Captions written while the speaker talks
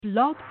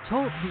Blog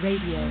Talk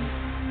Radio.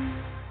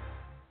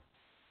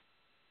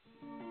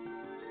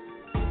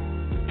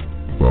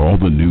 For all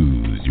the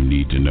news you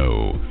need to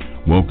know,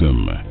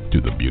 welcome to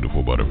the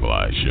Beautiful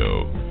Butterfly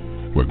Show,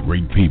 where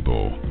great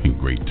people and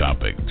great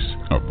topics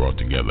are brought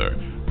together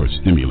for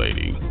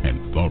stimulating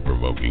and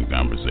thought-provoking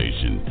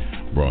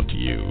conversation, brought to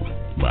you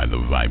by the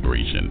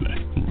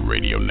Vibration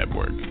Radio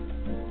Network.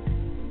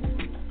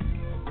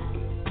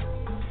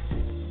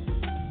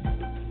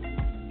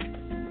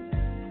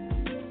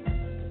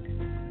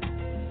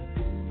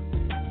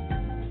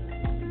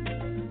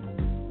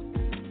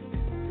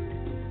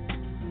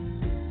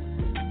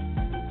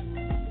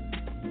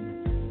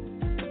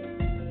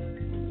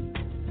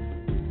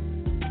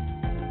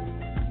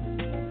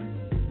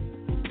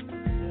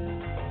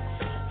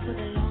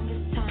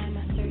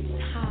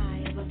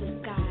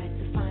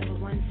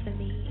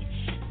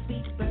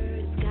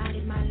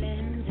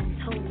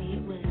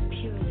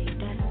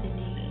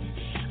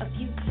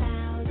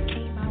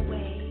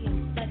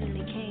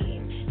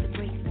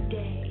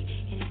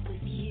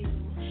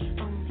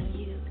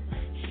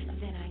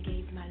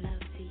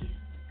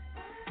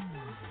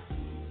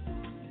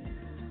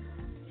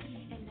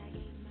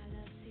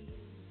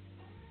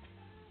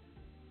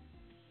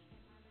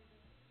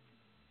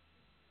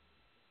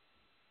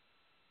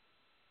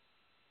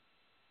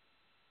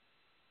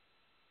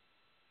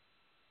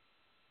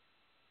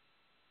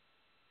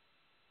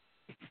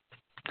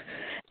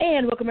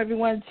 And welcome,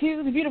 everyone,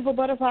 to the Beautiful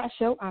Butterfly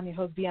Show. I'm your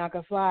host,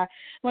 Bianca Fly. I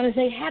want to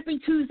say happy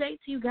Tuesday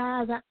to you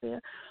guys out there.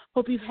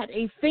 Hope you've had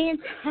a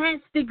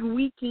fantastic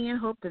weekend.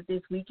 Hope that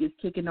this week is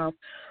kicking off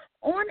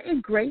on a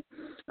great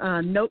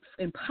note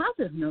and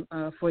positive note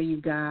for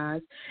you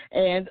guys.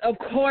 And, of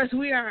course,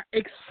 we are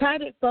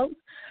excited, folks.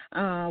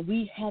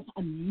 We have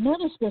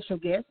another special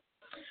guest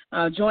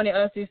joining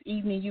us this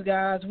evening, you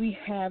guys. We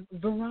have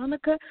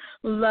Veronica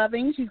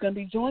Loving. She's going to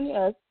be joining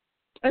us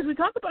as we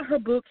talk about her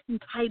book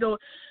entitled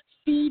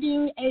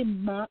Feeding a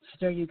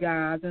Monster, you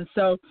guys. And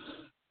so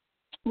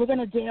we're going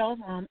to delve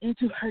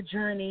into her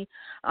journey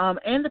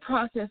and the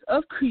process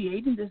of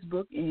creating this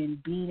book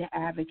and being an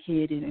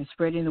advocate and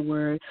spreading the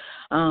word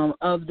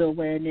of the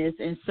awareness.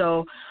 And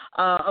so,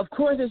 of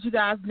course, as you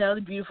guys know,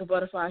 the Beautiful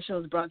Butterfly Show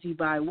is brought to you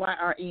by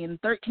YRN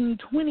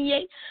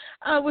 1328,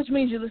 which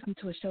means you're listening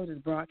to a show that's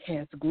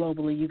broadcast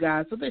globally, you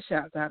guys. So this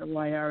shouts out to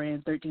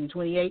YRN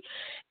 1328.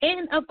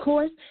 And, of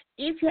course,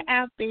 if you're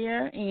out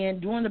there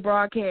and during the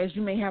broadcast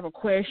you may have a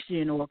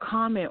question or a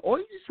comment, or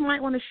you just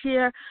might want to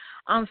share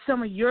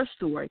some of your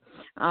story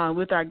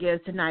with our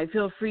guest tonight,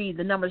 feel free.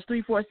 The number is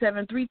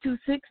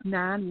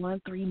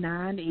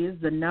 347-326-9139 is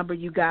the number,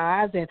 you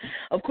guys. And,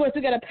 of course,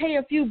 we got to pay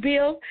a few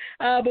bills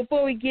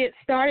before we get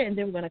started, and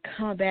then we're going to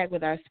come back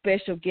with our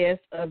special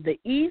guest of the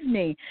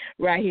evening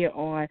right here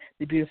on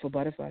the Beautiful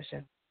Butterfly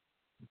Show.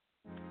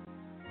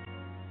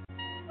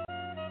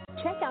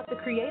 Check out the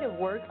creative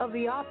work of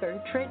the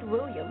author, Trent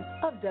Williams,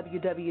 of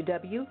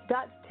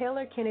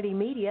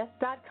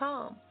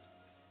www.taylorkennedymedia.com.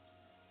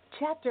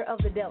 Chapter of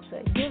the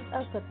Delta gives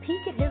us a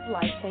peek at his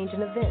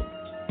life-changing events.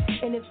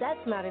 And if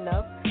that's not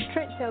enough,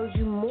 Trent tells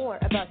you more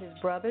about his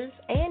brothers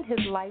and his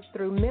life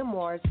through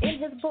memoirs in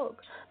his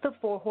book, The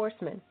Four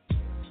Horsemen.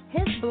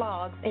 His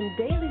blogs and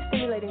daily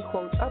stimulating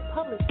quotes are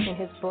published in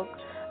his book,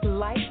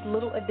 Life's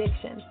Little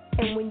Addiction.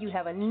 And when you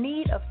have a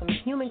need of some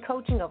human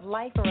coaching of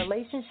life and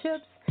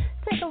relationships,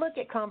 take a look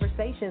at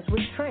Conversations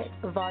with Trent,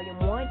 Volume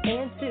 1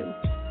 and 2,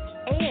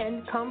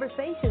 and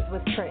Conversations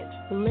with Trent,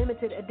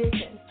 Limited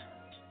Edition.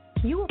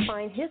 You will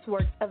find his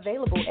work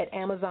available at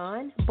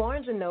Amazon,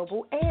 Barnes &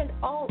 Noble, and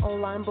all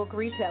online book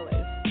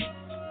retailers.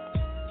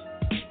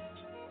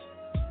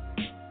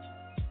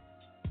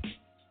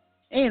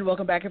 And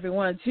welcome back,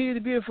 everyone, to the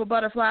Beautiful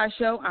Butterfly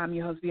Show. I'm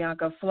your host,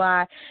 Bianca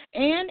Fly.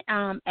 And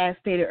as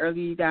stated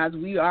earlier, you guys,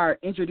 we are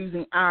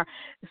introducing our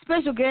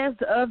special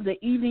guest of the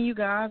evening, you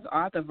guys,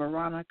 author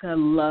Veronica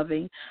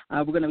Loving.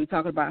 We're going to be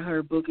talking about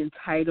her book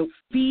entitled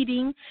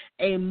Feeding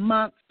a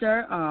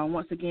Monster.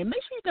 Once again,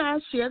 make sure you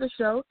guys share the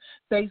show,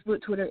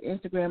 Facebook, Twitter,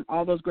 Instagram,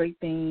 all those great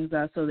things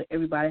so that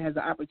everybody has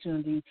the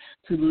opportunity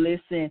to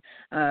listen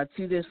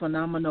to this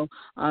phenomenal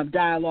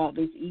dialogue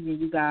this evening,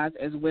 you guys,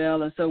 as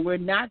well. And so we're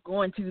not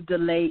going to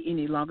delay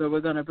any longer. We're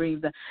going to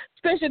bring the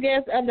special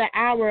guest of the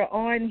hour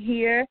on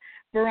here.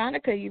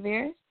 Veronica, you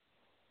there?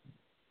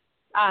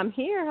 I'm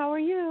here. How are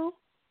you?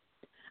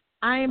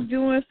 I am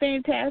doing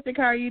fantastic.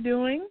 How are you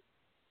doing?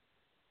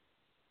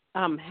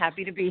 I'm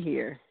happy to be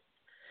here.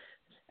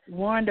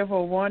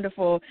 Wonderful,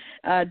 wonderful.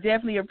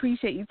 Definitely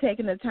appreciate you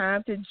taking the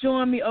time to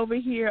join me over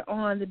here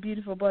on the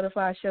Beautiful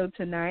Butterfly Show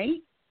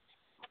tonight.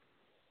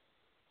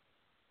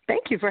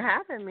 Thank you for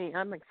having me.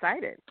 I'm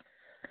excited.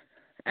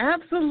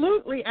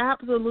 Absolutely,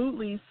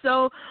 absolutely.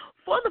 So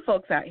for the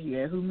folks out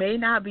here who may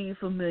not be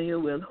familiar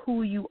with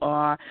who you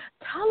are,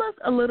 tell us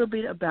a little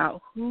bit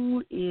about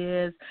who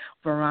is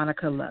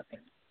Veronica Loving.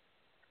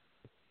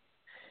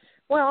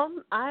 Well,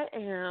 I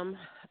am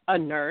a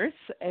nurse,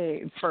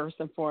 first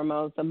and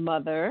foremost, a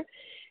mother,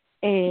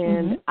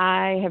 and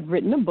I have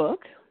written a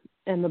book,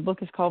 and the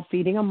book is called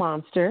Feeding a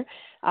Monster.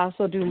 I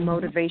also do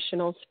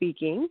motivational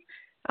speaking,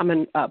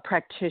 I'm a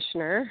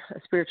practitioner, a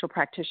spiritual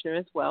practitioner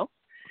as well.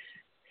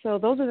 So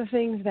those are the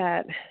things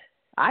that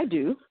I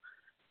do,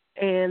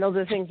 and those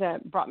are the things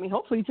that brought me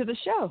hopefully to the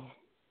show.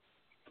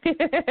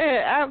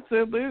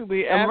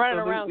 Absolutely. I'm running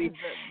around.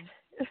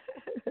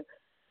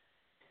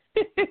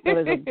 Well,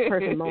 there's a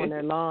person mowing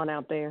their lawn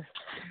out there.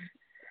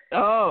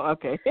 Oh,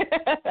 okay.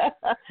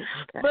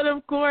 But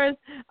of course,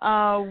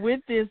 with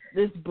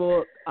this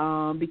book,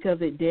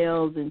 because it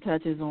delves and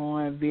touches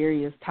on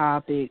various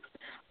topics,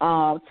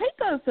 take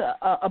us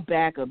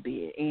back a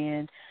bit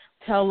and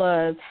tell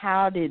us,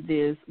 how did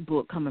this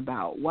book come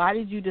about? Why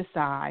did you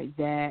decide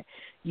that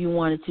you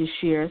wanted to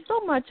share so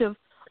much of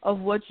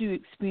what you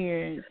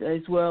experienced,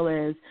 as well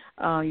as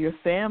your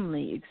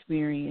family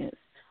experience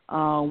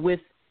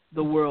with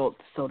the world,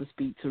 so to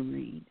speak, to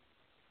read?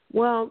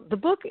 Well, the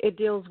book, it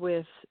deals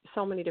with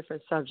so many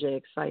different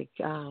subjects, like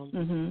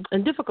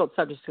and difficult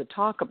subjects to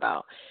talk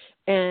about.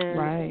 And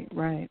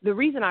right. The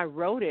reason I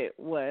wrote it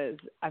was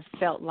I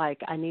felt like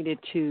I needed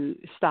to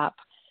stop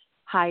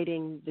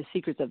hiding the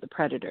secrets of the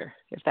predator,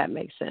 if that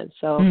makes sense.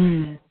 So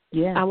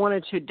I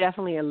wanted to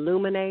definitely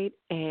illuminate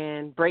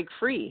and break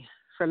free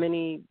from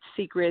any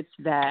secrets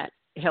that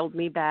held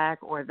me back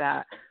or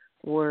that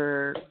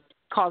were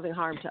causing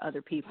harm to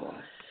other people.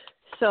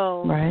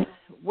 So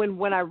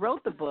when I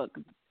wrote the book,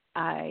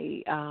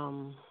 I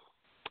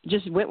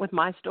just went with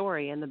my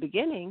story. In the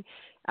beginning,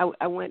 I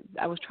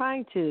was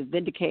trying to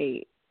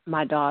vindicate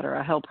my daughter,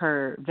 I help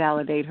her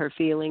validate her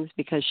feelings,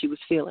 because she was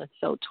feeling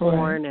so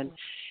torn and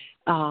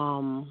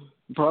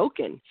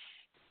broken.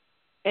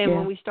 And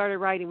when we started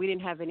writing, we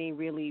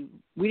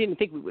didn't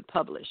think we would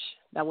publish.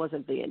 That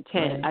wasn't the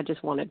intent. I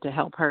just wanted to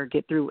help her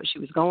get through what she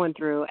was going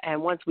through. And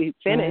once we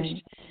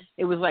finished,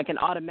 it was like an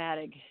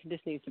automatic, this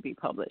needs to be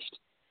published.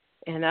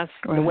 And that's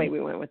the way we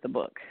went with the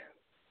book.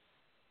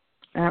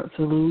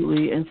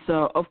 Absolutely. And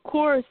so, of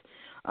course,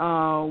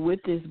 with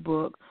this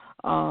book,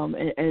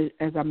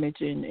 as I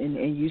mentioned,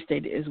 and you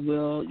stated as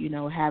well,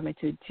 having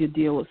to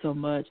deal with so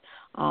much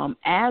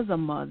as a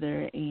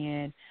mother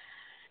and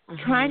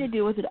trying to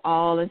deal with it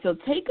all. And so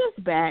take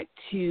us back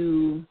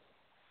to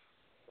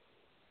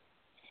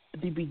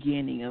the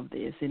beginning of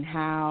this and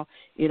how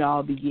it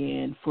all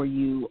began for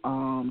you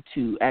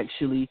to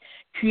actually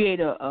create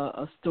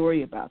a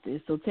story about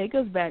this. So take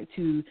us back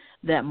to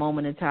that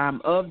moment in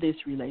time of this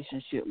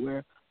relationship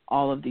where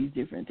all of these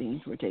different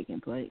things were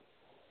taking place.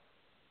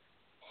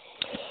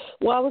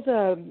 Well,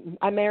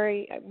 I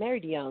married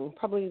young,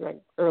 probably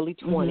like early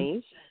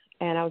 20s,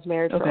 and I was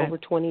married for over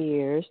 20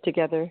 years.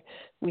 Together,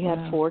 we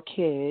had 4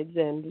 kids,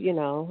 and,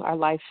 our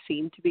life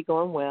seemed to be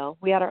going well.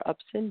 We had our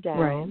ups and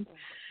downs.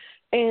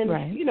 And,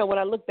 when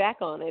I look back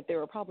on it, there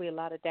were probably a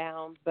lot of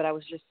downs, but I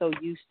was just so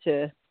used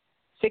to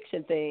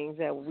fixing things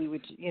that we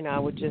would, I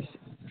would just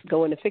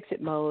go into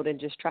fix-it mode and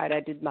just I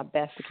did my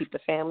best to keep the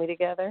family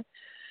together.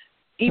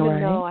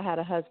 Even though I had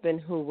a husband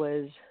who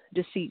was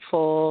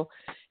deceitful,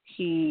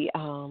 he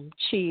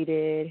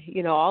cheated,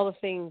 all the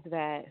things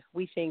that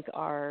we think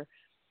are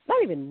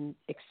not even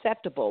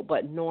acceptable,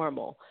 but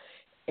normal.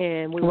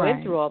 And we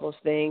went through all those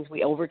things.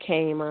 We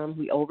overcame them.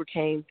 We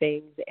overcame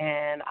things,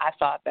 and I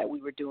thought that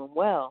we were doing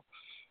well.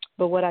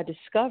 But what I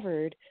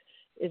discovered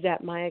is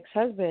that my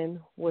ex-husband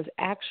was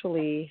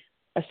actually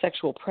a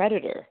sexual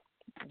predator.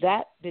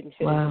 That didn't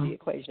fit into the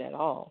equation at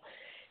all.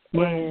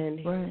 And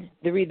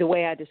the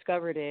way I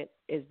discovered it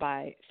is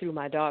through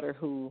my daughter,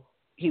 who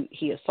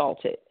he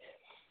assaulted.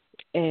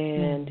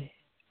 And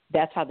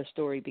that's how the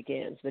story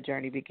begins, the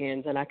journey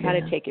begins. And I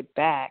kind of take it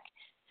back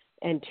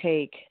and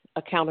take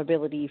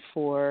accountability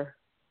for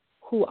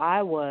who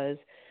I was,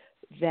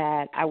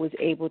 that I was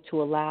able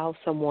to allow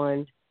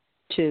someone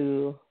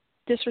to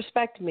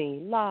disrespect me,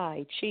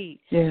 lie,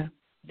 cheat. That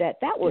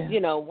was,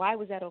 why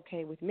was that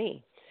okay with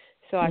me?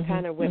 So I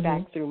kind of went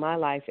back through my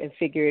life and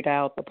figured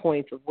out the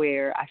points of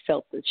where I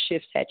felt the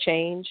shifts had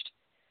changed,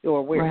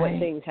 or where what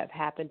things have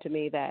happened to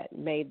me that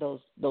made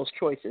those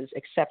choices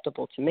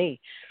acceptable to me.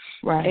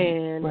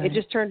 And it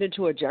just turned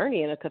into a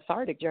journey, and a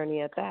cathartic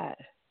journey at that.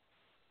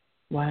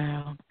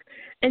 Wow.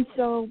 And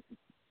so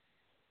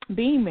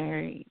being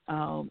married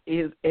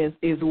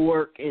is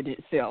work in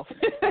itself.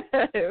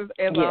 as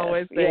I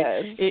always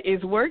say, it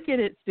is work in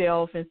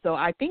itself. And so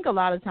I think a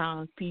lot of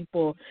times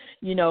people,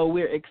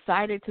 we're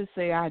excited to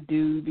say I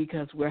do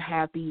because we're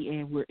happy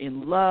and we're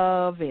in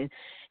love, and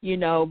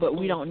but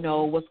we don't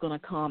know what's going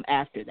to come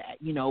after that.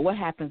 What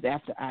happens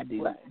after I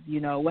do?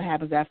 What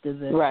happens after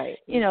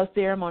the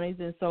ceremonies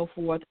and so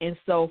forth. And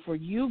so for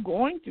you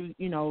going through,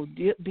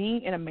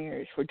 being in a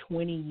marriage for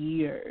 20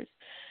 years,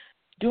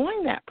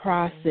 during that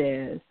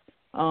process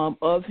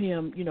of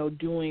him,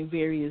 doing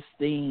various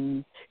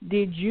things,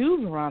 did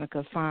you,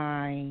 Veronica,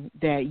 find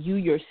that you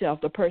yourself,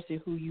 the person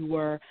who you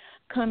were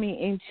coming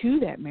into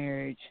that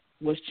marriage,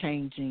 was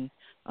changing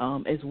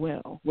as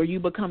well? Were you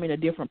becoming a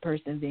different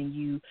person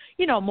than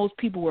most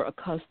people were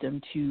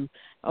accustomed to?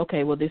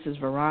 Okay, well, this is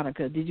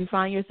Veronica. Did you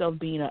find yourself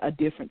being a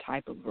different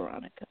type of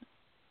Veronica?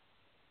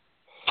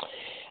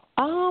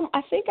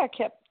 I think I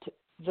kept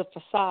the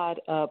facade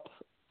up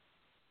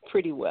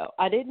pretty well.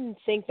 I didn't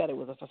think that it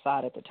was a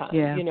facade at the time.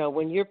 Yeah. You know,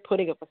 when you're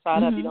putting a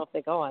facade up, you don't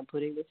think, oh, I'm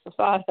putting this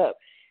facade up.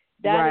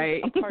 That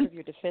is a part of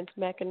your defense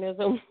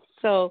mechanism.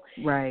 So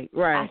right.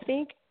 I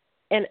think,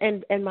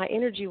 and my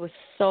energy was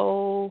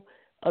so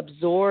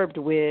absorbed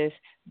with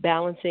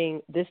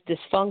balancing this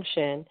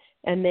dysfunction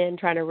and then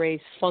trying to raise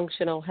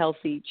functional,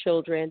 healthy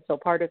children. So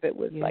part of it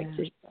was like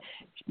to,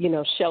 you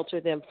know,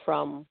 shelter them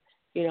from,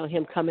 you know,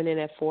 him coming in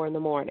at 4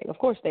 a.m. Of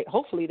course,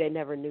 hopefully they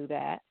never knew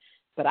that,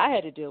 but I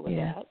had to deal with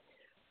that.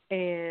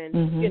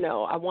 And, you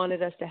know, I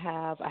wanted us to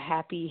have a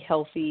happy,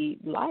 healthy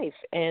life.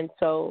 And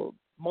so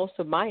most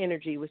of my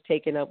energy was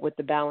taken up with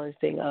the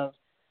balancing of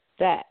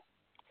that,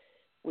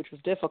 which was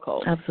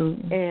difficult.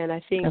 Absolutely. And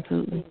I think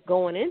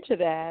going into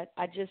that,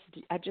 I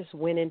just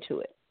went into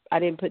it. I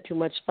didn't put too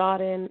much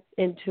thought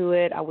into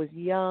it. I was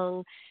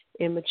young,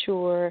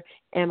 immature,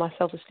 and my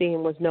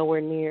self-esteem was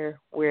nowhere near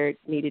where it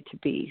needed to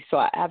be. So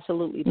I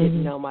absolutely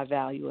didn't know my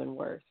value and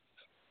worth.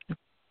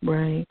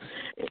 Right.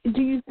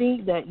 Do you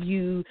think that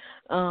you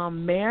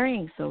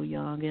marrying so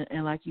young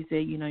and like you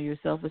said, you know, your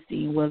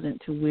self-esteem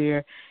wasn't to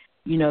where,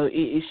 you know,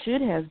 it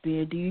should have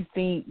been, do you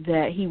think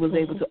that he was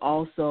able to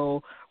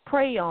also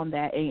prey on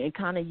that and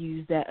kind of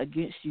use that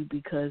against you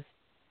because,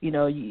 you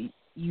know,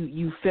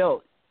 you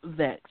felt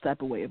that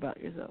type of way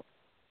about yourself?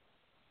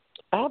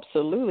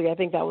 Absolutely. I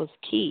think that was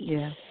key.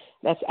 Yeah.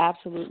 That's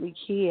absolutely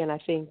key. And I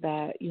think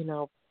that, you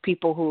know,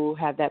 people who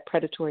have that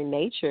predatory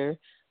nature,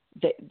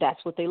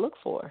 that's what they look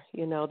for.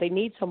 You know, they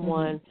need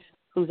someone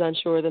who's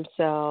unsure of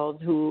themselves,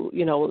 who,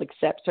 you know, will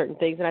accept certain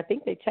things. And I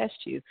think they test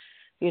you.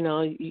 You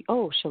know,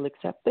 she'll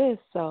accept this.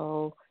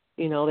 So,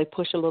 you know, they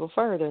push a little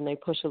further and they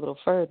push a little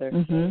further.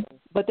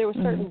 But there were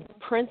certain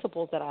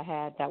principles that I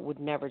had that would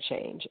never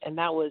change. And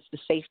that was the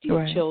safety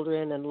of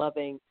children and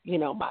loving, you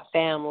know, my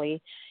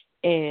family.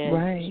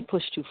 And he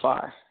pushed too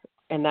far.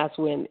 And that's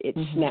when it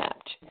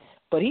snapped.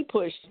 But he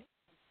pushed,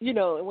 you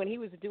know, when he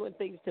was doing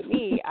things to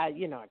me, I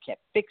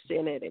kept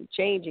fixing it and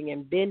changing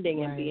and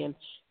bending and being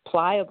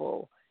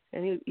pliable.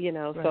 And, you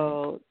know,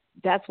 so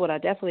that's what I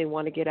definitely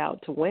want to get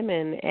out to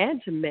women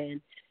and to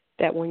men,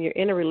 that when you're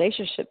in a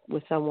relationship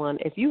with someone,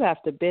 if you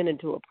have to bend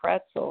into a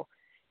pretzel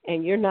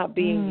and you're not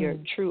being your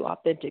true,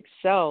 authentic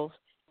self,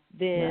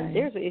 then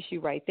there's an issue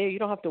right there. You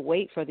don't have to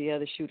wait for the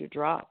other shoe to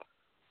drop.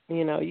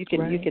 You know, you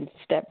can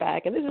step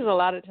back. And this is a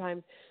lot of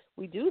times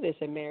we do this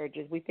in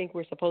marriages. We think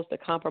we're supposed to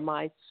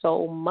compromise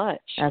so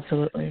much.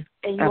 Absolutely.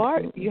 And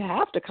you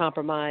have to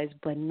compromise,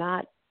 but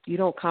you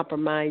don't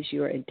compromise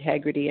your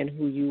integrity and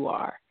who you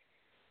are.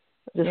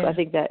 I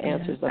think that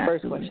answers the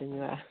first question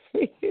you asked.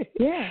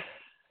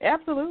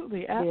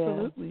 Absolutely.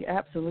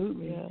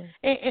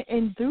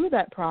 And through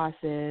that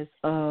process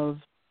of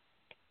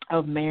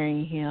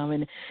marrying him,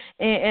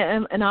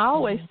 and I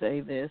always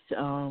say this,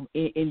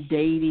 in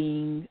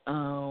dating,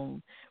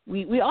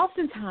 we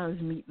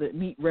oftentimes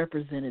meet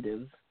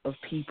representatives of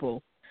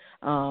people.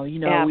 You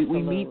know,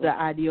 we meet the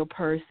ideal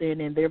person,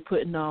 and they're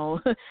putting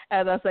on,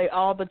 as I say,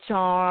 all the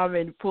charm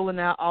and pulling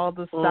out all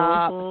the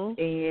stops.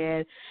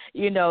 And,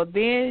 you know,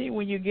 then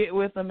when you get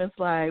with them, it's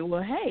like,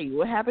 well, hey,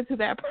 what happened to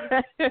that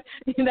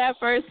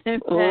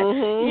person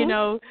that, you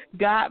know,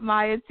 got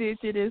my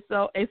attention?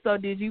 And so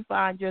did you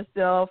find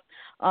yourself,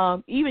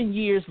 even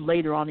years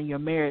later on in your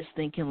marriage,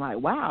 thinking like,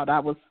 wow,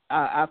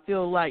 I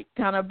feel like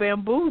kind of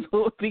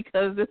bamboozled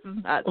because this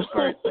is not the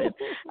person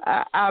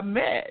I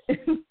met.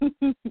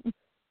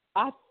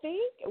 I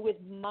think with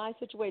my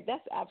situation,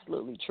 that's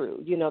absolutely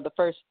true. You know, the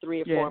first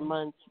 3 or 4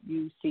 months,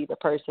 you see the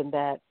person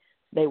that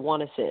they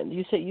want to send.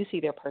 You see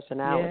their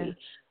personality,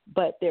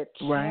 but their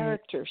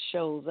character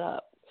shows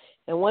up.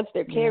 And once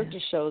their character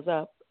shows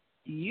up,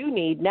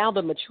 now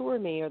the mature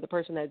me, or the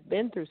person that's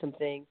been through some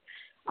things,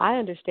 I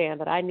understand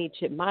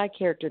that my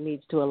character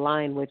needs to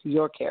align with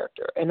your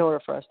character in order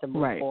for us to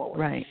move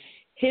forward.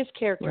 His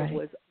character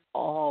was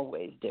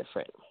always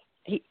different.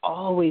 He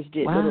always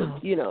did little,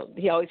 you know,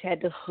 he always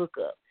had to hook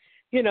up.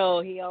 You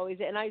know, he always,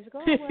 and I used to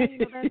go, oh, well, you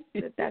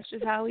know, that's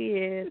just how he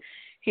is.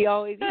 He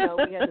always, you know,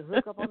 we had to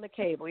hook up on the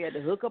cable. We had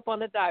to hook up on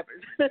the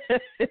diapers.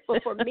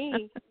 But for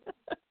me,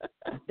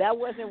 that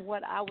wasn't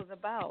what I was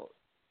about.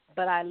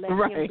 But I let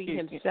him be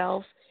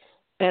himself,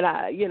 and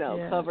I, you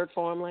know, covered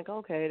for him like,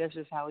 okay, that's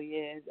just how he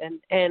is.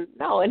 And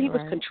he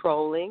was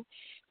controlling.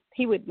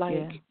 He would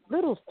like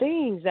little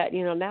things that,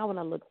 you know, now when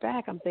I look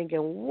back, I'm thinking,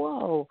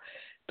 whoa.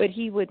 But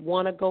he would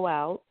want to go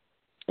out.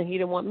 And he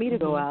didn't want me to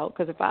go out,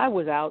 because if I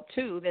was out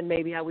too, then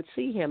maybe I would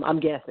see him. I'm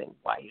guessing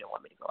why he didn't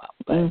want me to go out.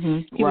 But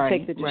he would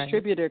take the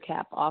distributor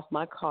cap off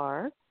my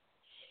car.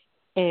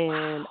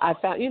 And I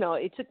found, you know,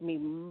 it took me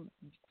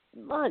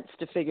months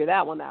to figure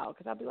that one out,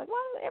 because I'd be like, well,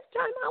 every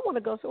time I want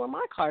to go somewhere,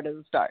 my car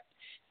doesn't start.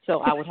 So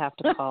I would have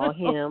to call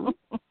him.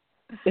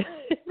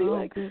 Be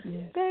like,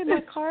 babe,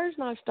 my car's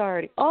not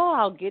starting. Oh,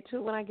 I'll get to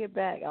it when I get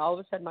back. All of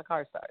a sudden, my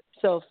car starts.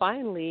 So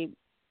finally,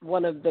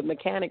 one of the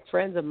mechanic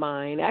friends of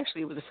mine,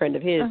 actually it was a friend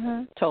of his,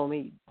 told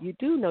me, you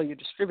do know your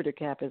distributor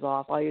cap is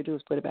off. All you do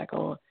is put it back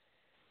on.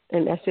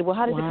 And I said, well,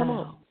 how did it come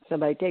on?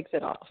 Somebody takes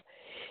it off.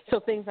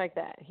 So things like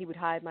that. He would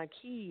hide my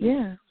keys.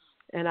 Yeah.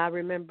 And I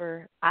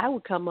remember I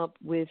would come up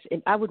with,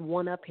 and I would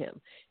one-up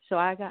him. So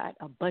I got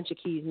a bunch of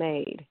keys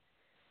made.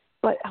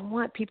 But I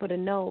want people to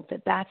know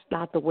that that's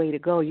not the way to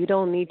go. You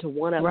don't need to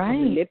one-up a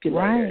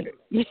manipulator. Right.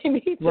 You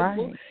need to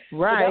right. So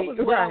right. that was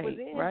what right. I was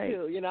into. Right.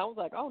 You know, I was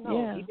like, oh, no,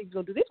 Yeah. he thinks he's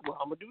going to do this. Well,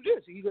 I'm going to do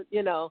this.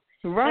 You know.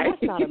 Right. And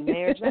that's not a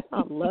marriage. That's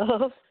not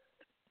love.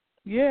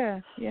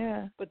 Yeah.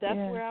 But that's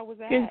where I was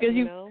at,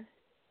 you know.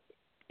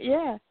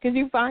 Yeah, because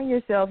you find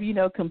yourself,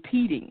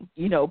 competing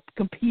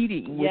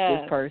with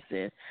this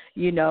person,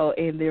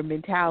 and their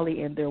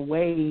mentality and their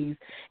ways.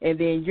 And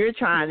then you're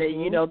trying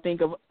to, think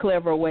of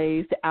clever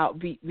ways to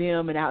outbeat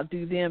them and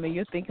outdo them. And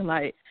you're thinking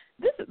like,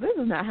 this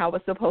is not how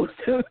it's supposed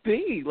to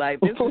be. Like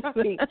this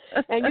right.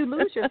 And you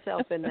lose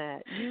yourself in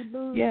that. You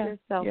lose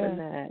yourself in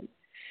that.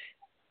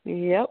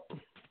 Yep.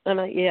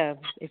 And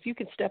if you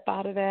can step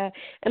out of that.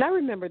 And I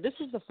remember, this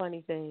is the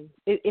funny thing.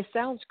 It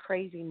sounds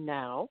crazy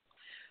now.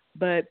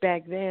 But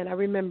back then, I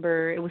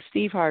remember it was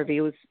Steve Harvey.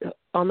 It was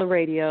on the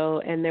radio,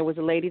 and there was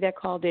a lady that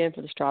called in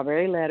for the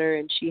strawberry letter,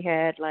 and she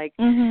had, like,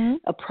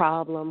 a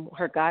problem.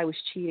 Her guy was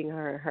cheating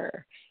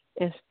her.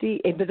 And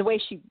Steve, but the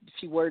way she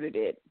worded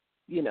it,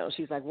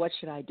 she's like, what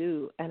should I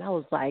do? And I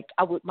was like,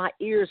 my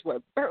ears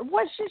were burnt.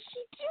 What should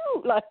she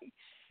do?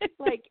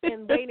 Like,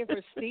 and waiting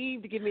for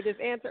Steve to give me this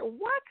answer.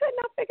 Why couldn't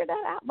I figure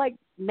that out? Like,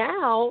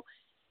 now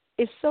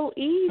it's so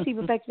easy.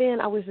 But back then,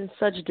 I was in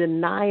such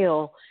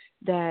denial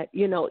that,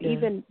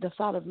 even the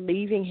thought of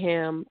leaving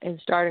him and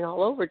starting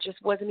all over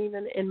just wasn't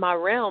even in my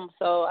realm.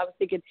 So I was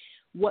thinking,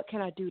 what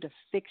can I do to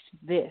fix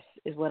this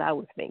is what I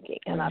was thinking.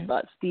 And I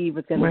thought Steve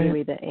was going to give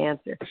me the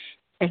answer.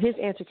 And his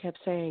answer kept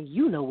saying,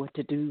 you know what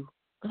to do.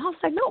 And I was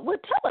like, no, well,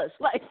 tell us.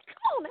 Like,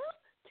 come on now,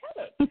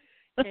 tell us.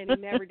 And he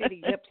never did.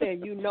 He kept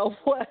saying, you know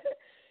what?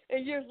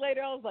 And years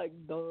later, I was like,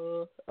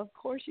 duh, of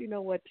course you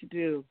know what to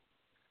do.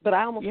 But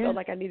I almost felt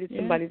like I needed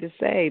somebody to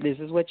say, this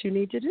is what you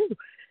need to do.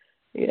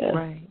 Yeah.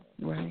 Right.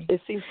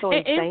 It seems so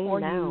insane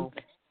now.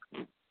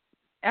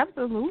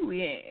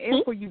 Absolutely.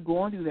 And for you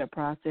going through that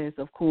process,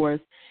 of course,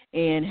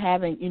 and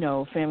having,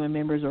 family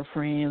members or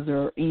friends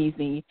or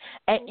anything,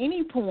 at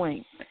any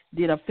point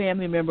did a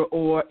family member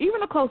or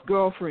even a close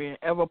girlfriend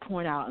ever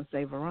point out and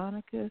say,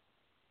 Veronica,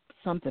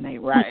 something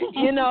ain't right?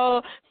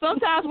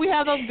 Sometimes we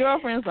have those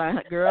girlfriends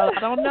like, girl, I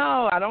don't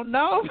know. I don't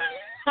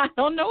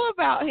know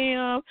about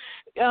him.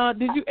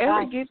 Did you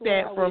ever get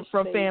that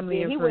from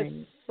family and friends? He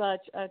was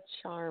such a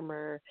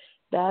charmer.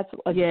 That's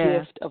a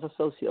gift of a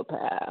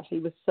sociopath. He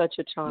was such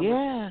a charmer.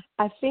 Yeah.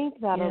 I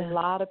think that a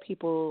lot of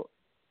people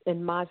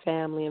in my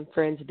family and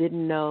friends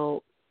didn't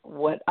know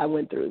what I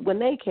went through. When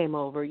they came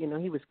over, he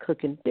was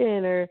cooking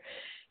dinner,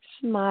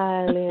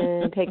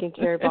 smiling, taking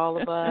care of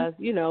all of us.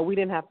 We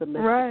didn't have to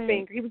lift a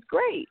finger. He was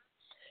great.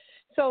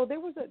 So there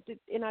was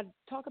and I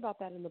talk about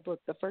that in the book,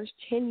 the first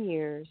 10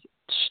 years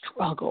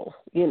struggle,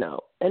 and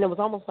it was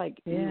almost like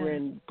we were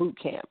in boot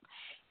camp.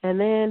 And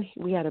then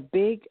we had a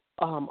big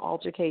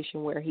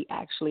altercation where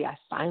I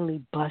finally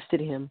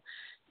busted him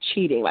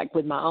cheating, like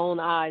with my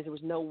own eyes. There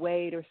was no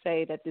way to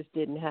say that this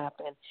didn't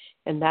happen.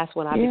 And that's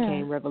when I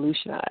became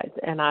revolutionized.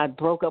 And I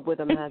broke up with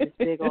him and had this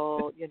big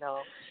old,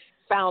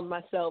 found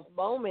myself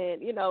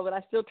moment, but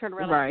I still turned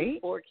around and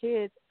had 4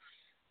 kids.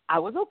 I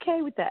was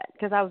okay with that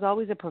because I was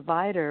always a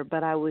provider,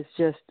 but I was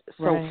just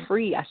so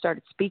free. I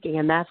started speaking,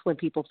 and that's when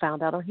people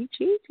found out, oh, he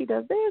cheats, he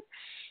does this.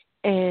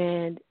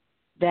 And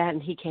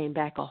he came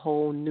back a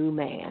whole new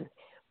man.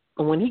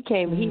 And when he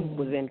came, he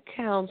was in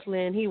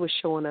counseling. He was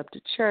showing up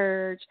to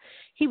church.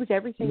 He was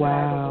everything that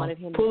I ever wanted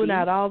him to be. Pulling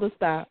out all the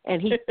stuff.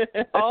 And he,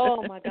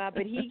 oh, my God,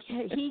 but he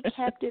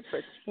kept it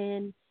for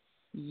 10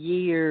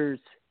 years.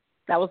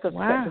 That was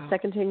the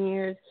second 10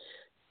 years.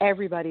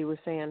 Everybody was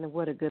saying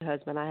what a good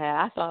husband I had.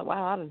 I thought,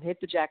 wow, I done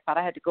hit the jackpot.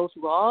 I had to go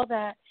through all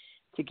that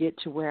to get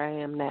to where I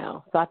am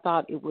now. So I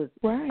thought it was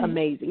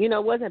amazing.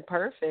 It wasn't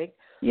perfect.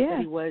 Yeah.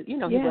 But he was, he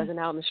wasn't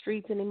out in the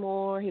streets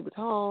anymore. He was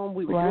home.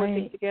 We were doing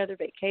things together,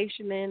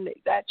 vacationing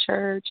at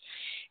church.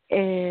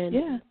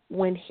 And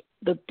when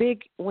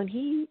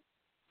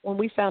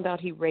we found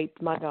out he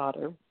raped my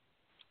daughter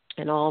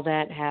and all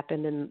that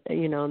happened, and,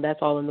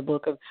 that's all in the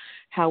book of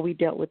how we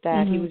dealt with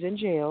that. He was in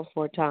jail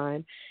for a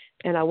time.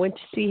 And I went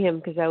to see him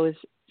because I was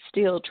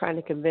still trying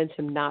to convince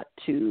him not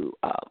to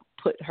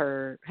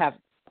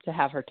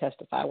have her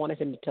testify. I wanted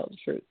him to tell the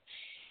truth.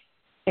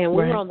 And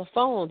we were on the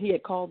phone. He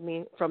had called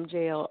me from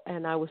jail,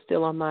 and I was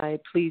still on my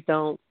please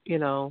don't,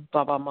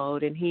 blah, blah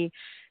mode. And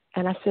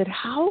I said,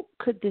 how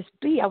could this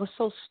be? I was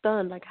so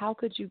stunned. Like, how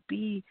could you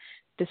be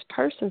this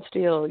person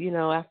still,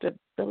 after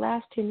the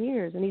last 10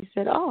 years? And he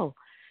said, oh,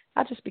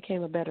 I just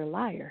became a better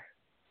liar.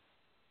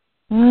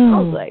 I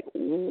was like,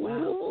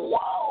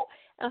 whoa.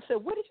 And I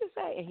said, what did you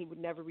say? And he would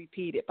never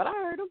repeat it, but I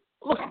heard him.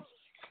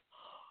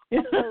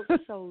 I felt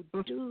so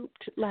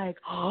duped. Like,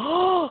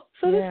 oh,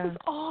 so this was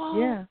all.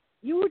 Yeah.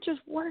 You were just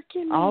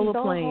working all the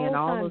plan,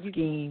 all the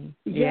scheme.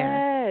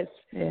 Yes.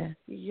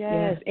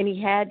 Yes. And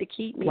he had to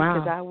keep me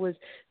because I was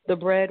the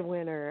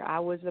breadwinner. I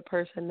was the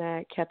person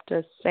that kept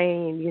us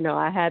sane.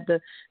 I had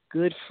the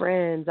good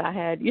friends. I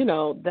had,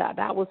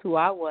 that was who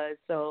I was.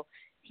 So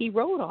he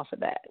rode off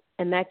of that.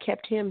 And that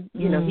kept him,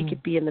 you know, he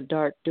could be in the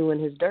dark doing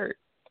his dirt.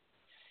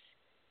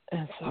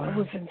 And so it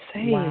was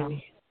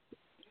insane.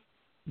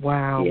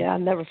 Wow. Yeah, I'll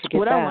never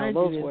forget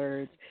those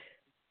words.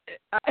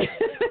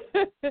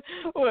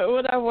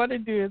 What I want to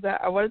do is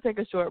I want to take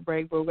a short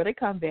break, but we're going to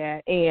come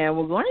back and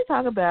we're going to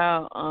talk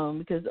about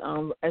because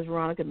as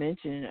Veronica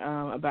mentioned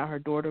about her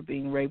daughter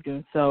being raped,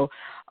 and so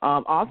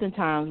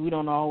oftentimes we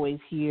don't always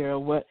hear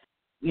what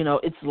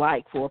it's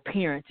like for a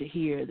parent to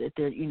hear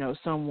that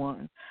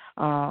someone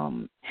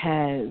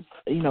has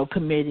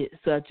committed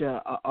such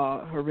a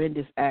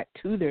horrendous act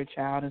to their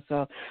child, and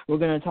so we're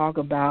going to talk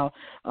about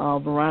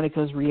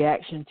Veronica's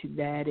reaction to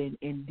that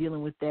and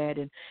dealing with that,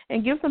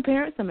 and give some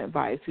parents some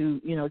advice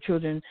who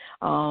children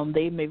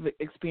they may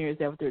experience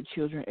that with their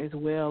children as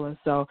well, and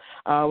so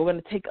we're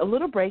going to take a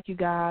little break, you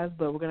guys,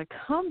 but we're going to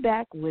come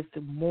back with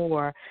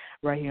more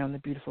right here on the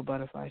Beautiful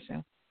Butterfly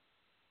Show.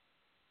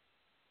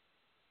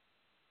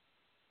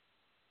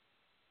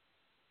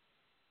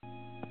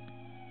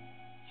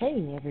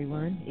 Hey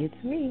everyone,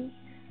 it's me,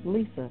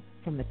 Lisa,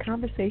 from the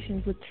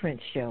Conversations with Trent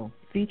show,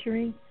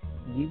 featuring,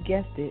 you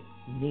guessed it,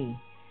 me.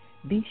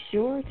 Be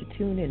sure to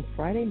tune in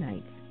Friday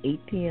nights,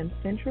 8 p.m.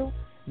 Central,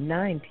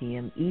 9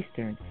 p.m.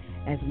 Eastern,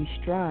 as we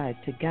strive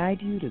to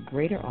guide you to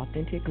greater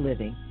authentic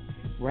living,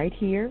 right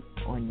here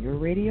on your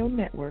radio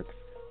networks,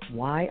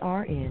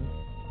 YRN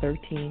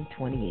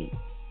 1328.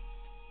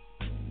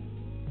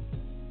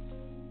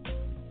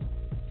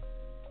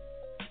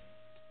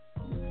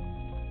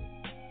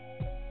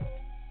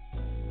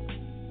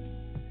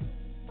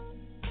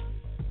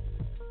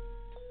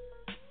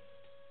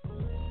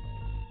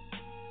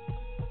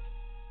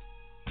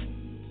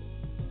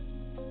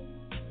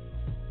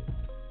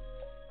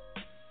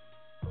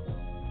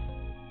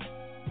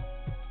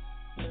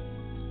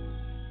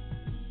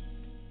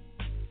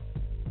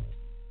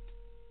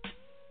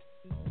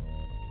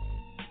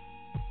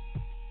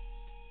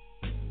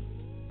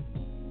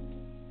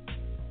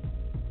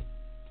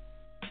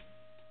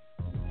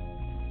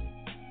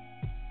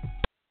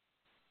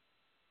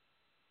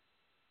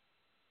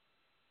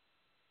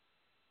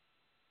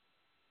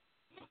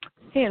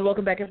 Hey, and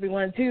welcome back,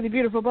 everyone, to the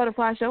Beautiful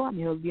Butterfly Show. I'm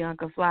your host,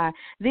 Bianca Fly.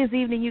 This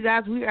evening, you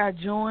guys, we are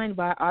joined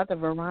by author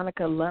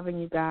Veronica Loving,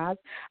 you guys,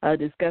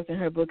 discussing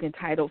her book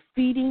entitled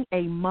Feeding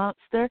a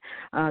Monster.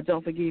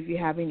 Don't forget, if you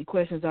have any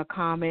questions or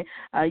comments,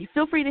 you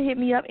feel free to hit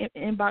me up,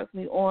 inbox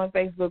me on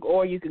Facebook,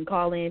 or you can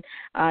call in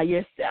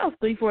yourself.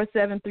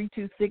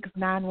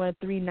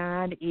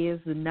 347-326-9139 is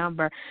the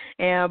number.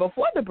 And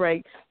before the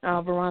break,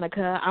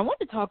 Veronica, I want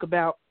to talk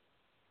about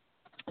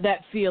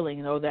that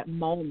feeling, that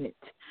moment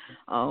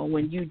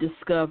when you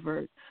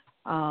discovered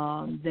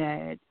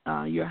that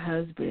your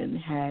husband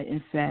had,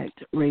 in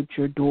fact, raped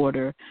your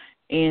daughter.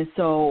 And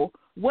so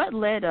what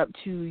led up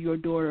to your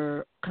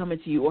daughter coming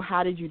to you, or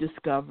how did you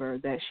discover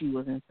that she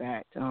was, in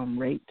fact,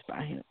 raped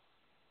by him?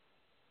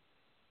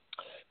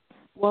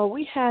 Well,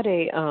 we had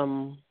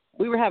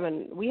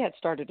we had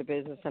started a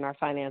business and our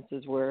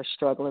finances were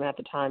struggling at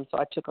the time, so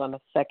I took on a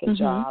second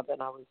job,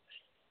 and I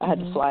had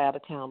to fly out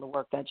of town to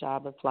work that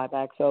job and fly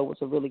back, so it was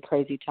a really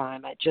crazy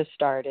time. I just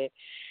started,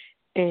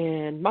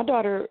 and my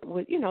daughter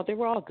was, they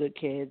were all good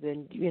kids,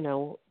 and,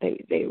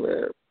 they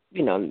were,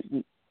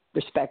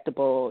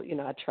 respectable.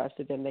 I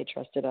trusted them. They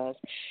trusted us.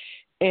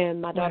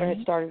 And my daughter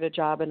had started a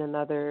job in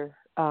another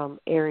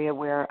area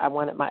where I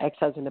wanted my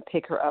ex-husband to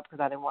pick her up because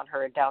I didn't want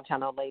her in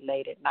downtown LA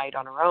late at night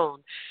on her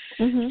own.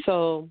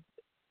 So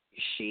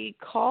she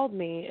called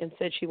me and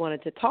said she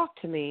wanted to talk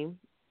to me.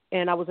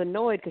 And I was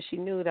annoyed because she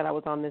knew that I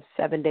was on this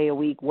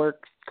 7-day-a-week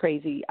work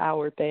crazy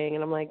hour thing.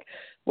 And I'm like,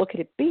 what could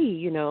it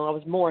be? I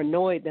was more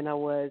annoyed than I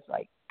was,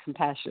 like,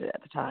 compassionate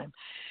at the time.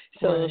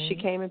 So she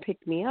came and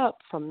picked me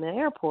up from the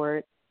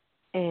airport,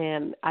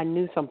 and I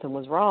knew something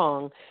was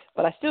wrong,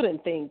 but I still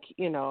didn't think,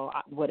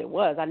 what it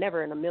was. I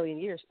never in a million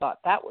years thought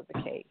that was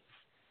the case.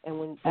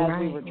 And as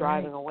we were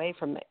driving away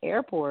from the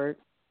airport,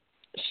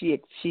 she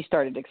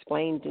started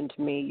explaining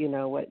to me,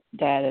 what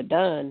Dad had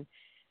done.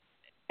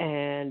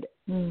 And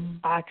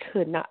I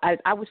could not, I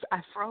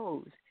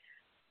froze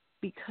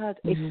because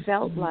it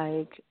felt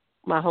like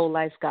my whole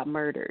life got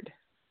murdered.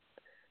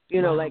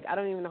 Like, I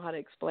don't even know how to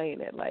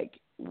explain it. Like,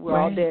 we're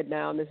all dead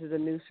now, and this is a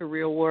new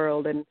surreal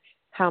world, and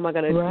how am I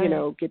going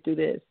to, get through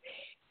this?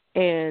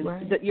 And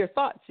your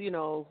thoughts,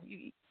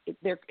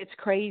 it's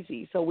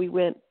crazy. So we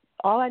went,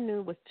 all I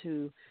knew was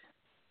to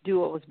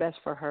do what was best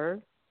for her.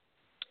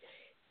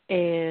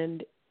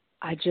 And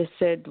I just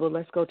said, well,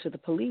 let's go to the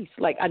police.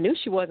 Like, I knew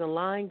she wasn't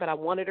lying, but I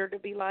wanted her to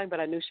be lying, but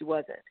I knew she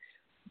wasn't.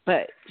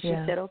 But she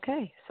said,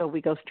 okay. So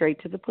we go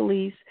straight to the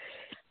police,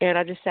 and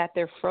I just sat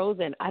there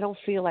frozen. I don't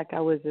feel like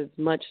I was as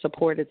much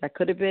support as I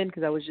could have been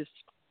because I was just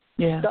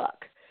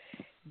stuck.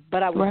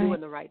 But I was doing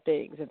the right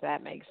things, if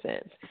that makes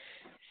sense.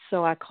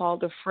 So I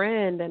called a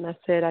friend, and I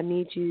said, I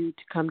need you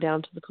to come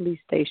down to the police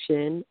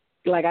station.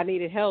 Like, I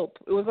needed help.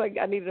 It was like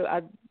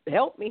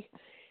help me.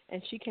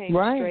 And she came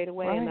straight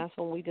away, and that's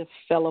when we just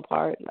fell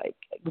apart. Like,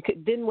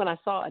 then when I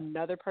saw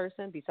another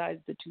person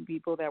besides the two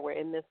people that were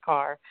in this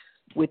car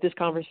with this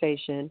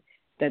conversation,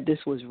 that this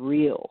was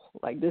real.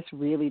 Like, this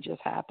really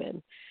just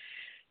happened.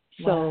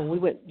 So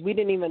we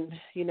didn't even,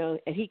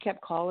 and he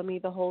kept calling me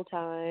the whole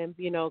time,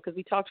 because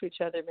we talked to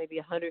each other maybe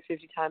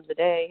 150 times a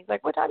day. He's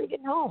like, what time are you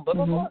getting home? Blah,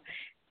 blah, blah.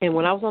 And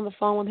when I was on the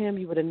phone with him,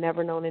 you would have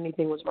never known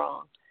anything was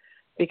wrong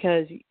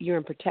because you're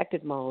in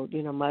protective mode.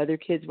 My other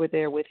kids were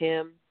there with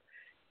him.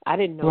 I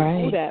didn't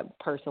know who that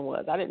person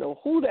was. I didn't know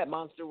who that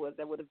monster was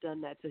that would have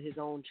done that to his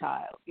own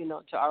child,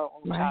 to our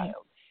own child.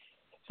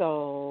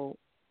 So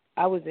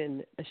I was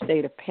in a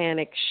state of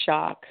panic,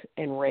 shock,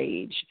 and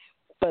rage.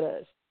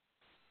 But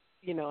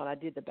and I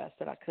did the best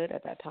that I could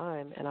at that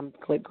time, and I'm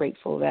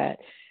grateful that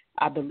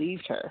I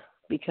believed her,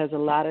 because a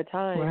lot of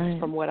times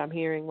from what I'm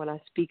hearing when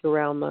I speak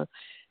around the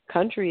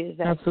country is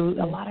that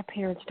a lot of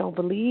parents don't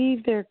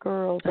believe their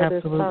girls or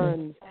their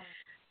sons,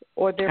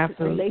 or their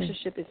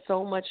relationship is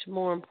so much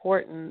more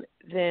important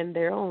than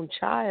their own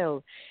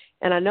child.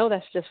 And I know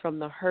that's just from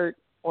the hurt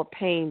or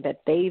pain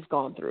that they've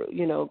gone through.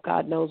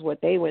 God knows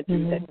what they went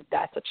through.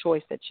 That's a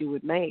choice that you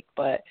would make,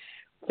 but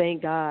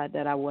thank God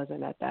that I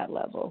wasn't at that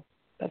level.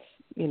 That's,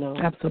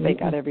 thank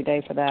God every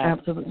day for that.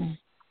 Absolutely.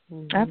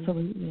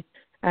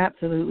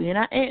 Absolutely.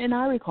 And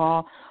I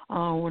recall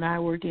when I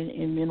worked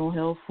in mental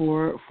health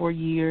for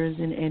years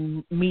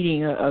and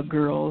meeting a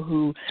girl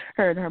who,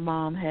 her and her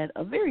mom had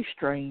a very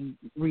strained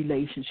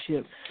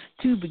relationship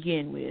to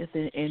begin with.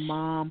 And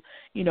mom,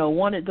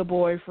 wanted the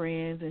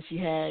boyfriends, and she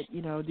had,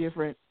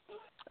 different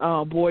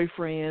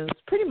boyfriends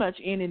pretty much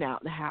in and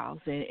out the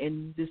house.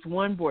 And this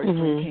one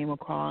boyfriend came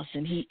across,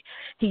 and he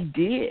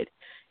did,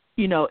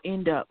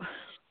 end up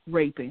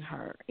raping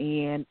her,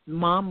 and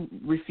mom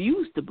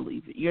refused to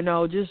believe it,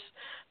 just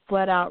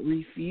flat out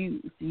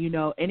refused,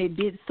 and it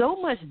did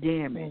so much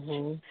damage,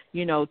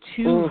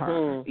 to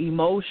her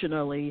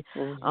emotionally,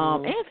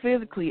 and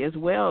physically as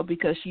well,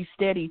 because she's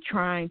steady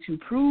trying to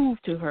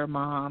prove to her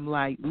mom,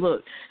 like,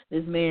 look,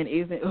 this man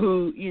isn't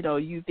who,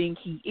 you think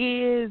he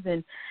is,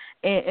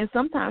 and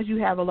sometimes you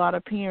have a lot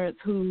of parents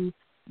who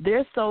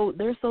they're so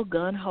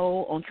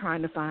gung-ho on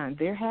trying to find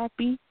their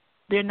happy.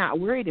 They're not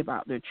worried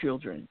about their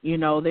children.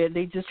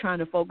 They're just trying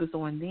to focus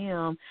on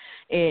them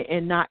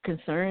and not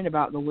concerned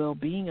about the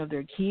well-being of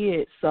their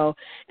kids. So,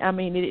 I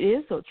mean, it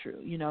is so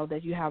true,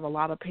 that you have a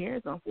lot of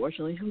parents,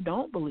 unfortunately, who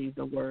don't believe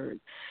the word,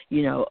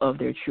 of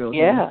their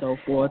children and so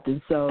forth. And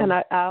so, and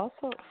I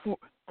also, I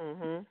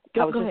was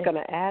just going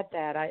to add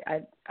that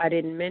I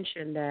didn't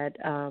mention that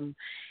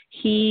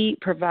he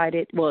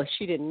provided. Well,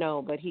 she didn't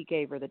know, but he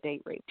gave her the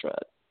date rape drug.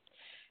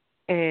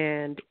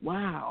 And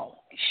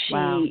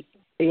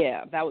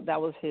yeah,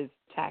 that was his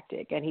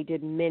tactic, and he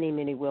did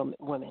many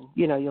women.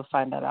 You'll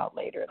find that out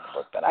later in the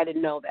book, but I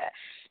didn't know that.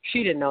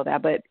 She didn't know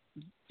that, but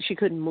she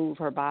couldn't move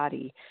her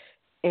body.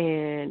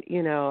 And,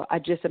 I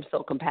just am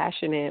so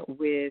compassionate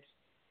with,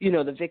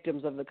 the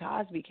victims of the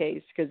Cosby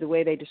case, because the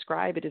way they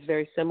describe it is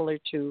very similar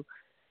to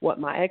what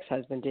my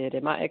ex-husband did.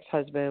 And my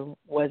ex-husband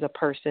was a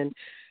person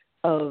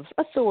of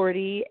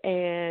authority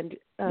and,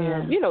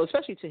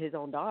 especially to his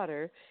own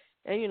daughter.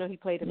 And, he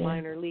played in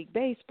minor league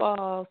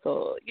baseball.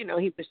 So,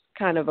 he was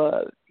kind of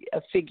a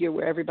figure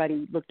where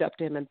everybody looked up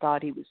to him and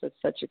thought he was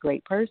such a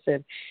great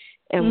person.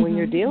 And when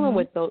you're dealing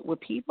with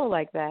people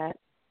like that,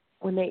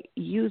 when they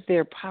use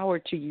their power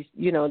to,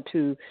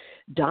 to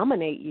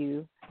dominate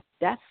you,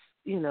 that's,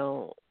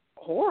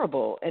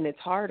 horrible. And it's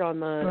hard on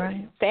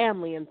the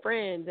family and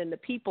friends and the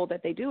people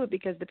that they do it,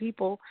 because the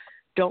people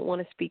don't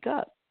want to speak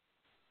up,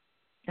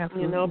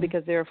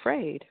 because they're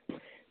afraid.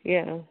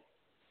 Yeah.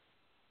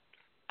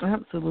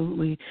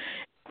 Absolutely.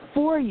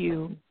 For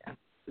you,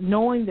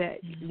 knowing that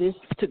this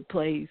took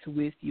place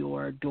with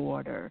your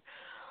daughter,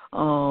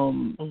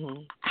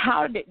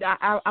 how did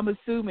I'm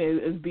assuming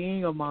as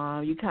being a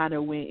mom, you kind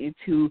of went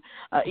into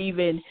an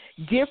even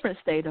different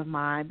state of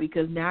mind,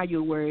 because now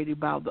you're worried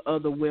about the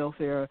other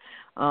welfare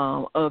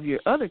of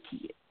your other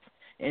kids,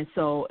 and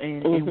so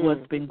and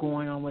what's been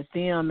going on with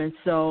them, and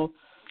so.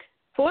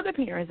 For the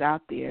parents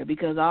out there,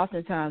 because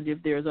oftentimes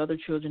if there's other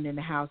children in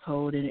the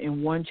household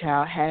and one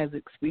child has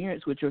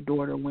experience what your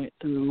daughter went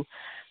through,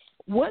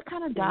 what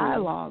kind of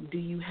dialogue do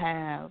you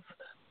have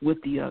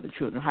with the other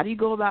children? How do you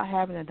go about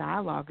having a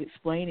dialogue,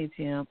 explaining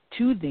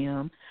to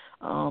them,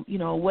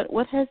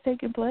 what has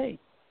taken place?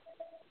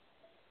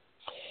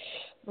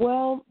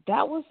 Well,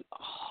 that was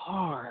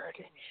hard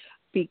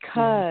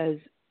because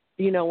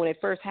when it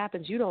first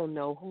happens, you don't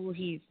know who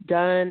he's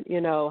done,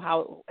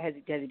 how has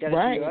he done it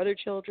to your other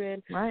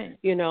children, and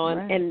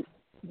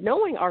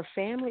knowing our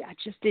family, I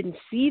just didn't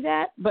see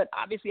that, but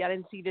obviously I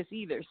didn't see this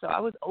either. So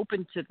I was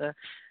open to the,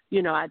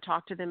 I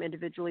talked to them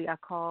individually. I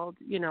called,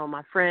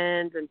 my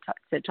friends and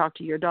said, talk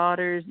to your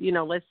daughters,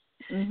 let's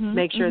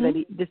make sure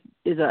that this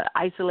is an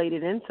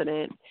isolated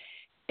incident.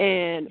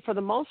 And for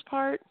the most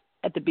part,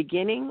 at the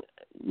beginning,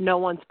 no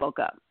one spoke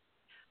up.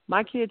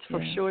 My kids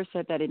for sure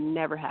said that it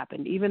never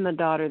happened. Even the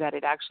daughter that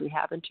it actually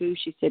happened to,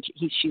 she said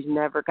she's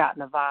never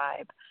gotten a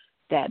vibe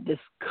that this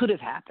could have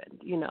happened.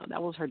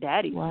 That was her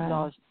daddy.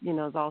 Wow.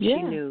 Is all she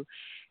knew.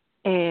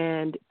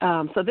 And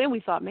so then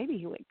we thought maybe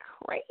he went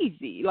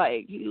crazy,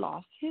 like he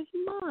lost his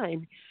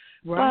mind.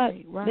 But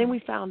then we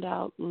found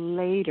out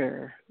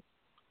later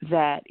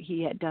that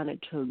he had done it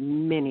to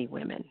many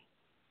women.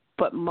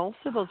 But most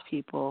of those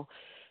people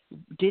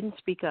didn't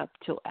speak up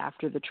till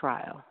after the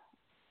trial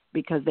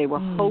because they were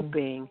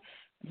hoping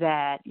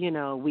that,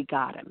 we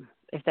got him,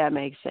 if that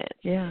makes sense.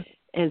 Yeah.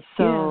 And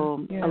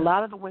so a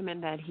lot of the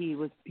women that he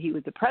was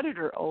a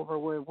predator over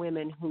were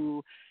women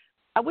who,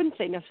 I wouldn't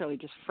say necessarily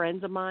just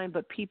friends of mine,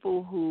 but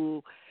people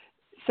who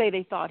say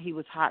they thought he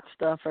was hot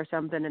stuff or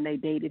something and they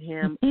dated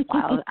him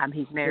while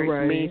he's married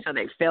to me, so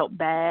they felt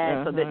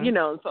bad, so that,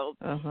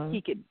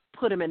 he could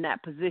put him in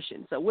that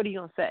position. So what are you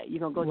going to say? You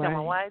going to go tell my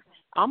wife?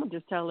 I'm going to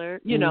just tell her,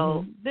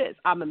 this.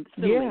 I'm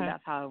assuming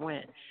that's how it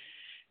went.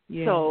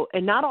 Yeah. So,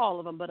 and not all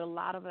of them, but a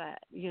lot of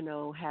that,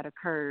 had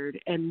occurred.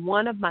 And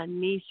one of my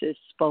nieces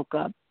spoke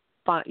up,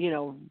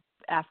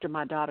 after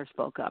my daughter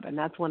spoke up. And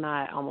that's when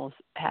I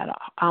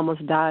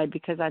almost died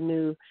because I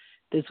knew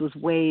this was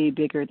way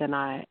bigger than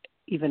I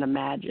even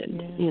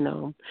imagined,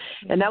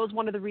 And that was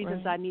one of the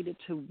reasons I needed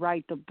to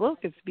write the book,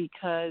 is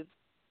because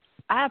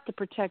I have to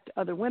protect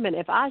other women.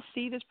 If I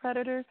see this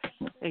predator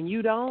and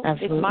you don't,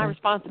 it's my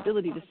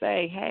responsibility to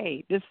say,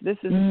 hey, this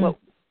is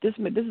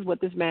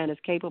what this man is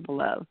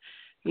capable of.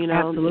 You're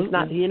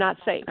not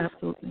safe.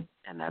 Absolutely.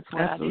 And that's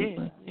what I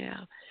did.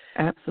 Yeah.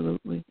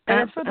 Absolutely.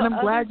 And for the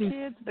other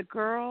kids, the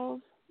girls.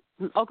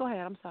 Oh, go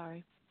ahead. I'm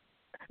sorry.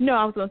 No,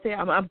 I was going to say,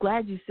 I'm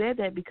glad you said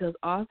that, because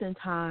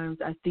oftentimes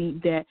I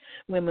think that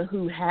women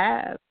who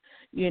have,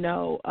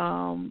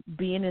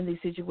 being in these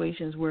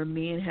situations where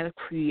men have,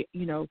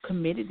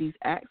 committed these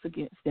acts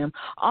against them,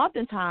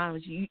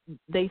 oftentimes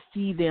they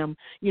see them,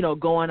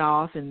 going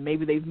off, and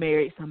maybe they've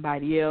married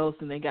somebody else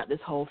and they got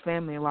this whole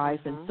family life.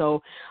 And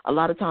so a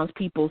lot of times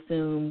people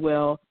assume,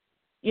 well,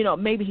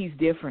 maybe he's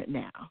different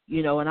now,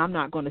 and I'm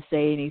not going to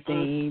say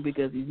anything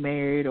because he's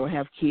married or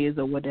have kids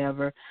or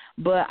whatever.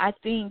 But I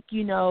think,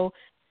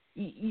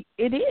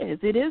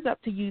 it is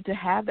up to you to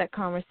have that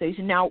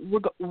conversation. Now,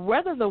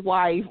 whether the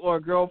wife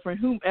or girlfriend,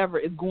 whomever,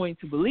 is going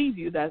to believe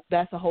you,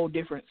 that's a whole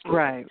different story.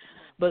 Right.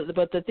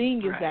 But the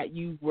thing is that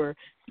you were,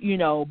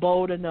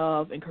 bold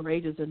enough and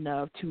courageous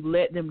enough to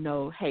let them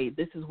know, hey,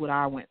 this is what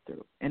I went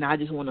through, and I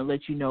just want to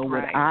let you know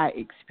what I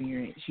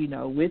experienced,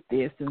 with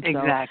this. And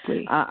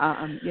exactly.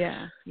 So,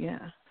 yeah. Yeah,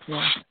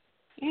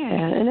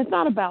 and it's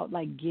not about,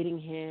 like, getting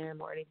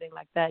him or anything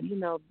like that.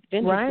 Vengeance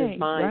is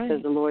mine,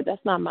 says the Lord.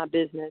 That's not my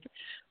business.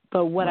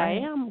 But what I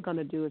am going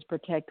to do is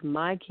protect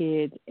my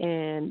kids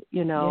and,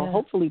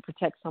 hopefully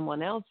protect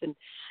someone else. And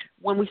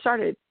when we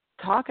started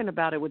talking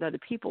about it with other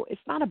people,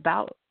 it's not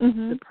about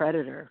the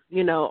predator.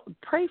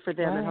 Pray for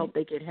them and hope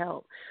they get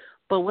help.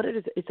 But what it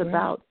is, it's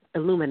about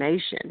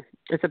illumination.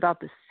 It's about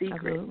the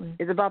secret. Absolutely.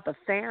 It's about the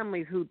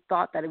families who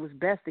thought that it was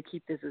best to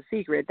keep this a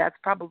secret. That's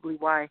probably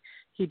why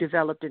he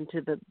developed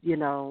into the,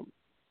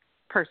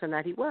 person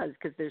that he was,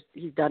 because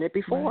he's done it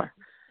before. Right.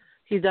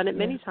 He's done it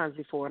many times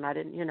before, and I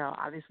didn't,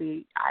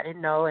 obviously I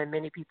didn't know, and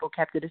many people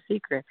kept it a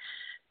secret.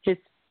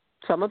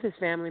 Some of his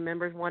family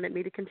members wanted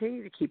me to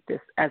continue to keep this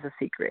as a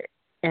secret.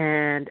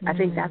 And I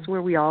think that's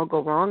where we all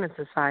go wrong in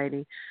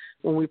society.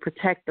 When we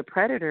protect the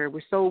predator,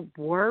 we're so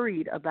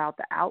worried about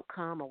the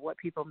outcome of what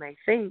people may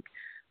think,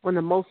 when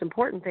the most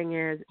important thing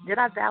is, did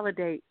I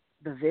validate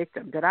the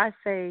victim? Did I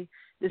say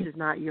this is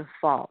not your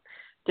fault?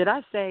 Did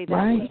I say that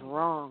was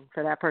wrong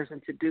for that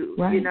person to do?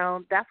 Right.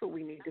 That's what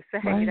we need to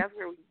say. Right. That's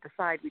where we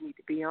decide we need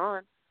to be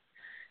on.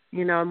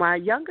 My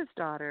youngest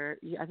daughter,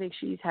 I think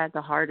she's had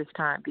the hardest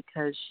time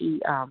because she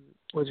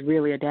was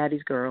really a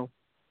daddy's girl.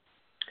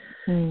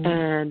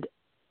 And,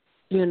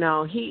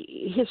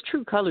 his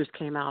true colors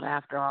came out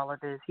after all of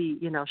this.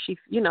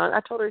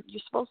 I told her,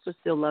 you're supposed to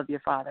still love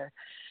your father.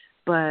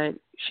 But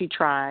she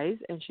tries,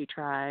 and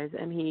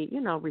he,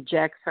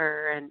 rejects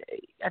her. And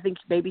I think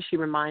maybe she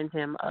reminds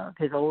him of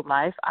his old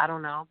life. I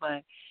don't know.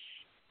 I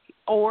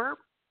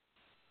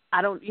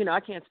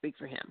can't speak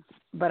for him.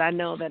 But I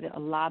know that a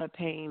lot of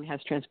pain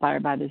has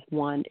transpired by this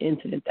one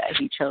incident that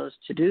he chose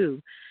to do.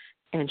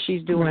 And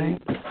she's doing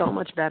so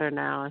much better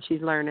now. And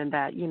she's learning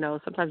that,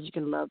 sometimes you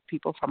can love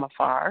people from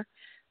afar.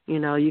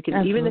 You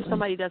can, even if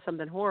somebody does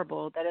something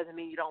horrible, that doesn't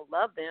mean you don't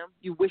love them.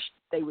 You wish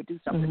they would do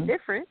something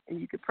different, and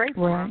you could pray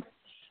for them.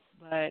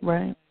 But,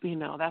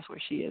 that's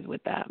where she is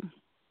with that.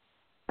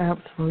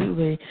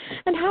 Absolutely.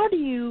 And how do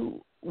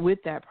you, with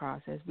that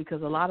process,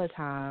 because a lot of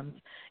times,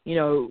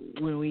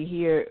 when we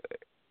hear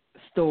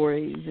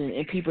stories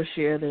and people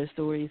share their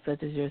stories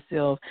such as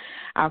yourself,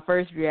 our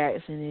first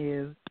reaction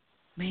is,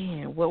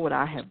 man, what would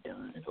I have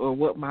done? Or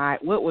what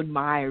would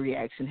my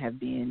reaction have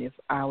been if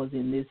I was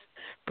in this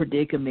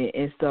predicament?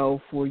 And so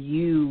for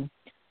you,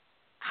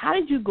 how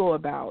did you go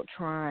about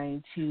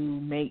trying to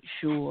make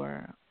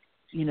sure,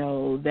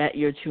 that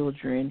your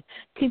children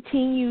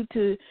continue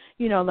to,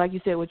 like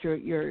you said with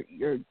your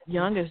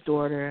youngest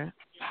daughter,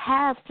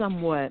 have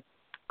somewhat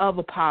of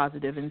a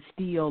positive and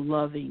still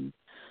loving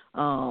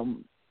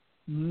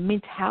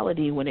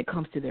mentality when it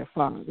comes to their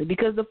father?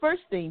 Because the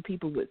first thing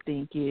people would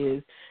think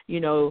is,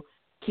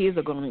 kids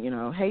are going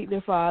to, hate their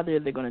father.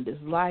 They're going to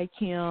dislike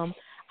him.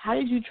 How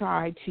did you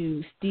try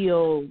to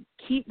still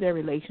keep their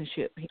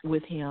relationship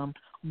with him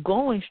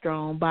going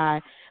strong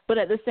but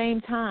at the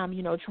same time,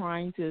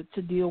 trying to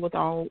deal with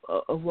all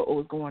of what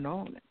was going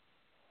on.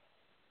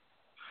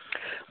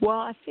 Well,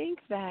 I think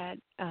that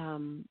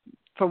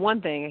for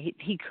one thing,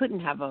 he couldn't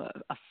have a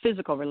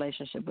physical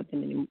relationship with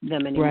them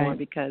anymore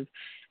because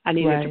I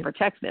needed to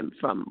protect them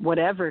from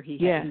whatever he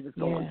was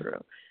going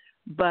through.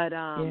 But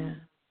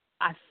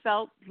I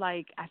felt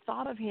like I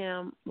thought of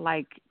him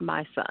like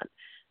my son.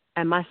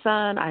 And my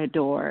son I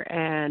adore.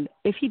 And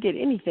if he did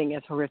anything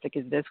as horrific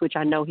as this, which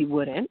I know he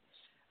wouldn't,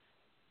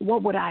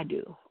 what would I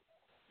do?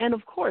 And,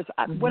 of course,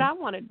 what I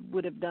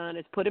would have done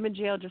is put him in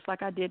jail just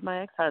like I did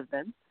my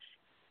ex-husband.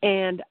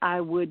 And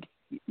I would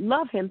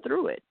love him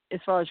through it as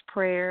far as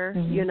prayer,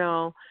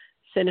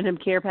 sending him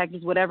care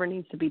packages, whatever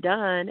needs to be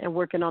done, and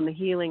working on the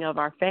healing of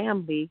our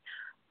family.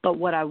 But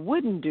what I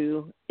wouldn't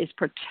do is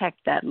protect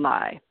that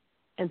lie.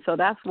 And so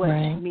that's what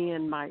me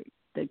and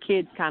the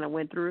kids kind of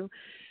went through.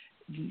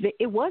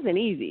 It wasn't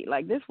easy.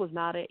 Like, this was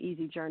not an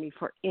easy journey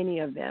for any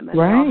of them. And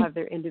they all have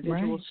their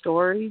individual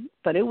stories.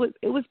 But it was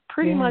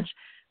pretty much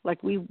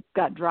like we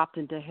got dropped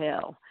into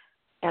hell.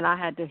 And I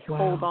had to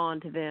hold on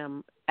to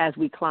them as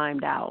we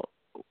climbed out,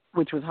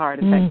 which was hard,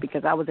 in fact,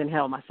 because I was in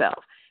hell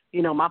myself.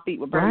 My feet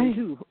were burning,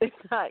 too. It's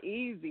not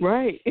easy.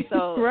 Right.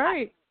 So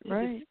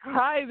to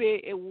describe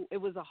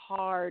it was a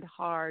hard,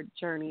 hard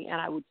journey. And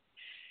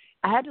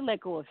I had to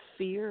let go of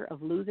fear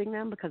of losing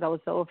them because I was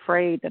so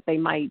afraid that they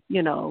might,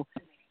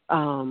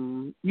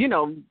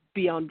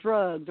 be on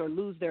drugs or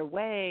lose their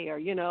way or,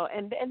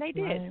 and they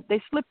did. Right.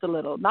 They slipped a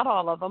little, not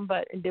all of them,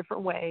 but in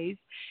different ways.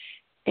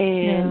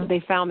 And they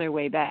found their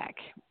way back.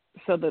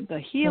 So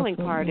the healing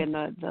part and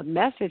the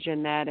message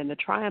in that and the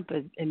triumph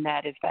in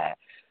that is that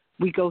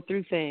we go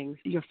through things.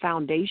 Your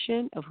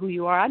foundation of who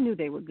you are, I knew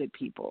they were good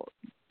people.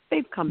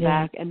 They've come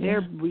back and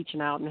they're reaching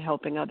out and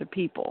helping other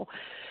people.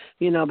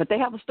 But they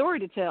have a story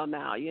to tell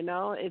now, you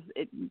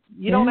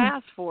don't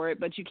ask for it,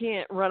 but you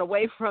can't run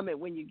away from it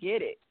when you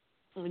get it,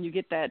 when you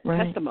get that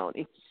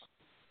testimony.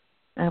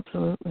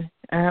 Absolutely.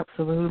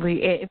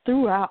 Absolutely. And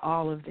throughout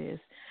all of this,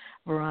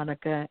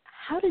 Veronica,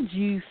 how did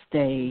you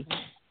stay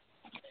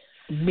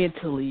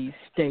mentally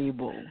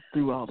stable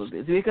through all of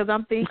this? Because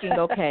I'm thinking,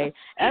 okay,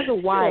 as a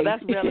wife,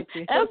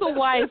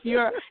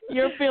 you're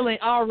feeling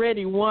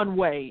already one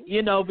way,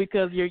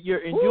 because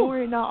you're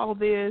enduring all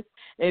this,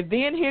 and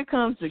then here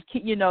comes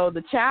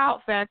the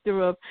child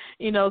factor of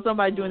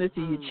somebody doing this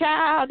to your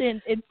child,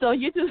 and so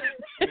you just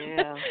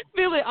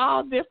feeling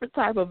all different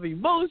type of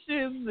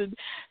emotions. And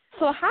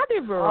so how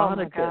did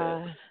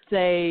Veronica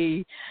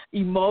stay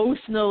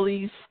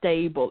emotionally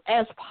stable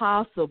as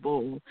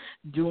possible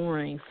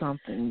during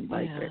something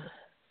like this?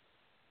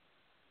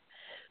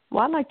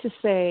 Well, I'd like to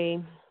say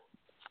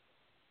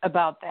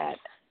about that,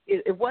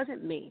 it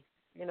wasn't me.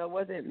 It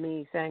wasn't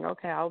me saying,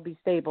 okay, I'll be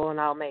stable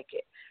and I'll make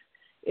it.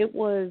 It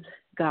was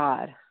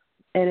God.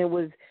 And it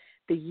was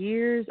the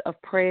years of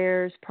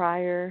prayers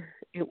prior.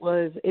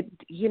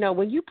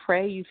 When you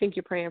pray, you think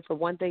you're praying for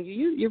one thing.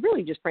 You're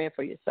really just praying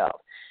for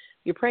yourself.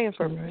 You're praying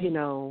for,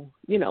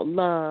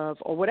 love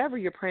or whatever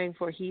you're praying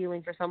for,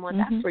 healing for someone,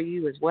 that's for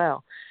you as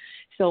well.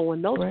 So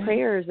when those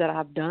prayers that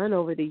I've done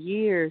over the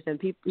years and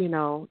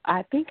people,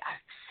 I think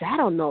I sat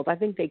on those. I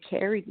think they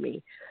carried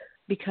me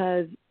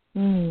because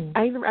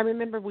I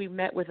remember we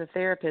met with a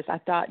therapist. I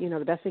thought,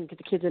 the best thing to get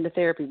the kids into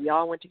therapy. We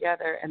all went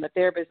together, and the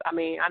therapist, I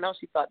know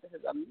she thought this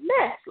is a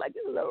mess. Like,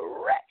 this is a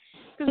wreck.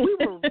 Because we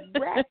were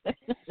wrecked.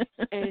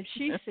 And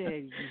she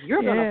said,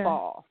 you're going to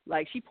fall.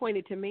 Like, she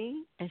pointed to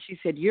me, and she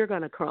said, you're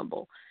going to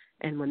crumble.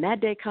 And when that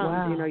day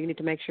comes, you need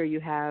to make sure you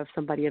have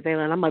somebody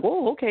available. And I'm like,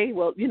 oh, okay.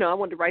 Well, I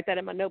wanted to write that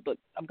in my notebook.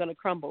 I'm going to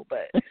crumble,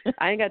 but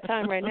I ain't got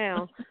time right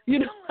now.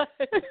 And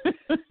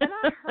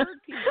I heard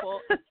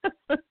people.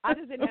 I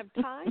just didn't have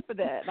time for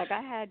that. Like,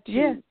 I had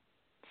to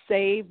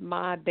save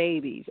my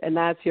babies, and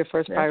that's your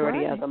first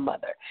priority as a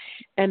mother.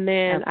 And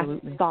then I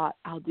thought,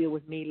 I'll deal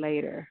with me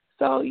later.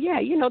 So,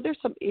 there's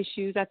some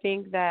issues I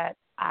think that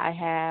I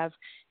have.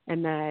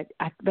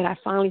 But I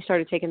finally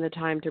started taking the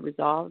time to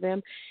resolve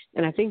them.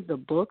 And I think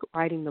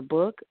writing the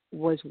book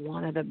was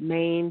one of the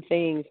main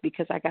things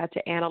because I got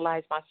to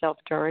analyze myself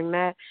during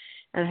that.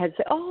 And I had to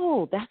say,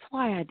 oh, that's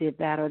why I did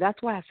that, or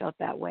that's why I felt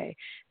that way.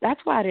 That's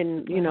why I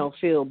didn't,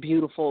 feel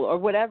beautiful, or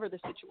whatever the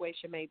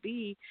situation may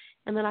be.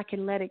 And then I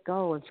can let it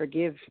go and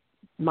forgive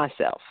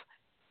myself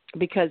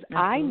because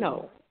I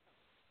know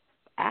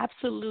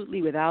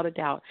absolutely without a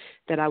doubt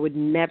that I would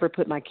never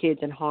put my kids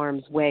in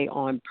harm's way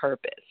on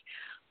purpose.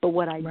 But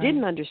what I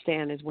didn't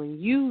understand is when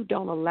you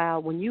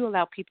allow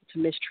people to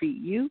mistreat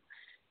you,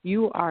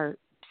 you are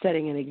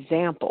setting an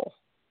example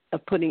of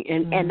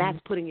and that's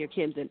putting your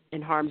kids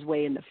in harm's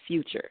way in the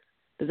future.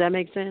 Does that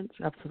make sense?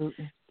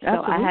 Absolutely.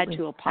 So I had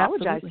to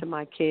apologize to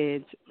my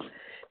kids,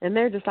 and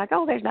they're just like,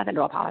 oh, there's nothing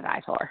to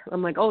apologize for.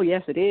 I'm like, oh,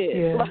 yes, it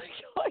is.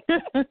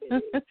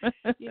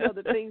 Yeah.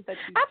 The things that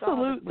you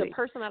saw, the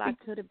person that I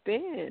could have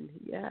been.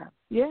 Yeah.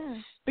 Yeah,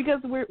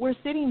 because we're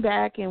sitting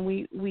back and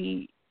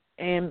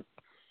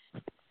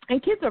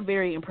And kids are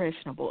very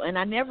impressionable, and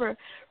I never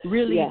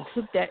really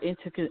took that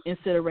into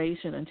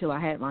consideration until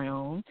I had my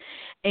own.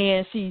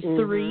 And she's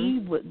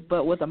 3,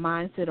 but with a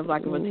mindset of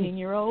like of a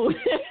 10-year-old.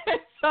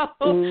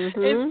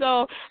 And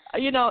so,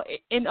 you know,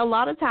 and a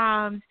lot of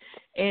times,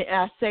 and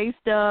I say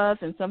stuff,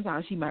 and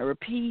sometimes she might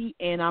repeat,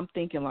 and I'm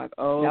thinking like,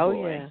 oh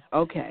boy,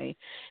 okay.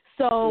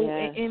 So,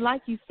 and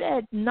like you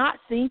said, not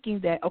thinking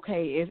that,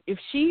 okay, if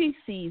she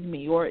sees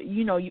me, or,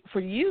 you know,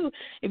 for you,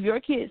 if your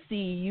kids see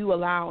you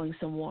allowing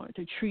someone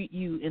to treat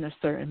you in a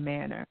certain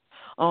manner,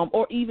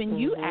 or even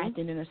you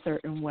acting in a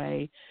certain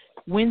way,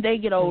 when they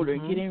get older,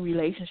 get in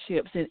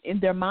relationships,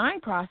 and their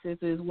mind process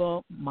is,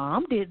 well,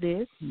 mom did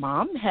this,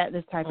 mom had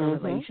this type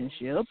of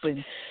relationship,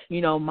 and,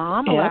 you know,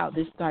 mom allowed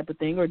this type of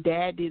thing, or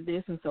dad did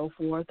this, and so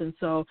forth. And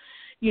so,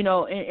 you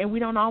know, and we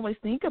don't always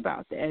think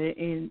about that,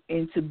 and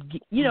to,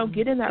 you know,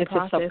 get in that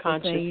process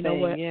of saying, you know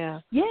what,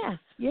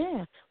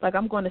 like,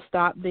 I'm going to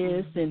stop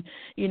this, and,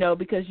 you know,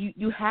 because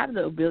you have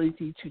the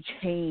ability to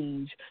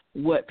change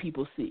what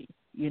people see,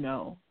 you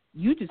know.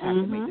 You just have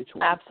to make the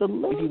choice.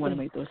 Absolutely. If you want to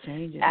make those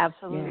changes.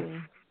 Absolutely.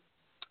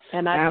 Yeah.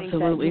 And I think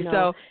that, you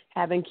know,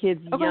 having kids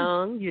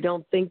young, you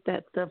don't think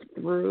that stuff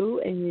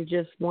through, and you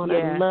just want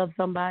to love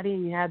somebody,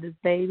 and you have this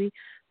baby,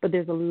 but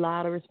there's a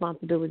lot of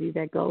responsibility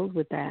that goes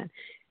with that.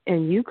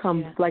 And you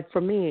come, like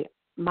for me,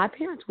 my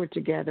parents were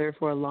together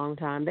for a long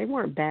time. They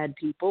weren't bad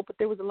people, but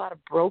there was a lot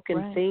of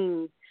broken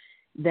things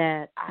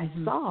that I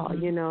saw,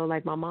 you know,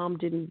 like my mom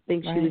didn't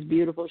think she was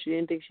beautiful. She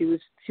didn't think she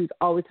was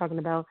always talking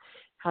about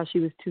how she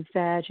was too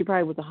fat. She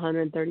probably was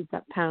 130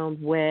 pounds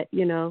wet,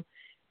 you know,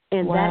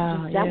 and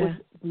that was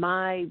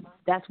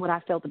that's what I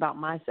felt about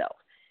myself.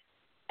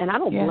 And I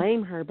don't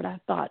blame her, but I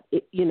thought,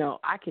 you know,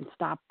 I can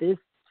stop this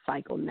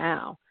cycle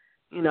now.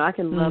 You know, I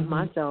can love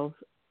myself,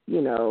 you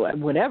know, at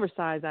whatever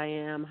size I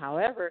am,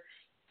 however,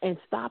 and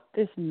stop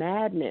this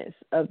madness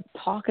of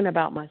talking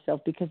about myself,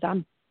 because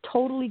I'm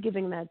totally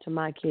giving that to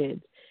my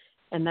kids.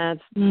 And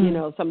that's, you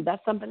know,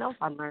 that's something else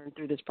I learned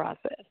through this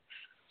process.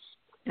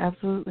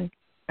 Absolutely.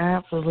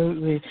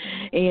 Absolutely.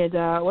 And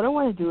what I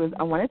want to do is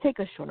I want to take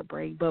a short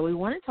break, but we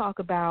want to talk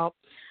about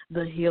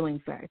the healing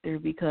factor,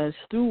 because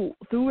through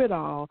it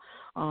all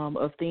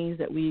of things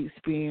that we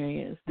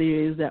experience,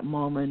 there is that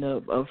moment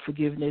of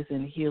forgiveness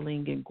and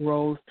healing and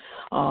growth.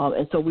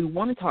 And so we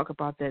want to talk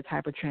about that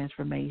type of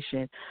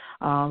transformation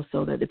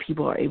so that the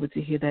people are able to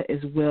hear that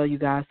as well, you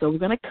guys. So we're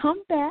going to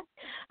come back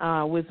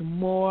with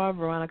more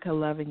Veronica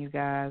Loving, you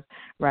guys,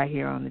 right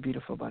here on the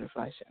Beautiful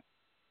Butterfly Show.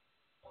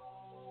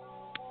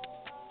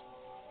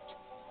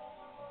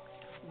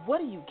 What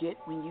do you get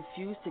when you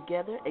fuse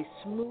together a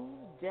smooth,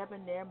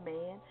 debonair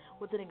man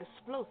with an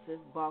explosive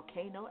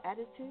volcano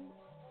attitude?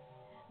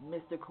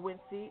 Mr.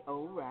 Quincy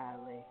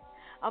O'Reilly,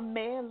 a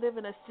man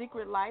living a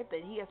secret life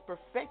that he has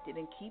perfected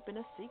in keeping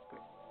a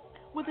secret.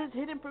 With his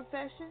hidden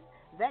profession,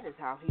 that is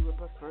how he would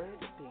prefer it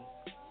to be.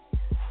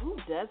 Who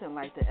doesn't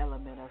like the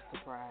element of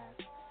surprise?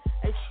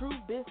 A true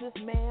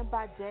businessman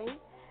by day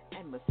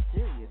and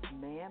mysterious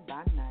man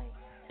by night.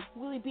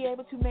 Will he be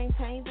able to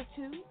maintain the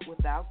two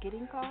without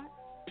getting caught?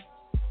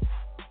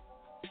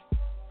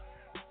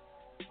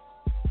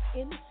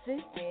 Innocent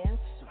and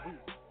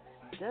sweet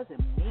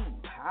doesn't mean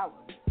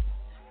powerless.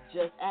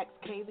 Just ask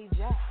Kaylee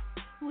Jack,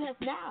 who has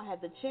now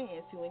had the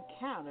chance to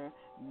encounter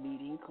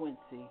meeting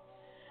Quincy.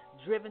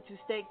 Driven to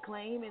stake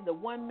claim in the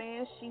one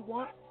man she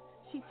wants,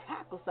 she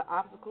tackles the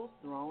obstacles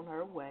thrown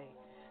her way,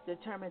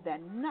 determined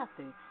that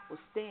nothing will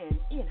stand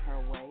in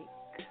her way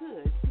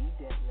could be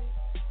deadly.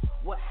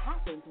 What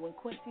happens when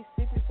Quincy's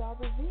secrets are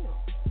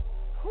revealed?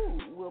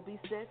 Who will be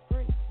set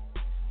free?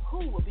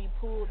 Who will be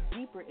pulled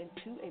deeper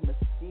into a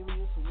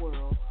mysterious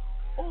world?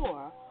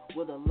 Or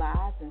will the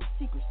lies and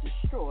secrets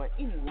destroy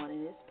anyone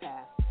in its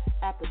path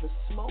after the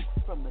smoke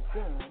from the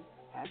gun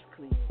has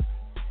cleared?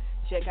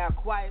 Check out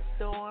Quiet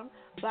Storm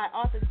by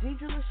author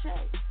Deidre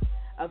Lachey,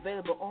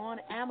 available on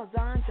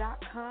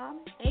Amazon.com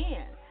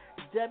and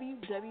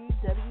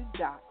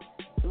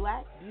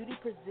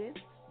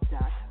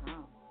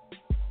www.blackbeautypresents.com.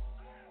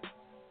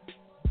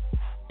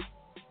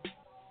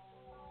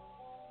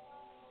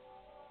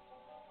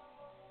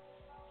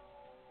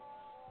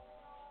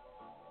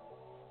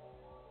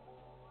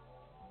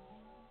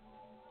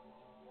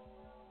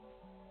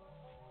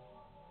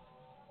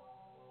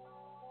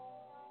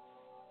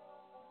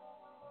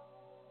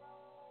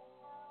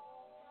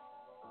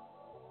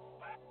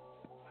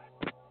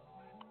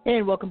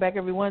 And welcome back,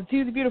 everyone,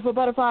 to the Beautiful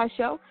Butterfly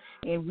Show.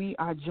 And we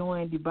are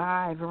joined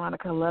by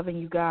Veronica Loving,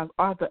 you guys,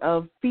 author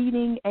of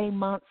Feeding a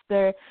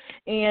Monster.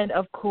 And,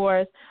 of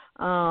course,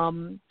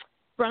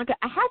 Veronica,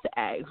 I have to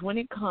ask, when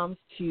it comes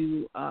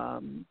to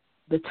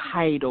the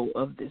title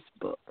of this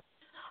book,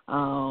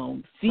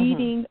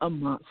 Feeding a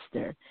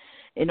Monster,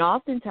 and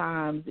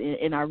oftentimes,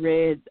 and I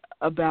read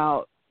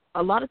about,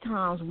 a lot of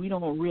times we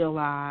don't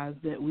realize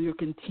that we are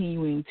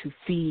continuing to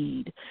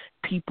feed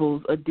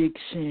people's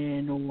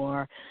addiction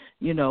or,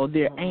 you know,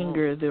 their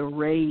anger, their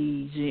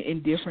rage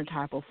in different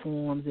type of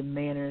forms and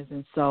manners.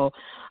 And so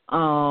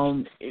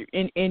in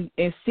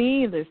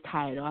seeing this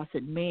title, I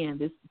said, man,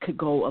 this could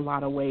go a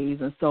lot of ways.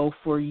 And so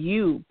for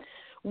you,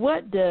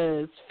 what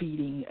does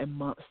feeding a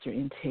monster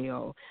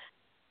entail?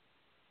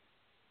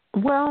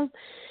 Well,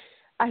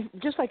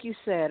 just like you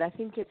said, I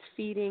think it's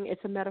feeding.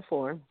 It's a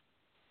metaphor.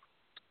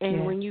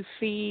 And when you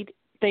feed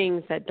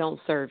things that don't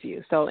serve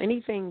you, so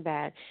anything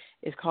that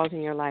is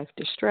causing your life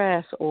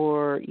distress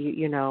or,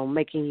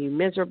 making you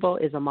miserable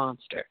is a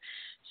monster.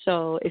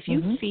 So if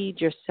you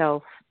feed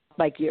yourself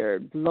like your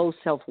low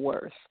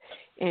self-worth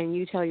and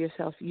you tell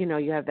yourself,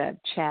 you have that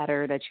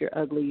chatter that you're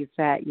ugly, you're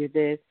fat, you're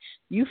this,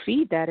 you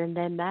feed that, and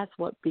then that's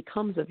what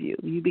becomes of you.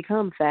 You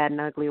become fat and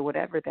ugly or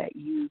whatever that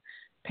you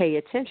pay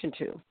attention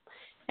to.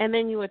 And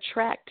then you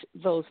attract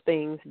those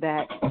things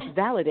that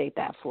validate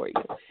that for you.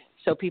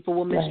 So people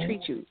will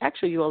mistreat you.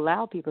 Actually, you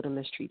allow people to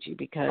mistreat you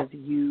because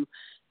you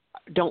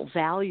don't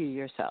value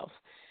yourself.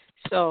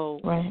 So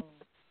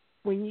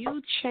when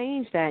you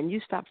change that and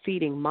you stop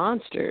feeding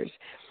monsters,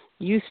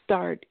 you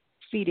start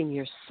feeding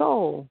your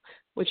soul,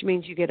 which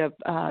means you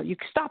you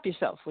stop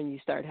yourself when you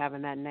start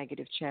having that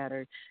negative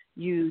chatter.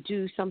 You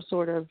do some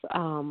sort of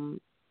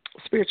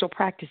spiritual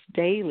practice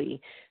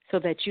daily so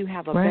that you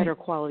have a better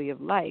quality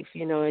of life,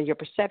 and your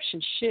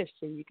perception shifts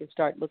and you can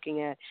start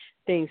looking at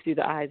things through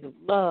the eyes of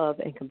love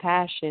and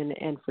compassion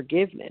and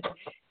forgiveness.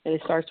 And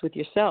it starts with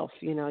yourself.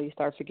 You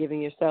start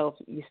forgiving yourself,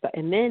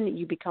 and then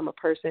you become a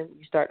person.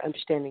 You start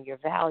understanding your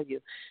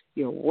value,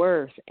 your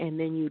worth, and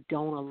then you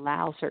don't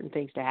allow certain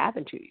things to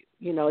happen to you.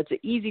 It's an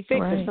easy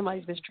fix. If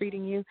somebody's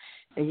mistreating you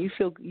and you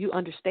feel you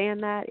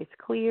understand that, it's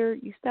clear,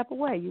 you step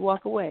away, you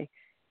walk away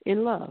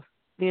in love.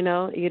 You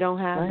don't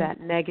have that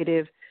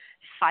negative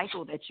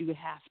cycle that you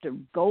have to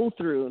go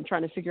through and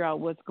trying to figure out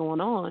what's going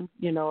on,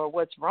 or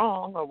what's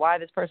wrong or why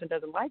this person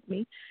doesn't like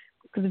me.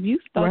 Because if you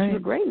thought you were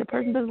great and the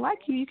person doesn't like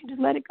you, you can just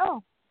let it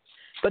go.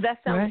 But that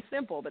sounds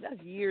simple, but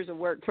that's years of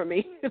work for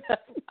me.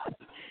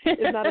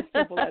 It's not as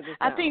simple as it sounds.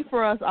 I think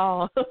for us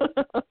all.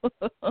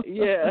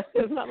 Yeah.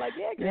 It's not like,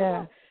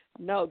 girl.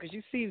 No, because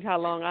you see how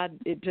long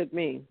it took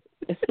me.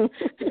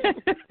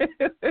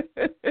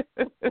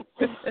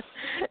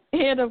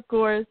 And of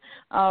course,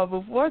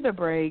 before the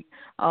break,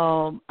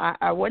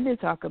 I wanted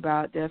to talk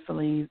about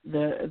definitely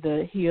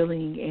the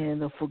healing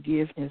and the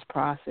forgiveness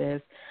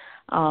process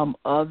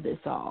of this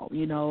all.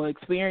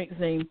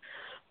 Experiencing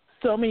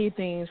so many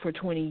things for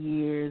 20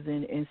 years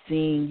and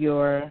seeing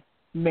your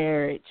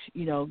marriage,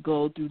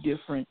 go through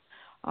different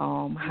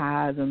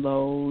highs and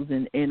lows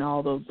and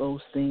all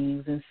those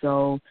things. And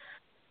so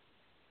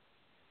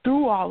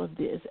through all of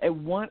this, at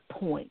what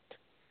point,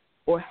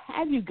 or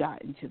have you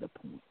gotten to the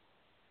point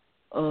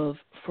of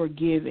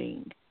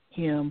forgiving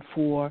him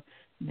for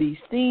these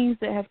things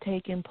that have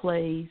taken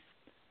place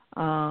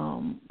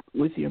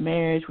with your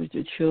marriage, with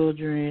your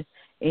children,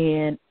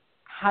 and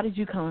how did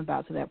you come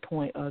about to that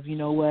point of,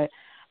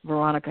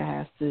 Veronica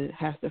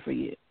has to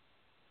forgive?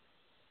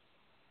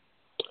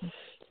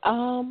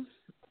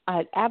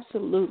 I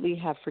absolutely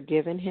have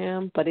forgiven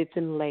him, but it's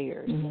in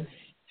layers. Mm-hmm.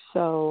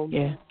 So,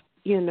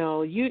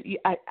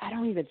 I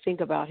don't even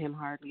think about him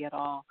hardly at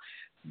all.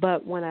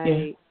 But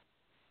when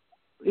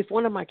if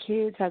one of my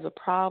kids has a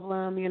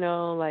problem,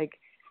 like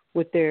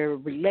with their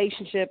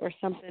relationship or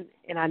something,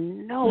 and I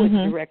know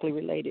it's directly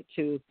related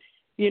to,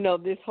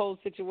 this whole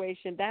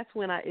situation, that's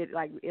when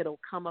it'll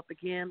come up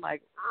again,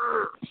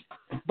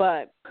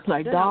 but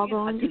like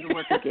doggone, it doesn't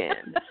work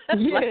again.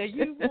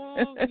 You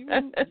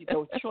wrong,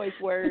 choice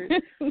words.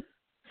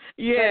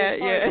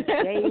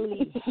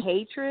 Daily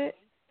hatred,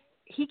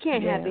 he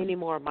can't have any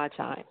more of my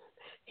time.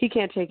 He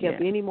can't take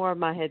up any more of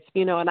my head,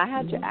 and I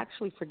had to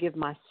actually forgive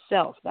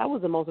myself. That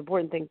was the most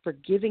important thing,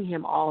 forgiving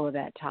him all of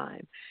that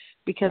time.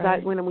 Because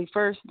when we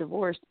first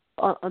divorced,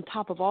 on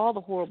top of all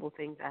the horrible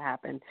things that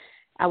happened,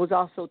 I was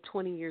also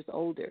 20 years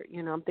older.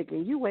 I'm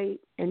thinking, you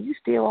wait, and you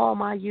steal all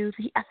my youth.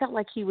 I felt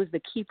like he was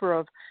the keeper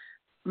of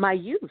my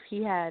youth.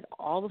 He had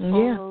all the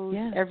photos,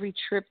 every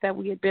trip that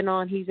we had been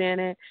on, he's in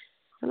it.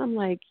 And I'm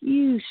like,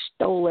 you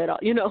stole it all.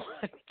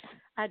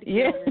 I had to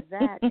get over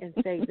that and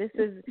say, this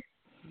is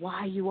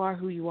why you are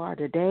who you are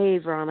today,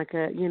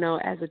 Veronica.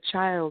 As a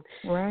child,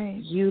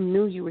 you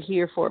knew you were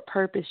here for a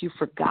purpose. You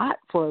forgot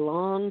for a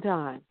long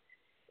time.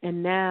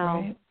 And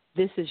now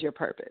this is your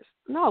purpose.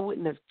 No, I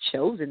wouldn't have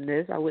chosen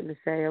this. I wouldn't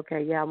have said,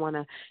 okay, I want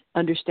to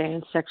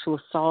understand sexual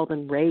assault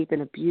and rape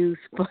and abuse,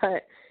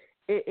 but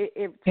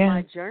it's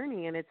my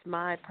journey and it's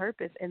my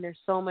purpose. And there's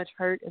so much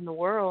hurt in the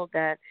world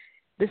that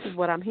this is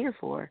what I'm here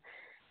for.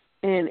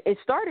 And it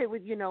started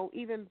with,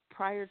 even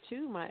prior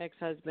to my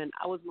ex-husband,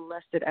 I was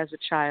molested as a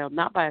child,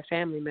 not by a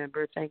family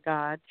member, thank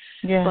God,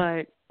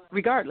 but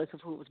regardless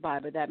of who it was by,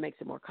 but that makes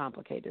it more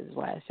complicated is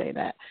why I say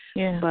that.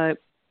 But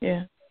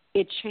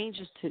it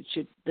changes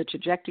to the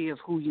trajectory of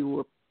who you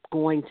were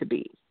going to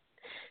be.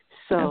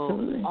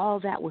 So all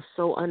that was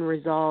so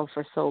unresolved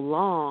for so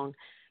long,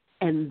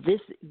 and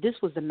this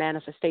was the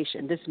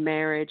manifestation, this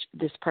marriage,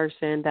 this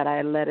person that I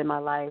had led in my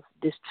life,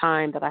 this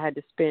time that I had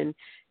to spend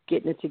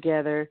getting it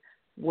together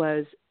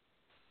was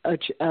a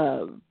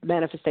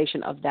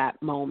manifestation of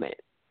that moment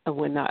of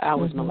when I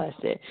was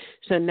molested.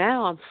 So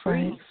now I'm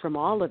free from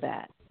all of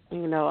that.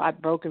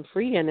 I've broken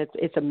free, and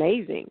it's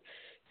amazing.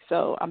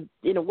 So I'm,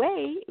 in a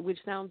way, which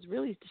sounds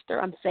really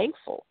disturbing, I'm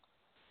thankful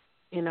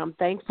And I'm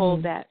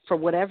thankful that for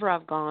whatever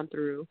I've gone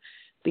through,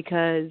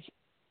 because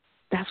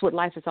that's what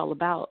life is all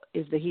about,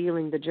 is the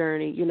healing, the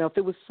journey. You know, if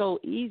it was so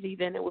easy,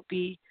 then it would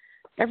be,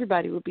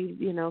 everybody would be,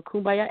 you know,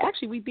 kumbaya.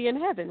 Actually, we'd be in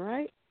heaven,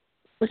 right?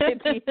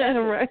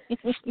 Right.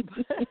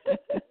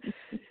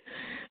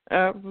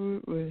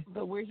 Absolutely.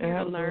 But we're here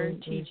to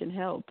learn, teach, and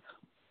help.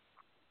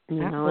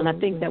 You know, and I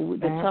think that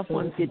the tough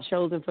ones get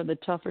chosen for the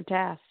tougher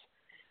tasks.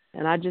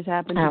 And I just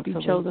happen to be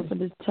chosen for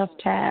this tough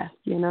task,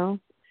 you know?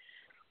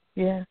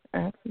 Yeah,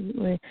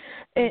 absolutely.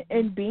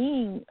 And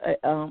being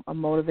a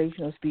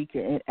motivational speaker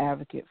and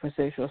advocate for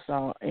sexual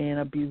assault and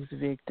abuse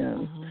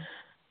victims,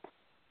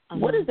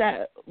 what is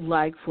that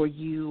like for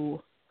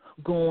you,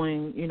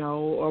 going, you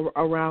know,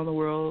 around the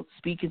world,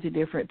 speaking to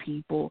different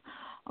people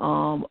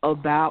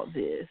about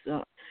this?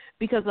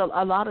 Because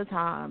a lot of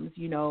times,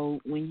 you know,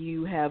 when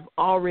you have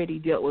already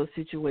dealt with a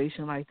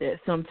situation like that,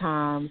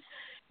 sometimes,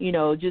 you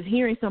know, just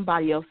hearing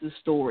somebody else's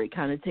story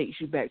kind of takes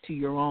you back to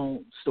your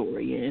own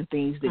story and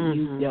things that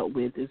you've dealt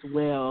with as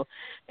well.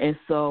 And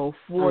so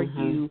for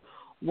you,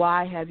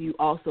 why have you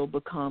also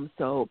become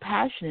so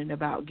passionate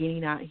about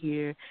getting out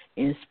here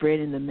and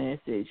spreading the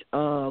message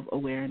of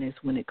awareness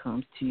when it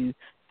comes to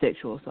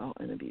sexual assault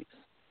and abuse?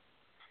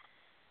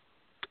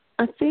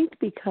 I think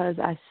because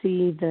I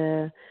see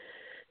the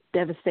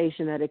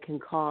devastation that it can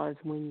cause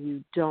when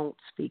you don't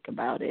speak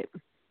about it.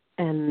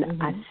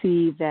 And I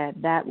see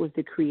that was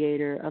the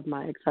creator of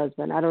my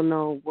ex-husband. I don't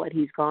know what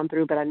he's gone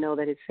through, but I know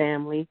that his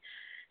family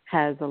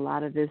has a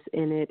lot of this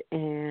in it.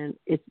 And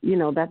it's, you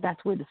know,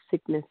 that's where the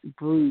sickness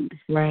brewed.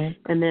 Right.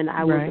 And then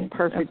I was a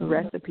perfect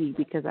recipe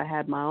because I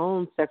had my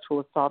own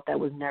sexual assault that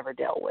was never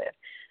dealt with.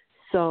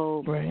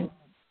 So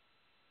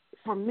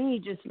for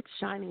me, just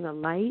shining a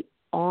light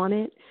on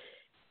it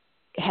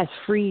has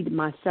freed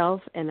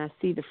myself, and I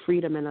see the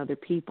freedom in other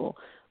people.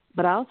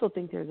 But I also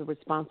think there's a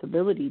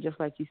responsibility, just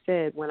like you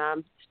said, when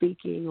I'm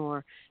speaking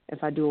or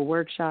if I do a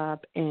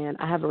workshop, and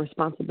I have a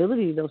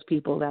responsibility to those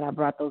people that I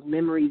brought those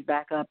memories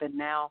back up, and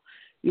now,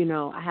 you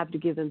know, I have to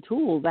give them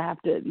tools. I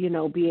have to, you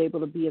know, be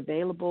able to be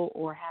available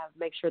or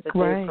make sure that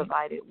they're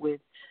provided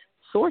with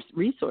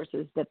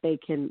resources that they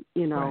can,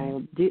 you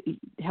know,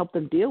 help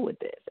them deal with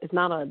this. It's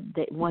not a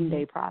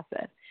one-day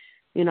process.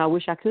 You know, I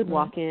wish I could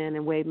walk in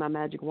and wave my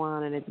magic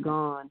wand and it's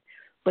gone,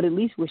 but at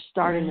least we're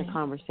starting the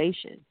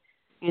conversation.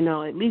 You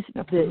know, at least,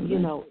 you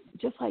know,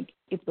 just like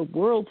if the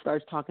world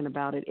starts talking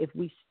about it, if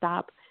we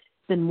stop,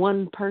 then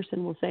one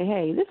person will say,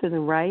 hey, this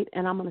isn't right,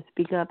 and I'm going to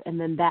speak up, and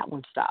then that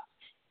one stops.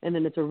 And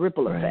then it's a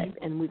ripple effect,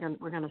 and we're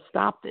going to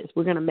stop this.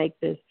 We're going to make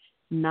this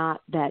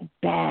not that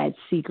bad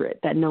secret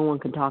that no one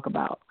can talk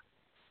about.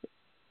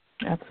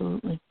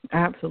 Absolutely.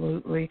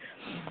 Absolutely.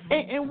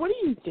 And what do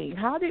you think?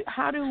 How do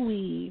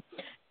we,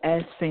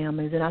 as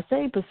families, and I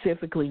say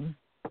specifically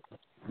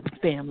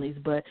families,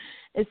 but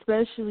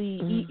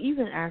especially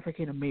even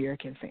African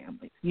American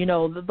families, you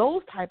know,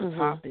 those type of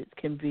topics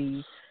can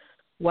be,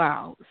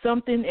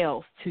 something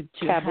else to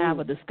have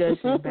a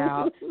discussion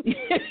about.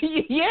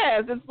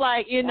 Yes, it's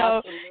like, you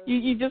know,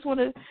 you just want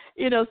to,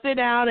 you know, sit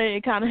down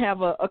and kind of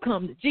have a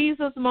come to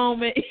Jesus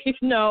moment, you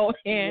know,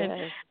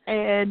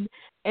 and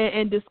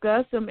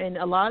discuss them. And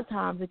a lot of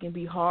times it can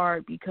be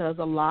hard because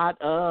a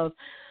lot of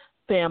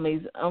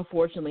families,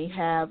 unfortunately,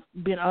 have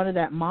been under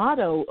that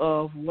motto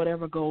of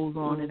whatever goes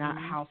on in our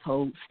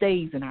household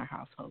stays in our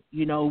household.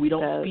 You know, we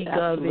don't speak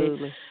of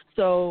it.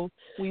 So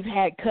we've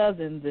had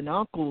cousins and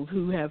uncles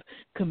who have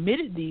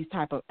committed these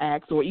type of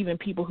acts, or even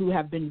people who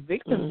have been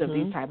victims of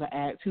these type of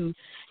acts who,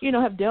 you know,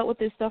 have dealt with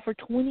this stuff for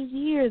 20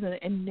 years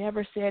and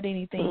never said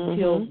anything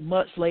till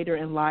much later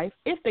in life,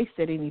 if they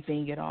said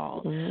anything at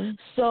all.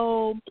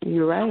 So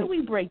how do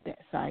we break that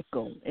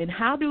cycle? And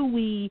how do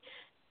we,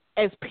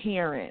 as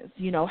parents,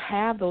 you know,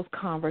 have those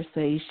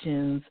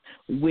conversations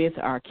with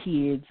our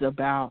kids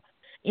about,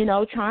 you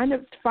know, trying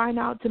to find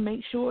out to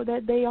make sure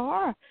that they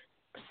are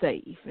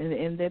safe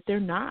and that they're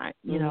not,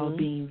 you know,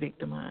 being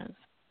victimized?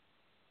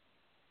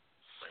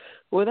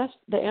 Well,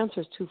 the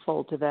answer is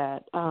twofold to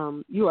that.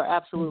 You are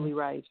absolutely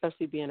right,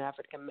 especially being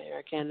African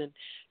American, and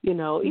you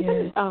know,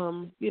 even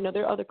you know,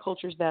 there are other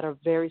cultures that are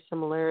very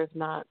similar, if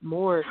not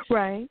more,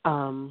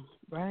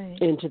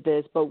 into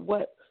this. But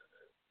what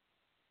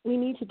we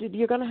need to do,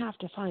 you're going to have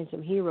to find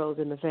some heroes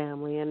in the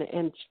family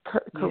and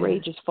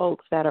courageous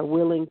folks that are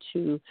willing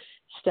to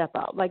step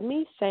out. Like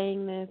me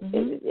saying this,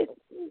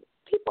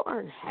 people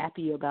aren't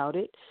happy about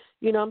it.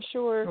 You know, I'm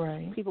sure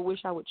people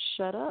wish I would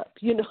shut up.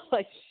 You know,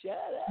 like, shut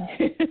up.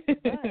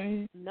 But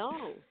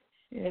no.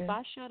 If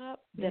I shut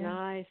up, then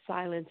I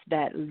silence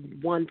that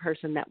one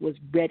person that was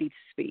ready to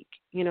speak.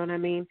 You know what I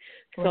mean?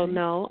 So,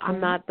 no, I'm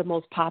not the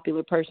most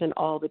popular person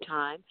all the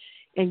time.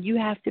 And you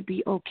have to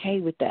be okay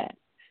with that.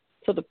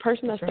 So the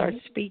person that starts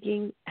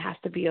speaking has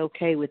to be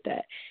okay with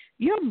that.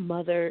 Your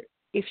mother,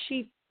 if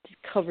she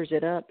covers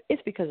it up,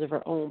 it's because of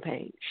her own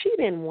pain. She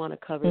didn't want to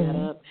cover that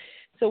up.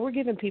 So we're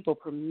giving people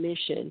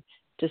permission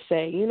to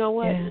say, you know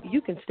what, you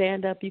can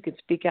stand up, you can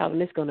speak out,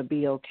 and it's going to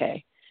be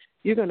okay.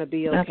 You're going to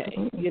be okay.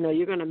 You know,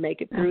 you're going to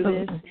make it through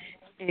this.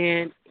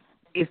 And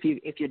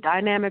if your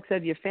dynamics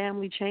of your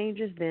family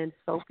changes, then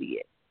so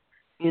be it.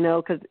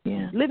 because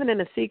living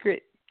in a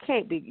secret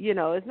can't be,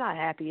 it's not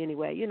happy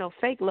anyway.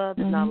 Fake love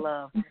is not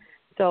love.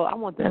 So I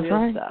want the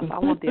real stuff. I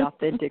want the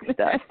authentic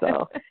stuff.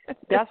 So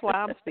that's why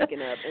I'm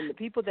speaking up. And the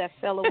people that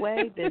fell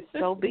away, then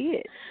so be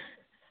it.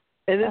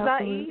 And it's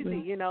not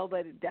easy,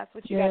 but that's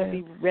what you got to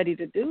be ready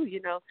to do,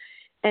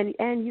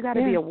 And you got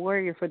to be a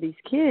warrior for these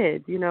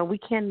kids. We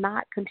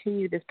cannot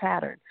continue this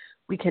pattern.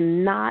 We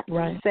cannot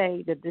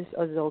say that this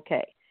is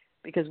okay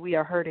because we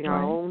are hurting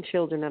our own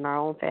children and our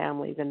own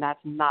families, and that's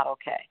not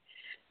okay.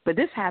 But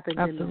this happens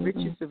in the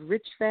richest of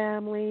rich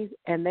families,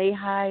 and they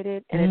hide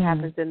it, and it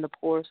happens in the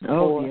poorest of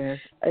poor.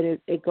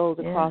 It goes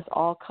across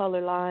all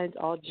color lines,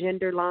 all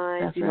gender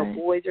lines.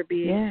 Boys are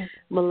being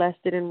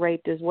molested and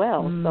raped as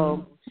well.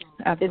 So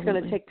it's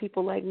going to take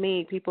people like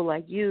me, people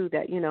like you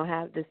that,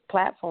 have this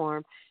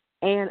platform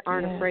and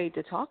aren't afraid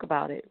to talk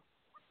about it.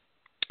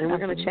 And we're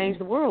going to change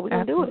the world. We're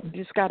going to do it.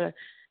 You just got to,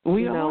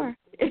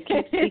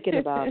 keep speaking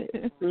about it.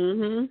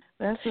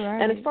 That's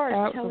right. And as far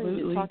as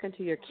talking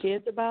to your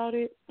kids about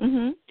it,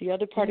 the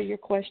other part of your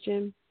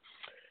question,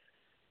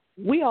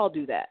 we all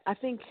do that. I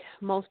think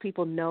most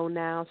people know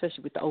now,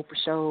 especially with the Oprah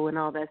show and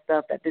all that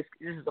stuff, that this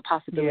is a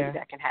possibility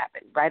that can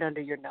happen right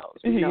under your nose.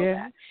 We know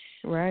that.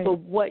 Right. But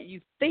what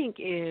you think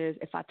is,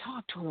 if I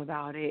talk to them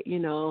about it,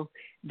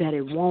 that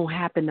it won't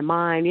happen to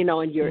mine,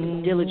 and you're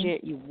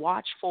diligent, you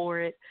watch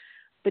for it.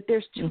 But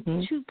there's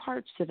two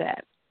parts to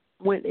that.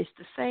 When it's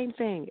the same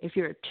thing, if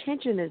your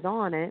attention is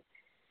on it,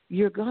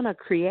 you're gonna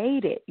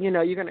create it.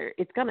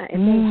 It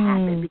may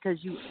happen because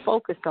you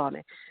focused on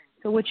it.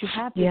 So what you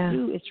have to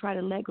do is try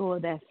to let go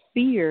of that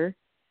fear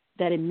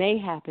that it may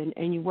happen,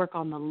 and you work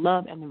on the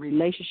love and the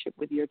relationship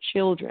with your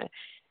children.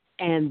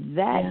 And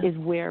that is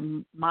where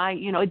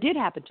it did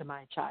happen to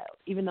my child,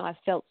 even though I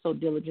felt so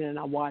diligent and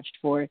I watched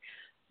for it.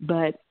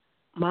 But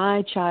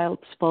my child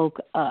spoke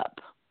up.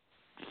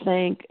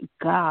 Thank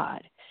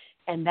God.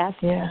 And that's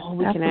all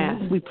we can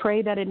ask. We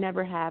pray that it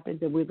never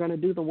happens, and we're going to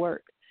do the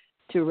work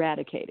to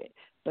eradicate it.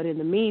 But in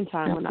the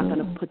meantime, we're not going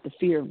to put the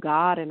fear of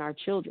God in our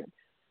children.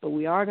 But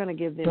we are going to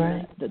give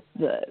them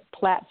the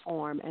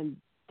platform and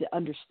the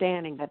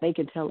understanding that they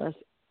can tell us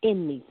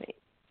anything.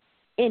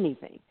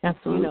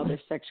 Absolutely.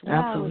 Their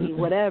sexuality,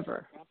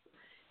 whatever.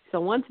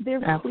 So once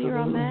they're clear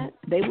on that,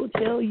 they will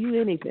tell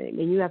you anything,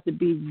 and you have to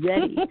be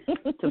ready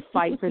to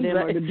fight for them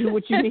or to do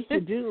what you need to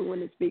do when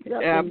it speaks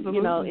up, and,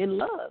 in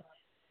love.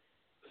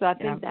 So I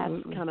think that's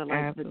kind of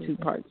like the two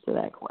parts to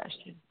that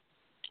question.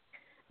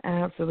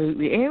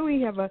 Absolutely. And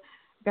we have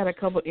got a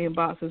couple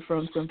inboxes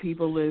from some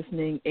people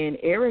listening. And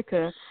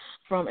Erica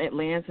from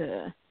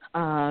Atlanta,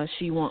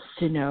 she wants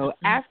to know,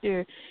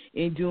 after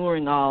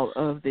enduring all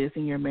of this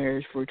in your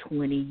marriage for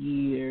 20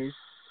 years,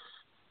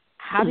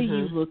 how do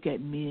you look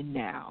at men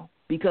now?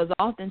 Because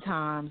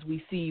oftentimes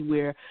we see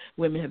where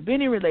women have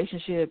been in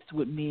relationships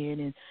with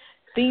men and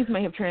things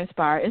may have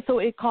transpired, and so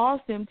it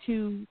caused them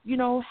to,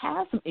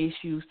 have some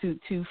issues,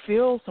 to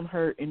feel some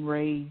hurt and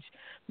rage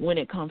when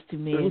it comes to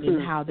men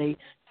and how they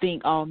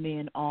think all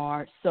men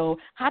are. So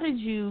how did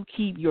you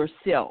keep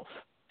yourself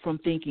from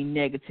thinking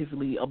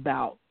negatively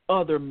about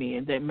other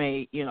men that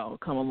may,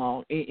 come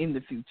along in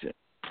the future?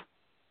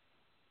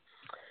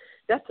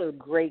 That's a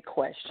great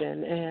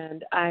question,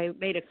 and I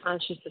made a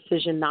conscious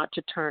decision not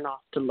to turn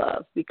off to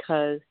love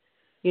because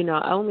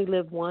I only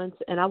live once,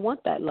 and I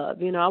want that love.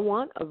 I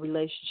want a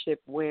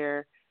relationship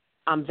where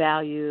I'm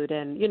valued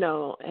and,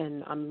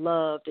 and I'm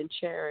loved and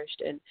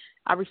cherished, and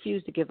I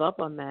refuse to give up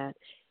on that.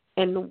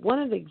 And one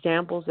of the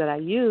examples that I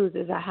use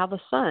is I have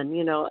a son,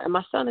 and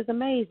my son is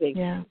amazing.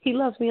 Yeah. He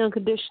loves me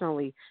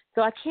unconditionally.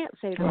 So I can't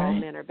say that all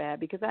men are bad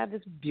because I have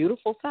this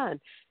beautiful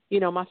son.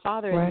 My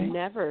father has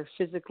never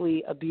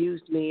physically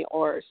abused me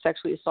or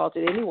sexually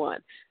assaulted anyone.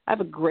 I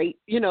have a great,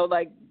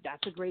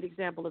 that's a great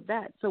example of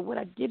that. So what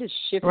I did is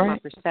shift my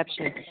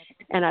perception,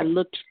 and I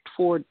looked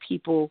toward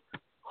people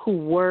who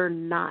were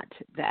not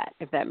that,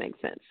 if that makes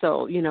sense.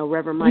 So,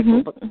 Reverend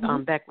Michael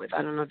Beckwith,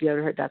 I don't know if you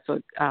ever heard that. So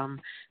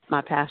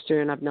my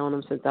pastor, and I've known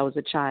him since I was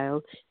a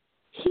child.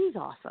 He's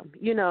awesome.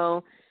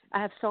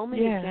 I have so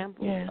many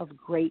examples of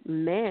great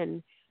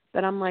men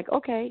that I'm like,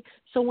 okay,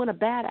 so when a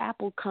bad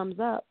apple comes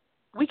up,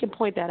 we can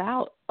point that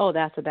out. Oh,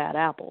 that's a bad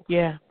apple.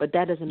 Yeah. But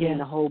that doesn't mean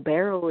the whole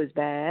barrel is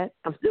bad.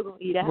 I'm still going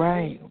to eat apples.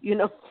 Right.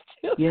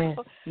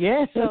 Still.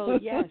 Yes. So,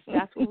 yes,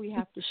 that's where we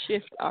have to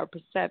shift our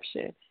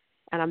perception.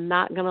 And I'm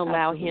not going to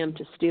allow him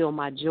to steal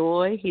my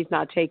joy. He's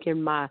not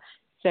taking my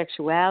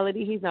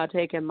sexuality. He's not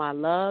taking my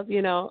love.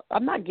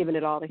 I'm not giving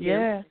it all to him.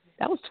 Yeah.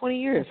 That was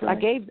 20 years. I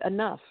gave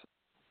enough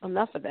of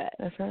that.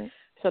 That's right.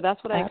 So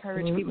that's what I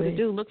encourage people to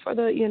do. Look for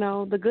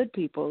the good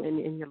people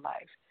in your life.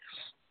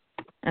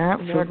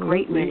 Absolutely. There are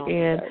great men on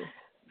there.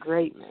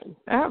 Great men.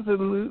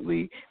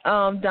 Absolutely.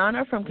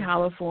 Donna from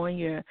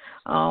California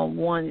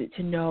wanted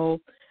to know,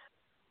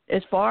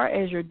 as far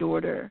as your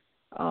daughter,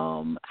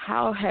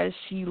 how has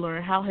she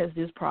learned? How has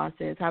this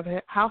process?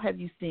 How have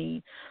you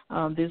seen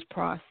this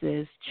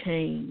process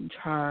change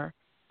her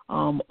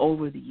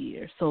over the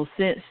years? So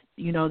since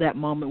that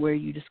moment where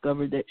you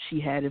discovered that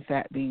she had in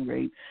fact been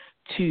raped,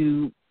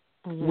 to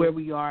where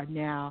we are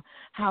now.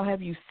 How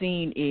have you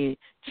seen it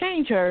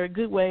change her,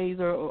 good ways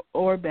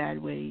or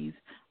bad ways,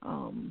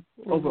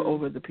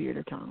 over the period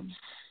of time?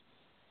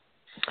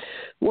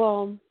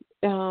 Well,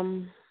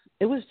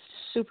 it was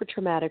super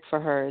traumatic for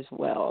her as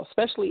well,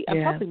 especially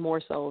probably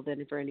more so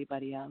than for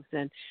anybody else.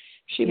 And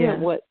she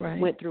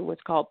went through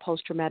what's called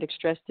post-traumatic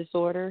stress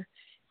disorder,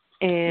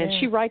 and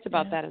she writes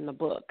about that in the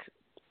book.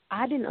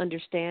 I didn't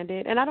understand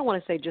it, and I don't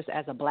want to say just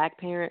as a black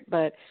parent,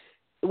 but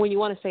when you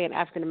want to say an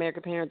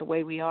African-American parent the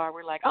way we are,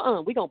 we're like,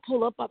 we're going to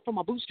pull up from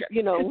a bootstrap,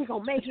 we're going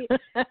to make it.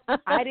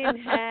 I didn't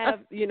have,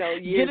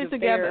 years of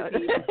therapy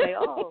to say,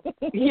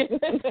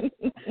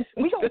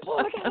 we're going to pull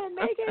it and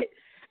make it.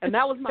 And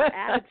that was my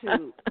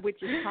attitude,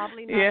 which is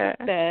probably not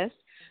the best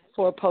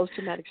for a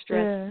post-traumatic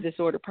stress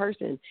disorder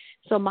person.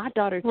 So my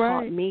daughter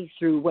taught me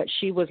through what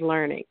she was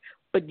learning.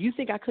 But you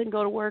think I couldn't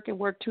go to work and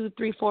work 2,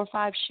 3, 4,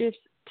 5 shifts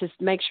to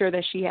make sure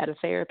that she had a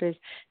therapist,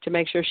 to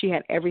make sure she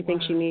had everything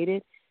she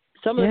needed?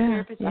 Some of the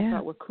therapists I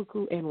thought were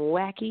cuckoo and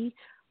wacky,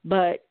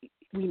 but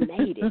we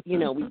made it.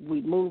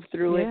 We moved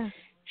through it.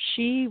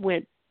 She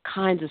went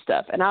kinds of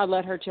stuff, and I'll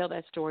let her tell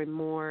that story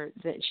more.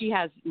 That she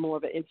has more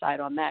of an insight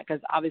on that,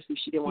 because obviously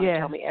she didn't want to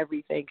tell me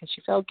everything because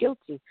she felt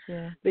guilty.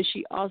 But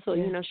she also,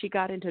 she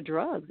got into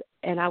drugs,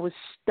 and I was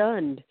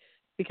stunned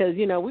because,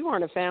 we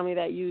weren't a family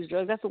that used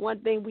drugs. That's the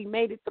one thing we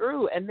made it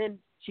through, and then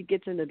she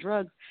gets into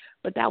drugs.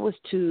 But that was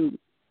to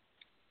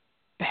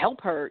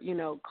help her,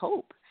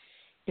 cope.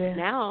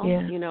 Now,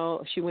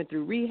 she went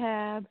through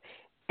rehab,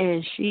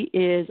 and she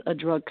is a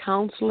drug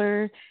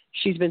counselor.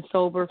 She's been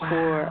sober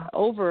for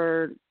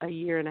over a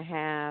year and a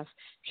half.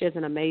 She has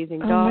an amazing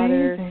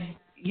daughter.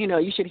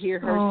 You should hear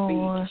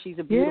her speak. She's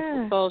a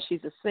beautiful soul.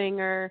 She's a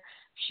singer.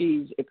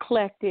 She's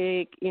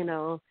eclectic.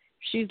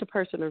 She's the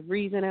person of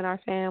reason in our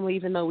family,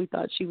 even though we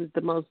thought she was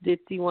the most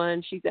ditzy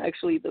one. She's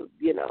actually the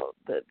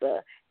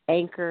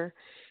anchor.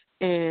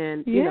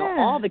 And,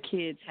 all the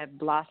kids have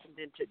blossomed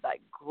into,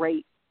 like,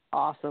 great,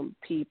 awesome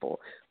people,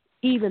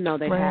 even though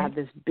they have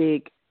this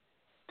big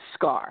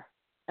scar.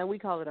 And we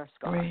call it our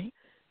scar.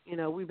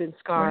 We've been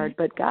scarred,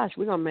 but gosh,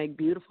 we're going to make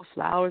beautiful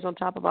flowers on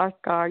top of our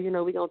scar.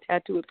 We're going to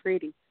tattoo it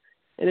pretty.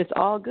 And it's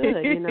all good.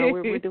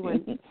 We're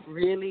doing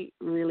really,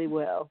 really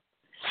well.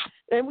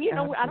 And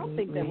I don't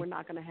think that we're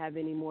not going to have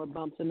any more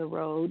bumps in the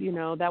road.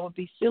 That would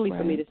be silly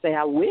for me to say.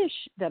 I wish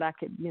that I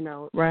could,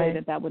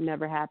 say that would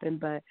never happen.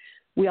 But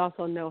we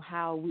also know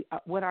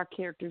what our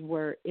characters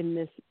were in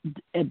this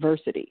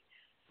adversity.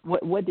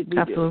 What did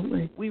we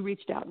do? We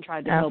reached out and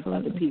tried to help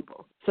other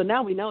people. So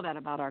now we know that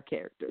about our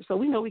characters. So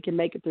we know we can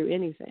make it through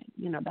anything.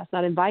 That's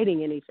not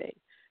inviting anything,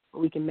 but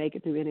we can make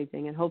it through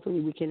anything. And hopefully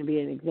we can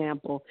be an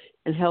example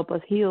and help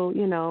us heal,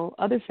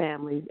 other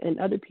families and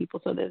other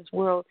people, so that this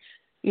world,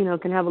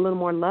 can have a little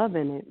more love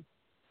in it.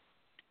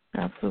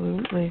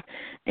 Absolutely.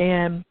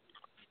 And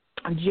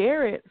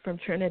Jared from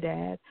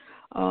Trinidad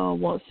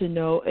wants to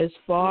know, as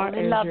far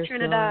as love your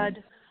Trinidad.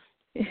 Son,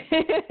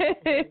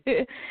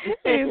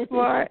 as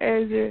far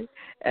as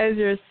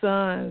your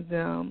sons,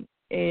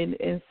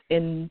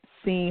 and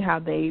seeing how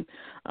they've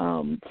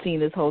seen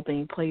this whole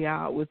thing play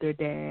out with their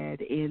dad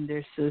and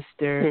their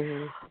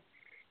sister,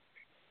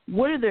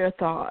 what are their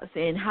thoughts,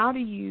 and how do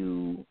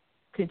you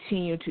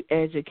continue to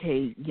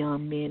educate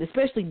young men,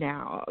 especially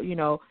now,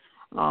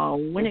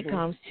 when it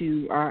comes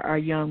to our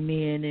young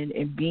men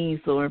and being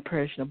so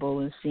impressionable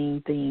and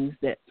seeing things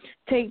that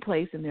take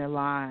place in their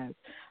lives?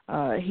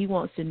 He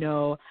wants to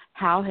know,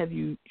 how have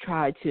you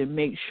tried to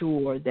make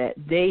sure that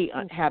they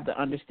have the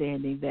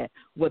understanding that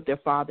what their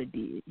father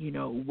did,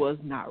 was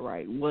not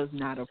right, was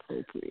not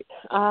appropriate?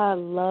 I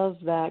love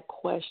that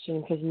question,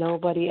 because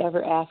nobody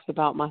ever asked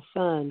about my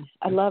son.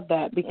 I love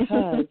that,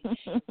 because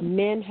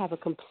men have a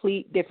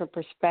complete different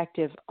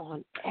perspective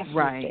on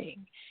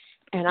everything.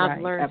 And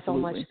I've learned so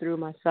much through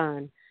my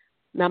son.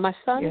 Now, my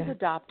son is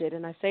adopted,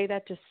 and I say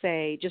that to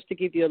say, just to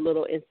give you a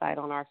little insight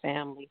on our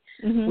family.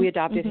 We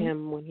adopted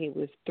him when he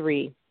was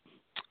 3.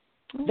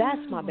 That's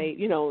my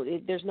baby.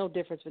 There's no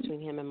difference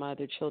between him and my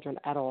other children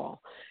at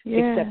all,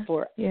 except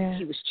for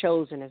he was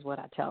chosen, is what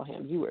I tell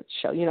him. You were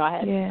chosen.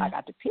 I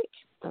got to pick,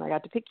 and I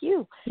got to pick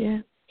you.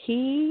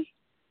 He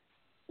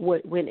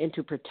went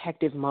into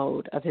protective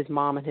mode of his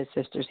mom and his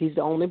sisters. He's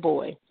the only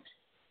boy.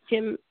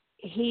 Him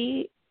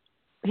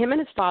and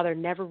his father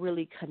never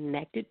really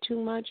connected too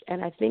much,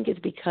 and I think it's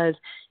because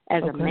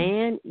as a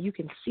man, you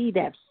can see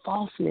that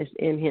falseness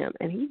in him,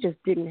 and he just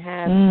didn't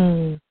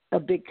have a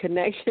big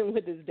connection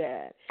with his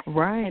dad.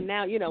 And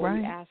now,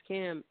 when you ask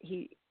him,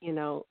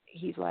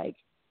 he's like,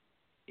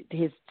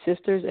 his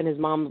sisters and his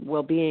mom's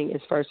well-being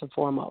is first and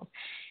foremost.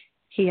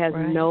 He has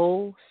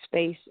no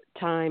space,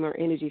 time, or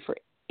energy for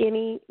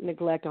any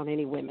neglect on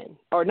any women,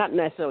 or not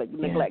necessarily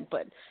neglect,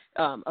 but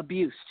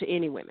abuse to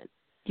any women.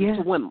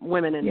 To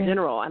women in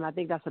general, and I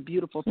think that's a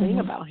beautiful thing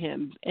about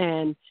him.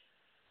 And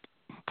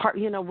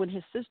when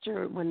his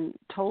sister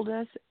told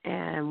us,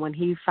 and when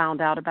he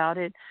found out about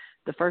it,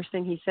 the first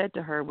thing he said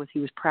to her was he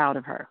was proud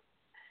of her,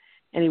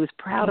 and he was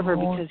proud of her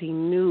because he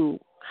knew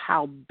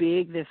how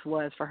big this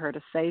was for her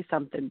to say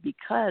something,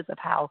 because of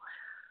how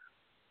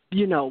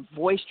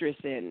boisterous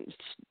and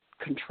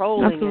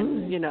controlling,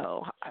 Absolutely. and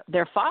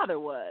their father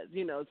was,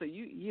 so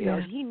you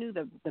know he knew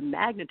the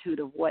magnitude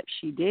of what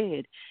she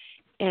did,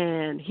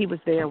 and he was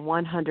there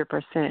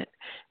 100%,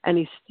 and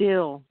he's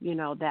still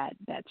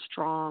that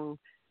strong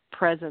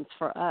presence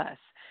for us.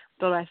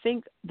 But I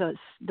think the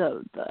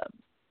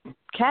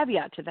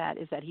caveat to that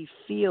is that he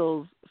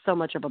feels so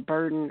much of a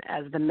burden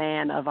as the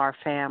man of our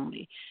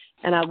family.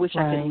 And I wish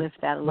I could lift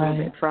that a little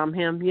bit from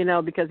him,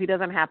 because he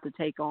doesn't have to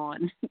take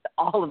on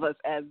all of us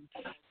as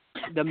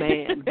the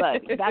man,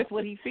 but that's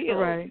what he feels.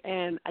 Right.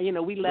 And,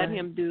 we let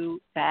him do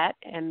that,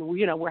 and,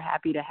 we're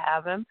happy to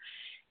have him.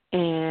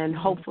 And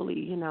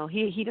hopefully,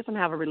 he doesn't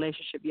have a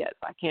relationship yet,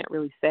 so I can't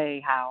really say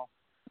how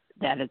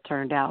that had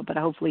turned out. But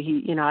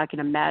hopefully I can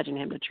imagine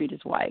him to treat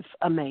his wife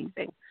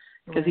amazing,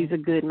 because he's a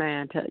good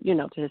man to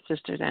his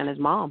sisters and his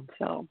mom.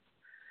 So,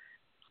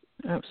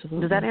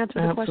 absolutely. Does that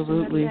answer the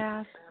question that you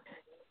asked?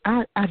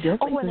 I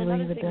definitely and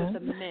another believe it thing does.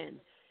 with the men.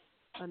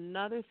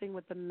 Another thing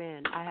with the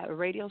men, I had a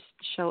radio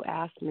show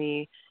asked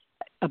me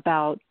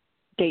about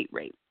date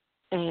rape,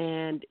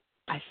 and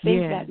I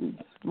think that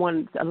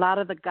a lot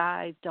of the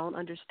guys don't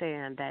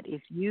understand that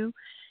if you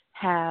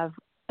have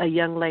a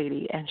young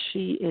lady and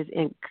she is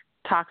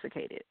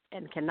intoxicated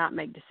and cannot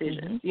make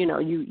decisions,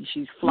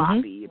 she's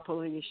floppy, you're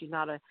pulling, she's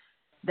not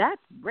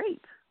that's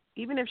rape.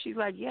 Even if she's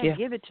like,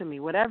 give it to me,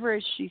 whatever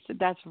she said,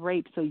 that's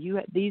rape. So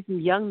these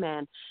young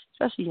men,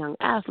 especially young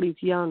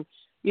athletes, young,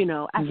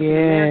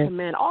 African-American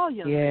men, all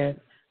young men,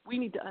 we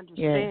need to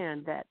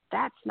understand that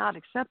that's not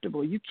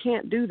acceptable. You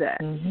can't do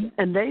that.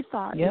 And they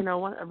thought,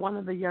 one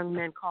of the young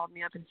men called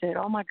me up and said,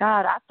 oh, my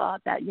God, I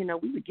thought that,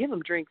 we would give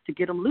them drinks to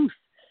get them loose.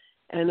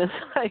 And it's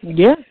like,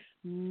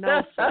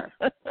 no, sir.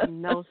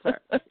 No, sir.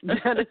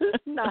 That is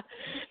not.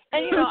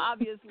 And,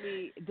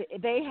 obviously,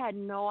 they had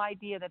no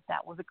idea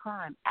that was a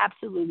crime.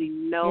 Absolutely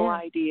no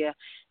idea.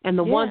 And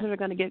the ones that are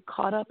going to get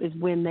caught up is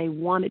when they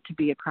want it to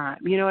be a crime.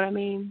 You know what I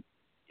mean?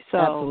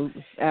 So,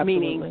 Absolutely.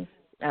 Meaning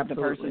the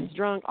person's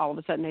drunk, all of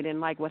a sudden they didn't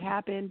like what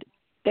happened.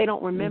 They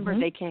don't remember,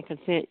 they can't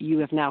consent. You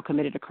have now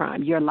committed a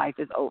crime. Your life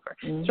is over.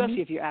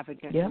 Especially if you're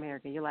African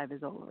American, your life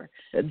is over.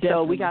 Definitely.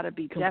 So we got to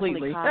be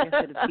definitely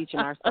cognizant of teaching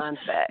our sons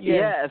that.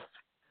 Yeah.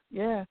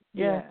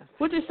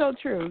 Which is so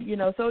true,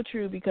 so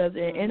true because,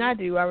 and I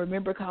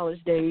remember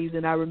college days,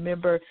 and I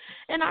remember,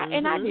 and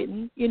I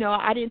didn't,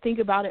 I didn't think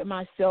about it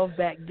myself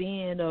back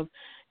then of,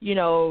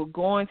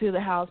 going to the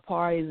house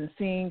parties and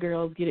seeing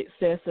girls get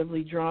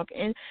excessively drunk,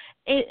 and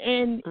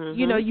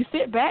you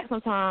sit back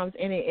sometimes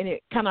and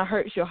it kind of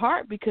hurts your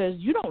heart because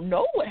you don't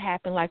know what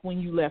happened like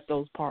when you left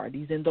those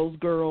parties and those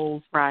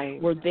girls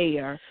were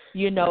there,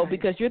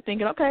 because you're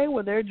thinking, okay,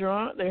 well, they're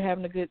drunk, they're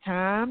having a good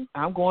time,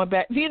 I'm going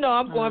back,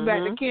 I'm going back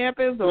to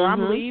campus or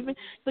I'm leaving.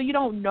 So you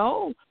don't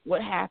know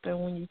what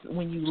happened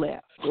when you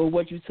left or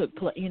what you took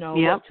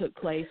what took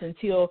place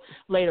until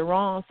later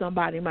on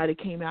somebody might have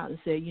came out and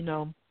said,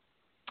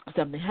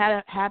 something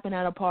had happened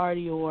at a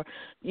party or,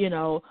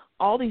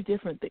 all these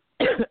different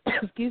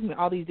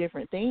all these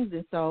different things.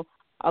 And so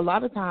a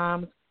lot of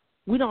times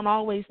we don't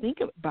always think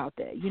about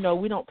that.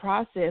 We don't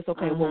process,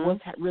 okay, well, what's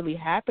really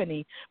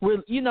happening?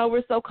 We're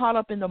so caught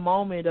up in the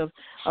moment of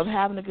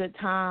having a good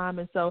time.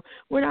 And so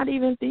we're not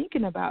even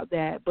thinking about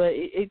that. But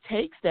it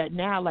takes that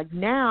now. Like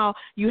now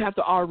you have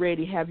to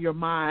already have your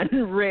mind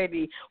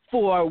ready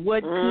for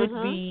what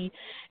could be,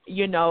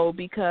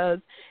 because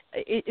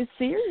it's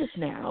serious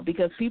now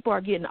because people are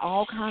getting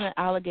all kind of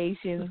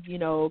allegations,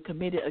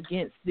 committed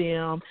against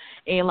them.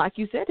 And like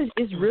you said,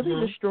 it's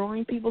really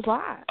destroying people's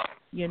lives,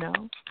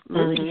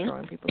 really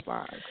destroying people's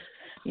lives.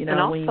 And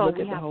also when you look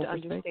at the whole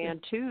perspective. We have to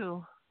understand,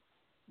 too,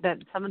 that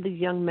some of these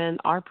young men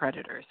are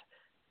predators.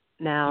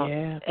 Now,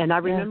 and I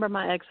remember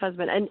my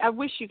ex-husband, and I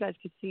wish you guys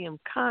could see him,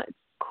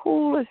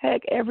 cool as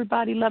heck.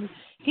 Everybody loved him.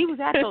 He was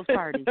at those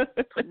parties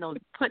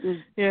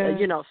putting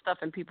stuff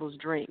in people's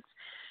drinks.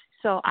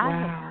 So I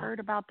had heard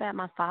about that.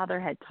 My father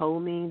had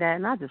told me that,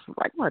 and I just was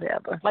like,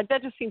 whatever. Like,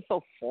 that just seems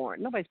so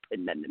foreign. Nobody's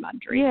putting nothing in my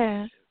drink.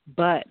 Yeah.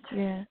 But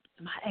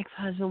my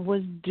ex-husband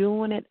was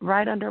doing it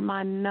right under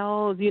my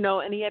nose,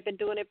 and he had been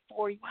doing it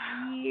for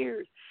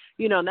years.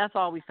 And that's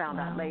all we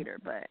found out later.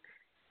 But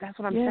that's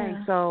what I'm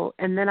saying. So,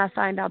 and then I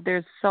find out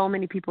there's so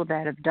many people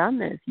that have done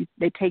this.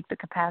 They take the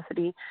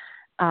capacity,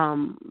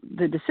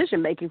 the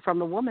decision-making from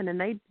the woman, and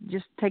they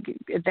just take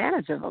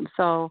advantage of them.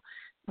 So,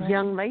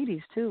 young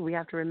ladies, too, we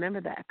have to remember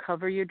that.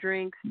 Cover your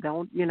drinks.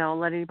 Don't,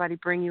 let anybody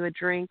bring you a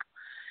drink.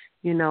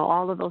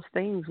 All of those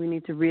things we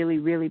need to really,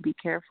 really be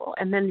careful.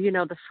 And then,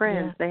 the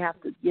friends, they have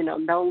to,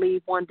 don't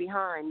leave one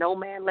behind. No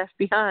man left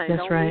behind.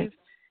 That's don't leave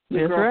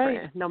your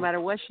girlfriend, no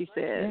matter what she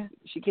says. Yeah.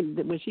 She can,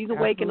 when she's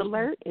awake and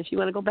alert and she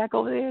want to go back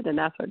over there, then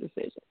that's her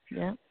decision.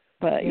 Yeah.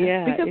 But,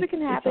 because it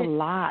can happen. It's a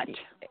lot.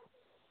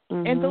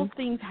 And those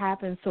things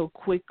happen so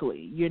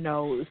quickly,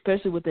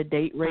 especially with the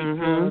date rape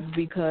drugs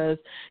because,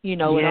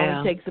 it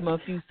only takes them a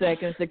few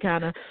seconds to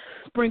kind of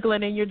sprinkle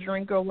it in your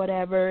drink or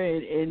whatever.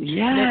 And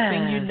next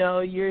thing you know,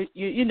 you're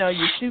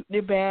shooting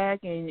it back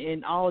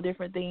and all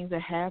different things are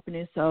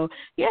happening. So,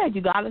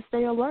 you got to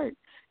stay alert.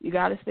 You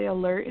got to stay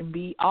alert and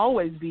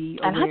always be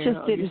aware. And I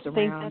just didn't of your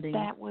think surroundings.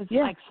 that was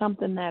like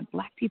something that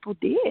Black people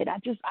did. I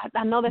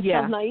know that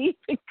sounds naive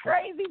and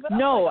crazy, but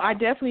no, I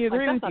definitely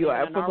agree with you.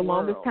 For the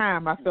longest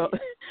time, I felt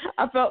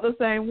the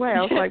same way.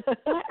 I was like,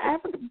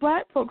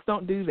 Black folks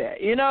don't do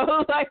that,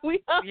 like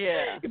we.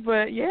 Yeah.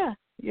 But yeah.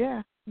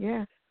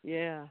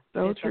 Yeah,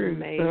 so it's true,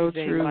 amazing. So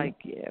true. Like,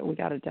 we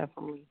got to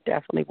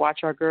definitely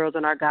watch our girls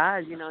and our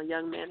guys,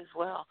 young men as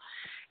well.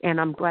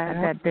 And I'm glad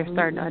that they're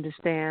starting to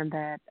understand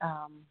that,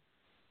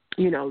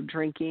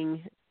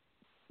 drinking,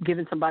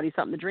 giving somebody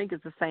something to drink is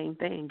the same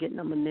thing. Getting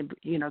them,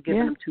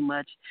 giving them too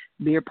much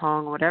beer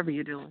pong or whatever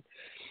you're doing.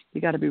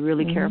 You got to be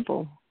really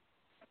careful.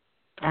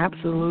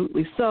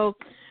 Absolutely. So,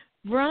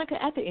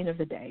 Veronica, at the end of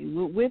the day,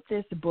 with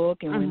this book,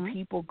 and when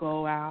people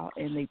go out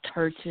and they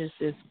purchase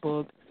this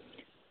book,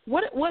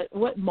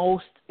 what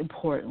most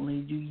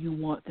importantly do you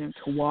want them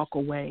to walk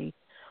away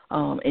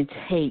and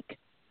take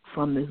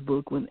from this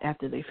book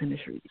after they finish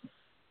reading?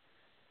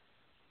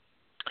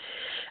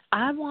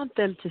 I want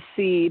them to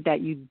see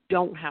that you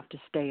don't have to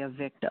stay a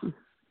victim.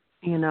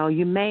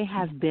 You may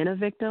have been a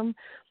victim,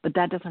 but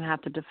that doesn't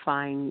have to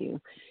define you.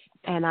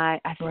 And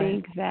I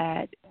think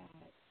that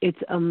it's,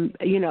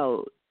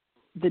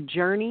 the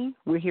journey,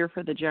 we're here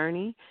for the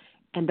journey,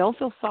 and don't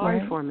feel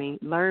sorry for me,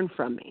 learn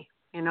from me.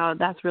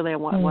 That's really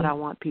what I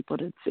want people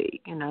to see.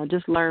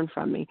 Just learn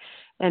from me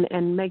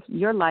and make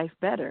your life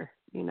better,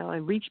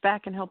 and reach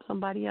back and help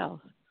somebody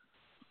else.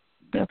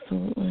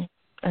 Absolutely.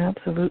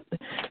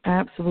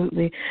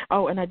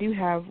 Oh, and I do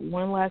have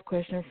one last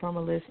question from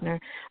a listener,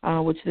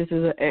 which this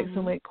is an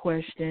excellent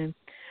question.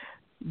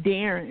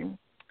 Darren,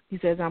 he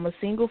says, I'm a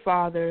single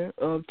father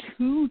of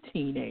 2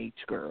 teenage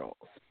girls.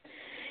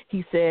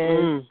 He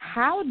says,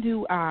 how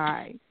do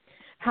I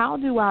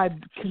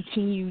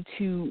continue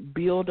to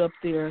build up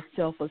their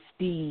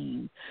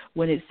self-esteem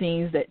when it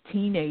seems that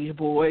teenage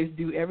boys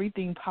do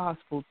everything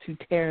possible to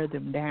tear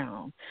them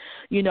down?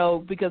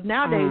 Because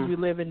nowadays we're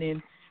living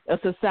in a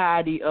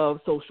society of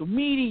social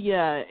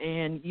media,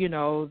 and,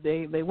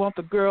 they want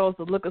the girls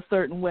to look a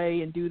certain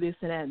way and do this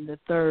and that and the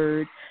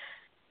third.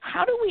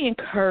 How do we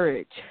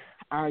encourage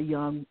our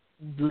young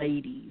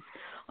ladies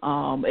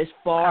as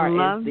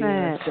far as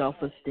their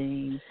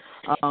self-esteem?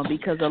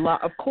 Because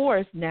of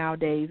course,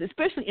 nowadays,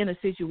 especially in a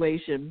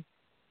situation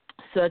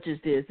such as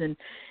this, and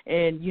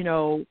and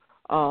you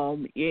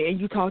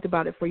talked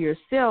about it for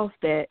yourself,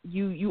 that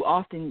you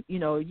often,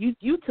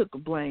 you took the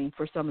blame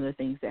for some of the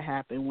things that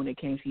happened when it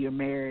came to your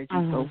marriage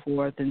and so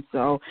forth. And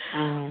so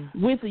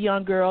with the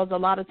young girls, a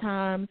lot of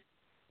times,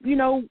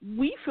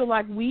 we feel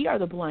like we are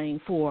the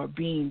blame for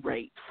being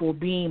raped, for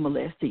being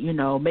molested.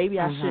 Maybe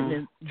I shouldn't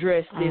have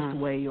dressed this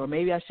way, or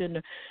maybe I shouldn't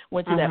have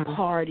went to that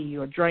party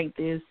or drank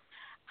this.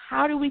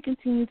 How do we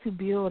continue to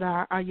build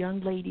our young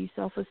ladies'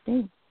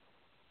 self-esteem?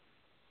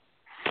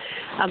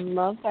 I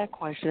love that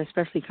question,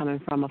 especially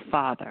coming from a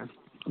father,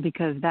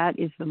 because that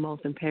is the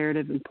most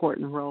imperative,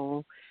 important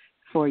role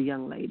for a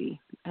young lady.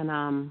 And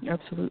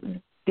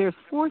absolutely, there's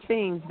 4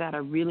 things that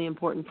are really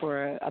important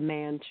for a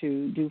man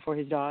to do for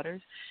his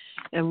daughters,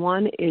 and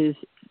one is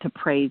to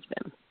praise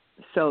them.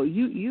 So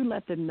you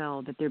let them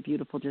know that they're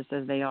beautiful just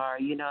as they are.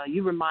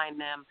 You remind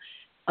them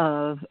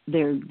of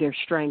their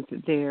strength,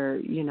 their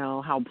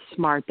how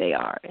smart they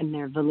are, and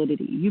their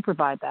validity. You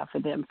provide that for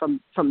them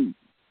from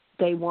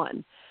day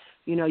one.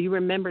 You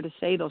remember to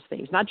say those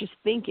things, not just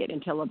think it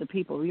and tell other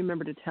people.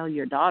 Remember to tell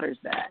your daughters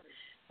that,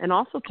 and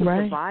also to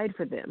provide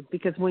for them.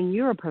 Because when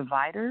you're a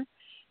provider,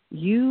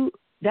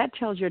 that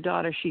tells your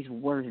daughter she's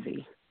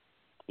worthy.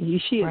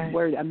 She is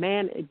worthy. A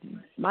man,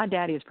 my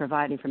daddy is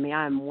providing for me.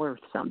 I am worth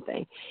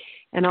something.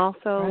 And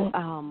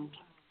also,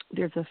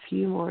 there's a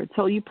few more.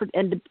 So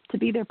to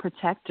be their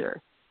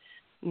protector.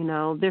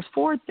 There's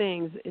 4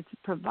 things. It's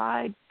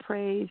provide,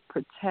 praise,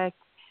 protect,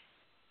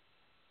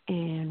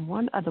 and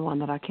one other one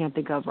that I can't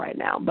think of right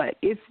now. But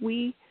if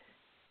we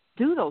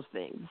do those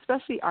things,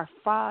 especially our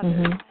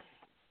fathers,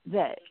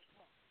 that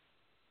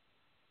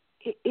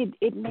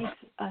it makes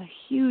a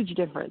huge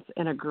difference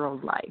in a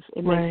girl's life.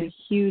 It makes a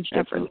huge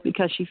difference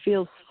because she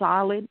feels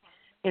solid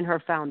in her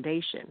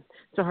foundation.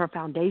 So her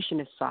foundation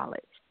is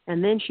solid.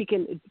 And then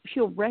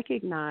she'll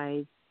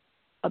recognize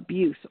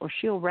abuse, or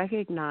she'll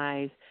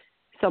recognize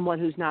someone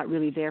who's not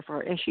really there for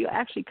her. And she'll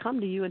actually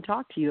come to you and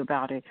talk to you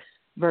about it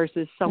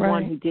versus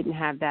someone who didn't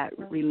have that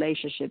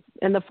relationship.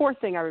 And the 4th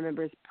thing I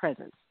remember is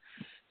presence.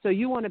 So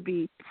you want to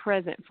be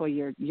present for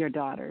your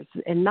daughters,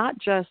 and not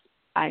just,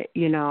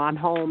 I'm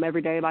home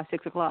every day by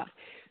 6 o'clock.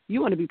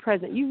 You want to be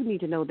present. You need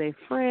to know their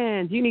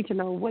friends. You need to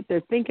know what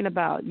they're thinking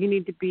about. You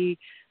need to be,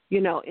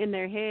 in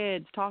their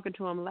heads, talking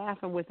to them,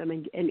 laughing with them,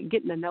 and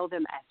getting to know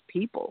them as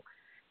people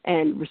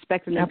and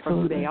respecting them for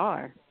who they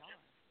are.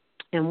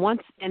 And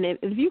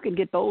if you can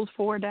get those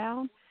 4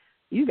 down,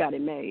 you got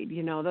it made.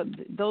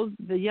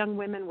 The young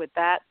women with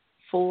that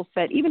full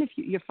set, even if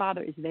your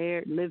father is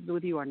there, lives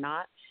with you or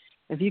not,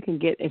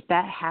 if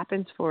that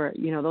happens for,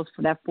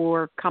 that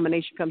 4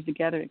 combination comes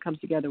together and it comes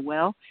together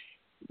well,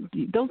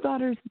 those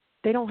daughters,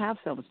 they don't have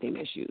self-esteem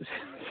issues.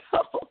 So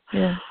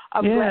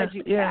I'm glad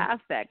you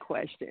asked that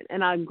question,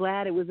 and I'm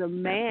glad it was a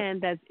man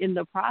that's in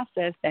the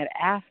process that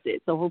asked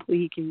it. So hopefully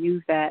he can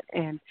use that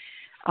and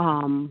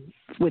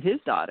with his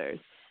daughters.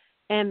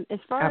 And as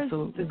far as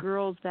the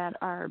girls that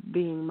are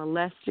being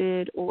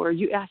molested, or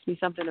you asked me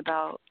something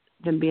about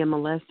them being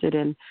molested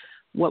and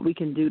what we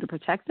can do to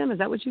protect them. Is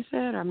that what you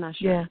said? Or I'm not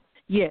sure. Yeah.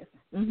 Yes.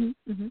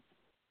 Mm-hmm.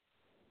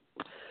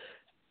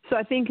 So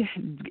I think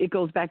it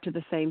goes back to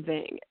the same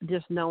thing,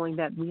 just knowing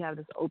that we have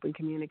this open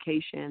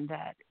communication,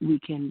 that we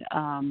can,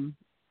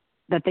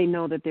 that they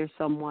know that there's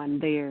someone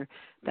there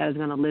that is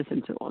going to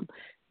listen to them,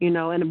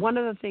 And one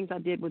of the things I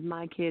did with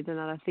my kids, and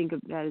I think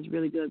that is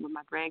really good with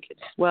my grandkids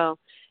as well,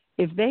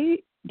 if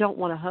they don't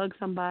want to hug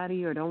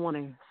somebody or don't want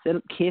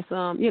to kiss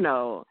them,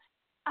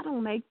 I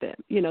don't make them.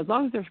 As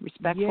long as they're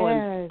respectful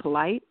and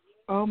polite.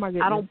 Oh my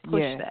goodness. I don't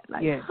push that.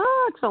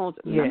 Hug someone.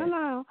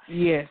 No.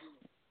 Yes.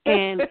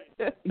 And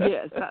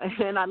yes,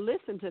 and I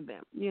listen to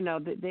them.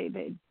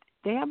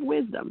 They have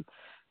wisdom.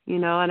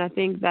 And I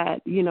think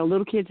that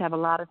little kids have a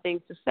lot of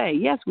things to say.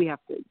 Yes, we have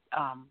to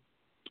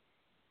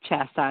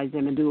chastise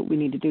them and do what we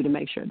need to do to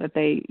make sure that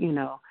they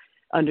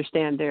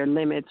understand their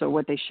limits or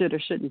what they should or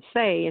shouldn't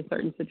say in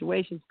certain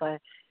situations. But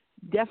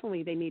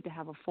definitely, they need to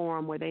have a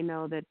forum where they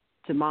know that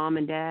to mom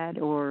and dad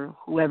or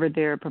whoever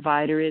their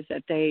provider is,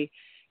 that they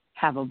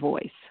have a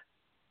voice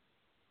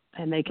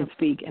and they can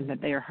speak and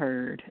that they are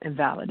heard and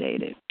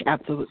validated.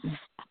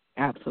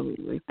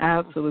 Absolutely.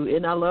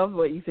 And I love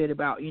what you said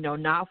about,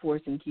 not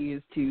forcing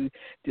kids to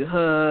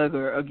hug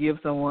or give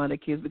someone a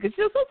kiss, because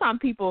sometimes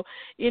people,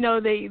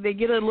 they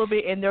get a little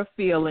bit in their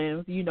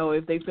feelings,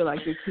 if they feel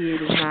like their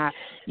kid is not,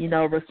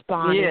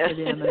 responding to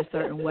them in a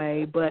certain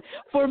way. But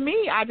for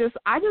me, I just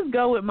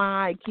go with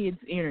my kids'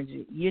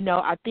 energy.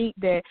 I think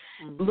that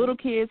little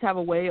kids have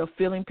a way of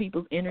feeling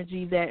people's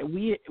energy that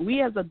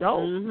we as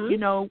adults,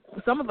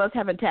 some of us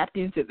haven't tapped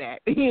into that,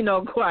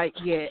 quite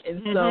yet.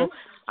 And so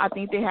I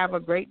think they have a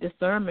great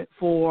discernment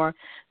for,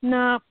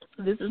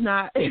 this is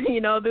not, this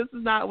is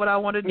not what I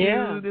want to do.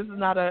 Yeah. This is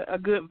not a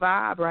good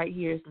vibe right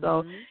here.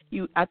 So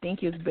I think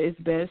it's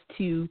best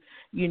to,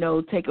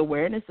 take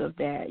awareness of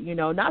that.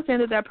 Not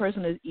saying that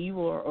person is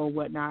evil or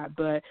whatnot,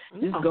 but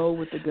just go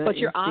with the gut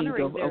instinct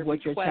of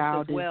what your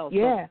child is. Well,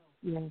 yeah.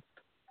 And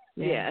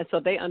so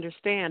they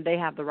understand they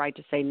have the right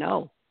to say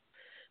no.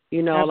 A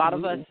lot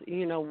of us,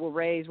 were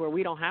raised where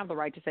we don't have the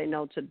right to say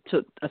no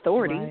to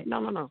authority. Right.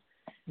 No.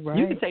 Right.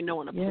 You can say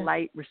no in a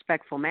polite,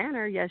 respectful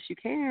manner. Yes, you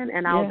can,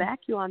 and I'll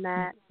back you on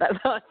that. That's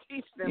how I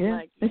teach them.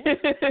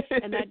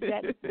 And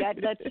that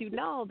lets you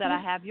know that I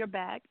have your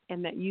back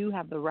and that you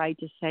have the right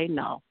to say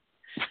no.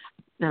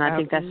 And I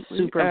think that's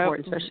super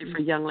important, especially for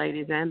young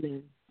ladies and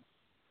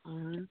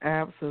men.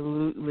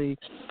 Absolutely.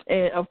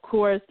 And, of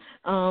course,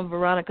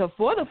 Veronica,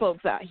 for the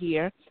folks out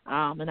here,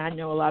 and I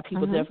know a lot of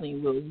people definitely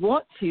will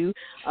want to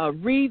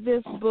read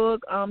this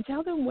book,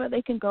 tell them where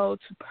they can go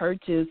to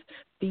purchase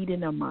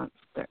Feeding a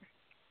Monster.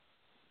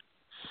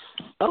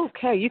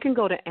 Okay, you can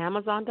go to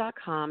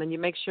Amazon.com and you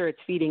make sure it's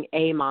Feeding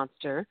a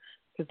Monster,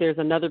 because there's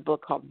another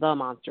book called The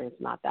Monster. It's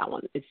not that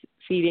one. It's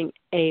Feeding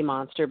a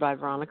Monster by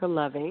Veronica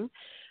Loving.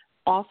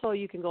 Also,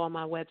 you can go on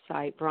my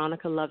website,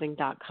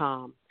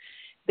 veronicaloving.com.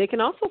 They can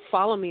also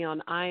follow me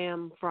on I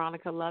Am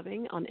Veronica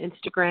Loving on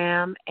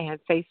Instagram and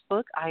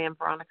Facebook, I Am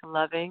Veronica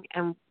Loving,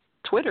 and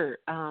Twitter,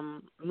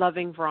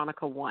 Loving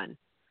Veronica 1.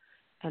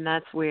 And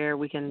that's where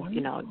we can,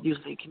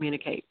 usually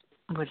communicate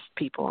with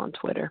people on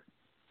Twitter.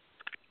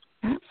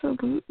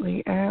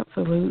 Absolutely.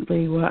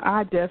 Well,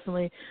 I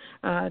definitely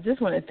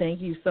just want to thank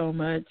you so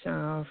much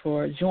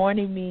for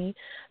joining me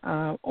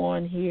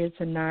on here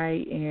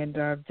tonight, and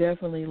I've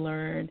definitely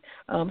learned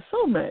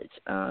so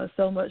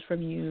much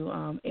from you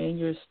and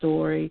your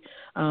story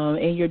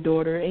and your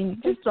daughter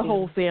and just the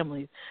whole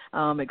family's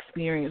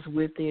experience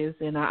with this.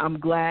 And I'm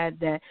glad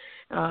that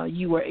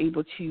you were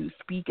able to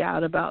speak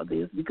out about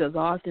this, because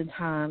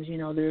oftentimes,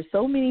 there are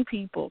so many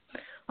people,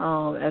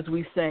 as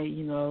we say,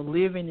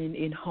 living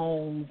in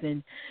homes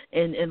and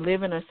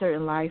living a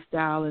certain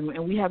lifestyle,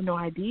 and we have no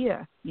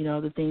idea,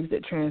 the things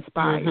that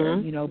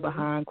transpire,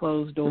 behind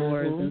closed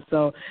doors. And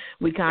so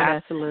we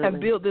kind of have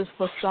built this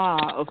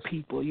facade of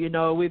people,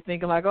 we're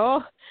thinking like,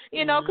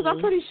 because I'm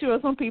pretty sure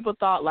some people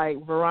thought like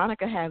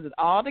Veronica has it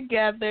all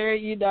together,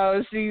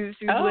 she's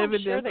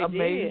living this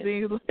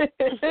amazing,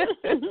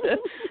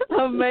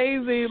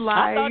 amazing life.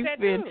 I thought that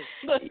too.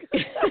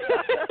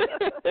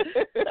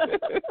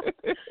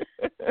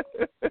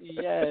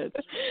 Yes,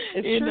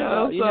 it's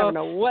true. You never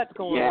know what's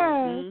going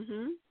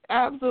on.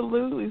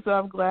 Absolutely. So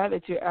I'm glad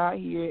that you're out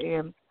here,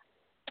 and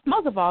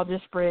most of all,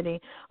 just spreading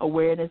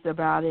awareness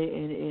about it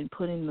and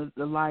putting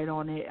the light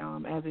on it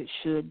as it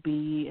should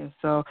be. And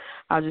so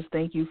I just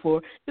thank you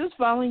for just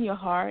following your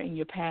heart and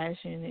your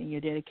passion and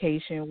your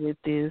dedication with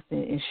this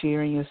and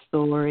sharing your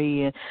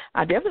story. And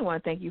I definitely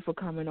want to thank you for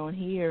coming on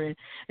here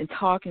and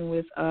talking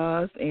with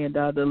us. And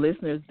the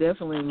listeners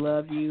definitely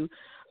love you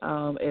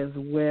as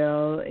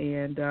well,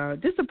 and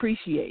just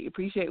appreciate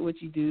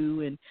what you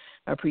do, and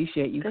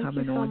appreciate you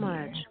coming on.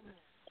 Thank you so much.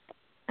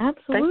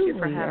 Absolutely. Thank you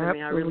for having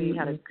me. I really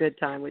had a good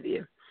time with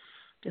you.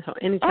 So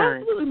anytime.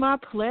 Absolutely, my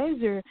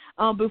pleasure.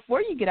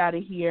 Before you get out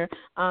of here,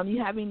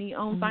 you have any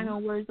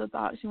final words or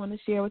thoughts you want to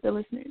share with the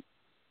listeners?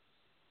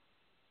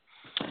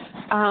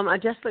 I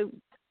just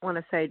want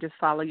to say just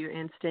follow your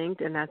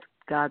instinct, and that's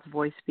God's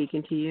voice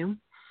speaking to you.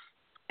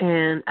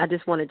 And I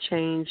just want to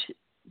change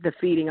the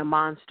feeding a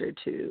monster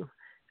to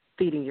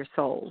feeding your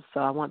soul. So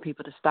I want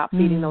people to stop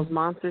feeding those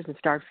monsters and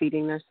start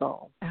feeding their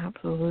soul.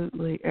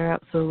 Absolutely.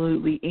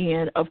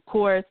 And, of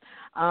course,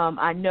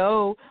 I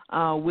know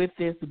with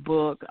this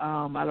book,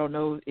 I don't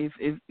know if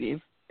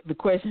the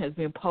question has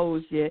been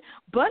posed yet,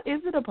 but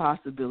is it a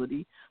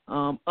possibility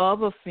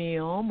of a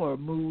film or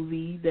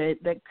movie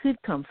that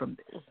could come from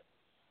this?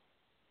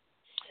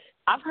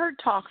 I've heard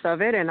talks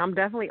of it, and I'm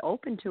definitely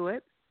open to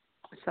it.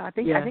 So I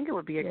think it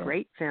would be a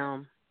great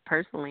film.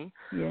 Personally,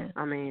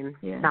 I mean,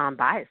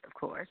 non-biased, of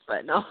course,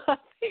 but no, I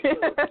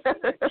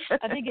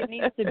think it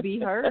needs to be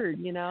heard,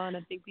 and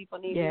I think people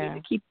need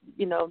to keep,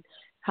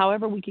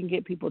 however we can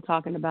get people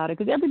talking about it,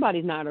 because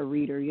everybody's not a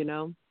reader,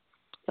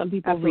 Some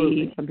people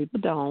read, some people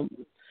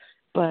don't,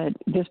 but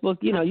this book,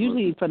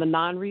 usually for the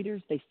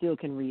non-readers, they still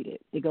can read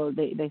it. They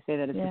say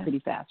that it's a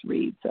pretty fast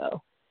read,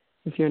 so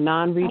if you're a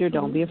non-reader,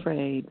 don't be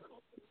afraid.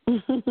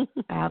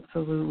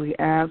 Absolutely.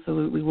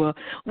 Well,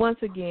 once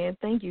again,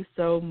 thank you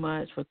so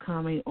much for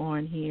coming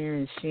on here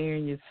and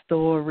sharing your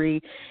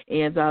story.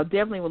 And I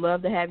definitely would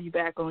love to have you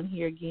back on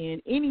here again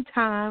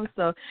anytime.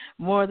 So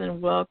more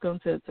than welcome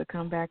to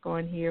come back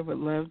on here. Would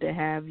love to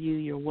have you.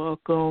 You're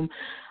welcome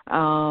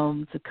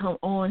to come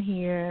on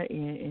here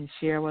and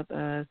share with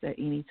us at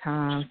any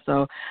time.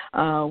 So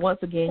once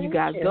again, you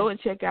guys go and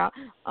check out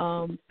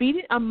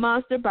Feeding a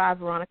Monster by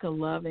Veronica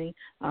Loving,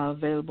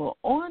 available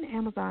on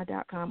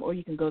Amazon.com, or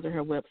you can go to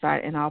her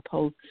website, and I'll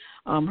post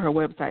her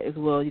website as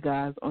well, you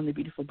guys, on the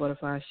Beautiful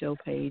Butterfly Show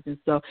page. And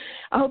so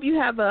I hope you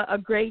have a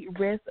great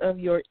rest of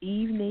your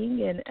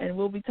evening, and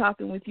we'll be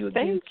talking with you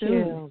again soon.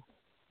 Thank you.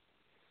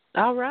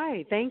 All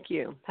right. Thank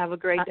you. Have a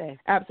great day.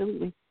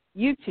 Absolutely.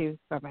 You too.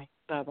 Bye-bye.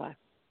 Bye-bye.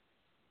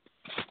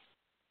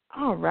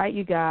 All right,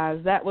 you guys.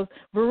 That was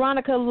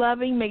Veronica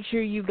Loving. Make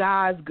sure you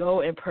guys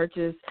go and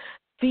purchase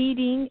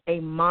Feeding a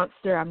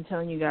Monster. I'm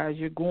telling you guys,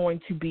 you're going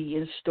to be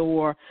in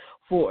store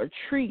for a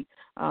treat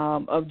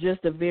of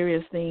just the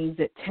various things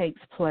that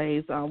takes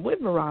place with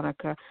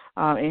Veronica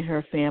and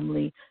her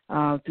family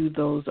through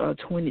those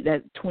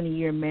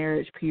 20-year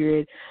marriage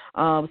period.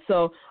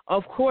 So,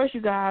 of course,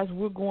 you guys,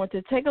 we're going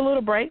to take a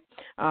little break,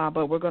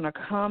 but we're going to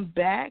come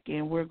back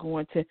and we're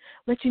going to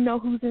let you know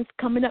who's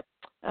coming up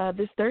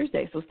this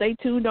Thursday. So stay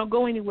tuned. Don't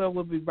go anywhere.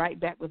 We'll be right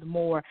back with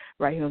more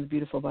right here on the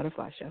Beautiful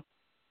Butterfly Show.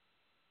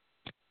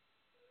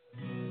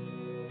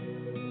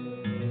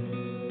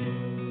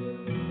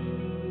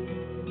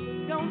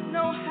 Don't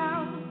know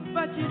how,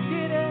 but you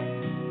did it.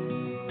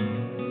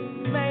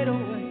 Made a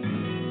way.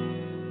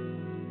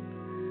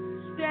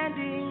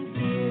 Standing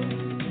here,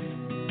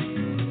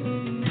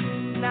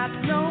 not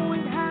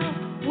knowing how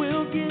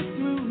we'll get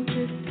through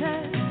this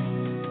test,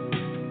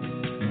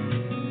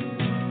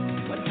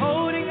 but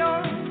holding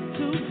on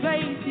to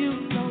faith, you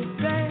know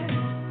best.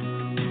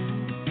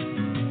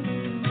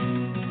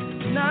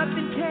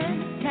 Nothing can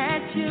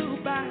catch you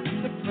by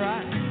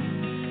surprise.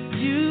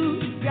 You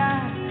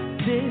got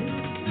this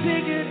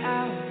figured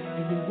out,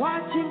 and you're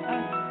watching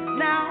us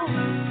now.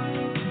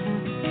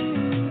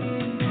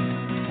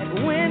 And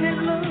when it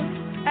looks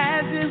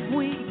as if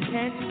we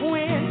can't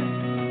win,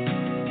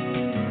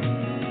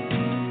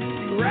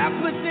 wrap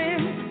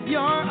within your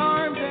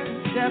arms and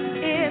step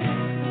in.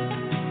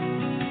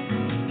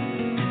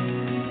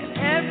 And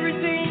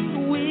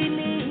everything we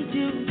need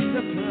you to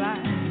supply.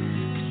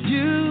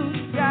 You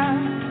got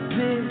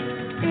this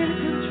in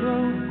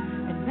control,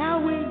 and now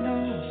we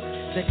know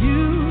that you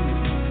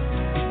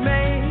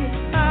made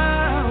a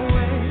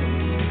way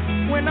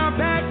when our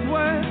backs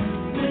were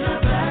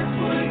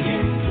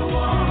against the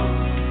wall,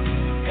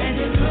 and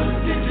it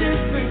looked as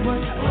if it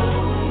was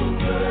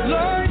over.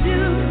 Lord,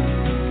 you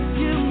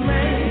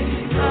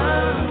made a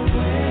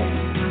way,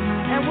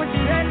 and we're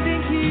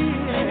standing here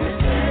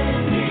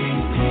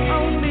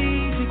only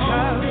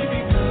because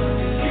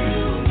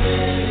you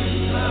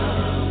made a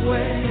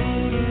way.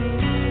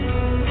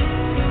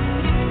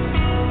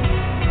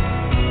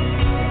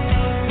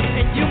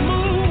 And you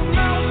move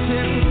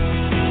mountains.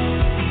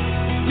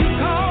 You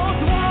come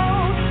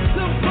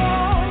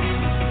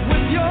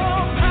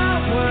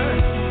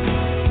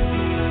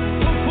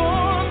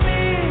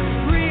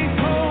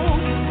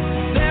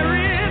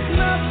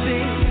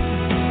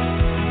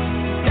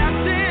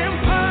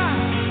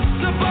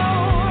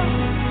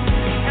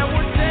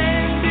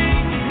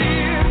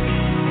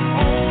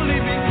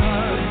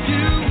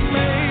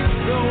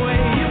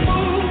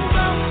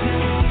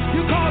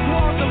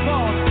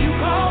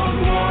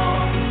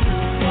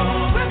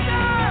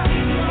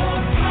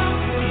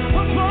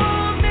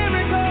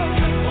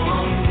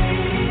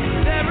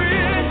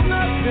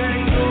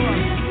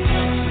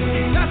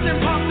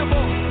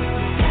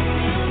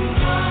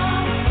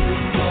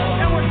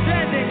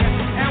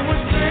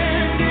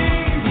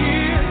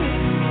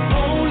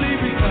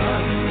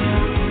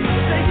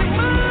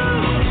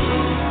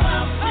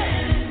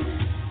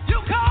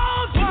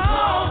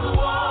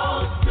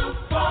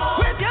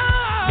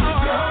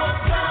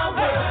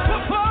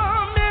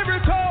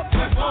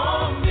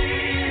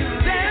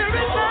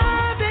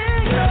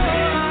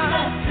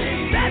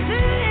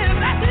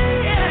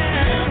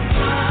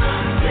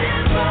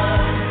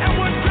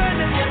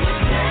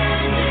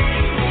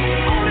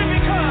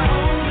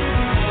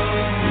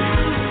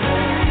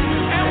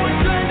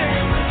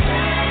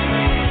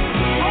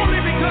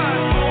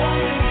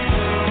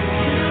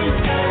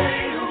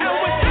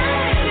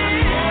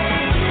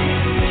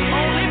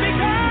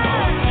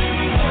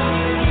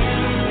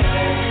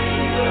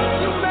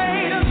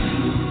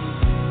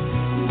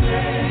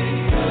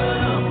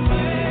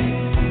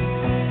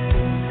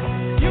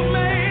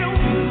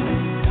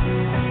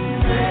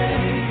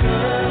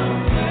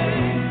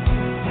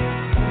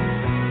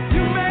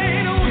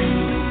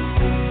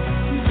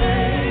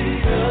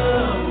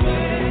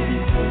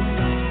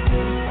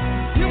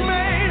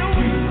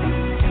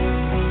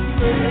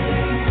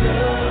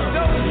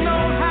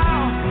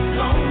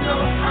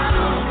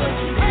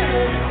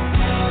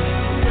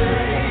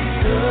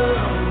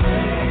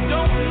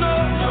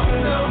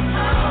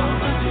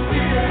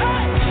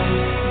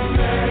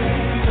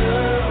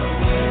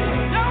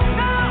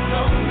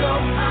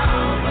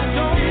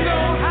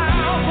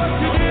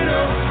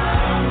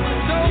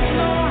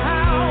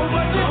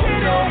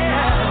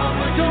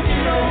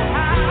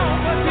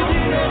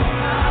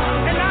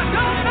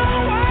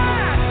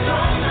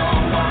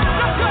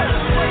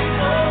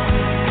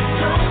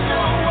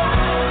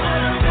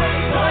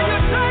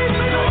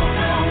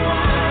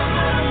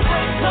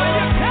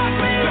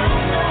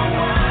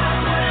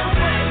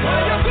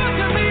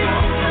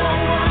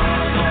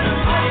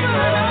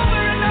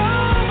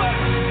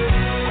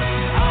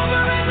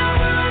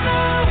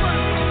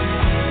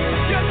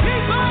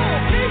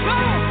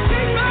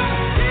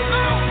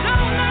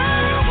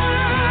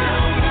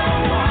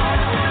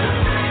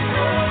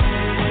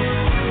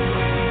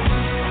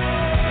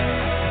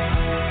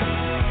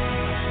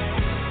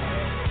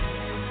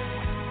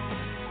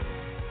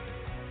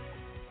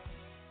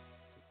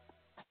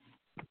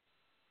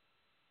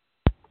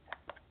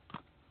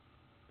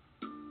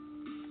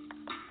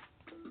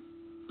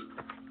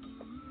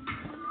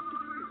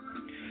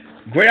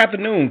Great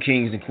afternoon,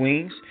 kings and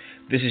queens.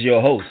 This is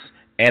your host,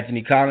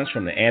 Anthony Collins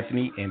from the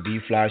Anthony and B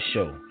Fly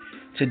Show.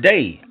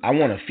 Today, I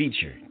want to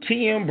feature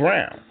T.M.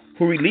 Brown,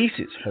 who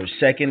releases her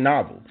second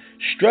novel,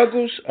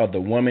 Struggles of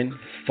the Women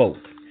Folk.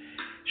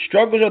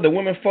 Struggles of the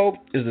Women Folk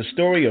is the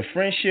story of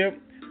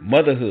friendship,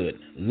 motherhood,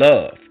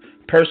 love,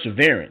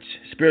 perseverance,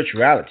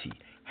 spirituality,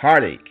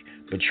 heartache,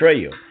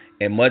 betrayal,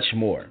 and much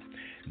more.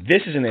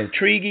 This is an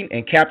intriguing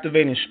and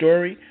captivating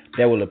story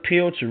that will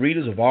appeal to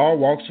readers of all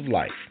walks of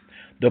life.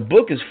 The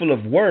book is full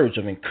of words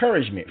of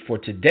encouragement for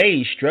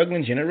today's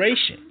struggling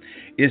generation.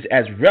 It is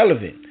as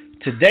relevant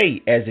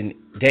today as in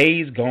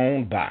days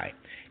gone by.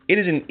 It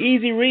is an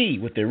easy read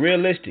with a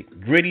realistic,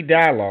 gritty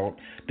dialogue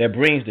that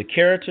brings the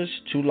characters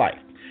to life.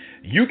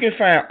 You can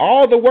find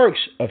all the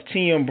works of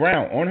T.M.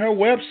 Brown on her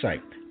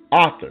website,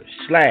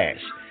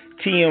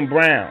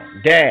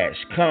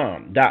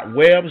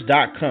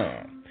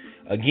 author/tmbrown-com.webs.com.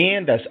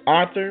 Again, that's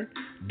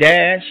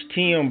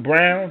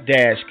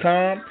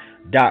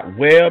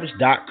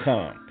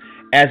author-tmbrown-com.webs.com,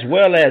 as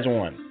well as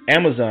on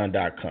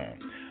Amazon.com,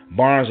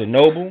 Barnes &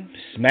 Noble,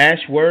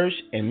 Smashwords,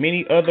 and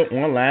many other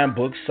online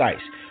book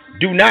sites.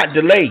 Do not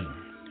delay.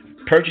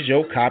 Purchase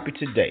your copy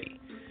today.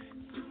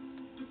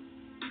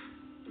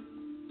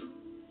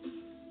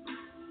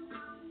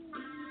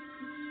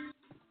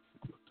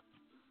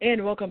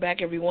 And welcome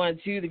back, everyone,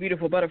 to the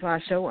Beautiful Butterfly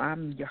Show.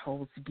 I'm your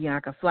host,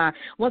 Bianca Fly.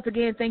 Once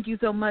again, thank you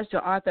so much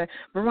to author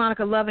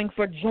Veronica Loving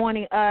for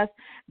joining us.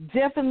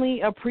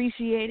 Definitely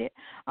appreciate it.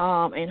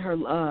 And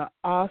her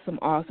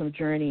awesome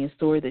journey and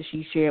story that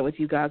she shared with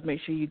you guys.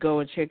 Make sure you go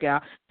and check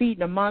out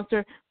Feeding a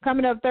Monster.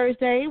 Coming up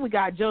Thursday, we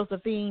got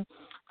Josephine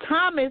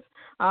Thomas.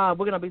 We're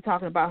going to be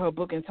talking about her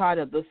book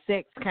entitled The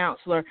Sex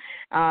Counselor,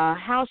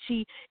 how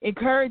she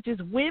encourages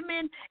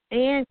women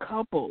and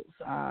couples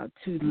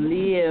to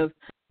live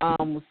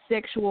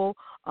sexual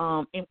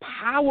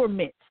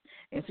empowerment.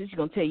 And so she's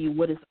going to tell you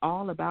what it's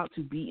all about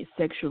to be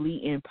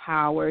sexually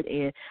empowered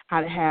and how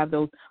to have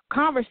those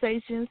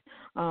conversations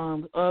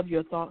of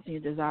your thoughts and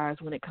your desires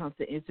when it comes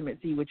to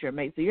intimacy with your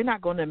mate. So you're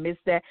not going to miss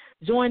that.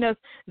 Join us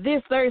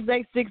this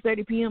Thursday,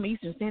 6:30 p.m.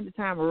 Eastern Standard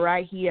Time,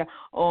 right here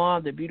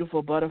on the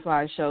Beautiful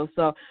Butterfly Show.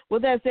 So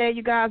with that said,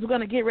 you guys, we're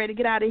going to get ready to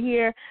get out of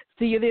here.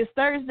 See you this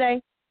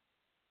Thursday.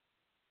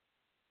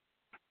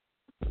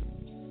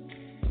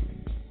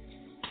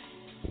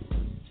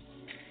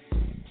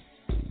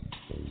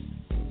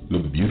 The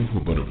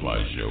Beautiful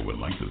Butterfly Show would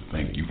like to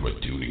thank you for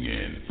tuning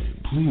in.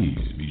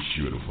 Please be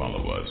sure to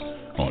follow us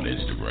on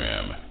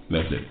Instagram.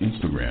 That's at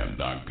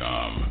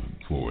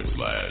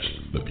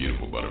Instagram.com/The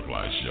Beautiful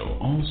Butterfly Show.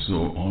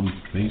 Also on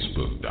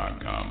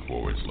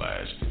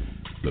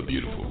Facebook.com/The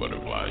Beautiful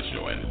Butterfly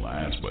Show. And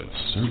last but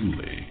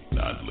certainly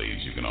not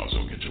least, you can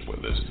also catch up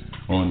with us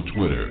on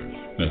Twitter.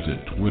 That's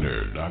at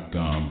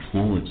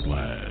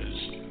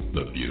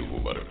Twitter.com/The Beautiful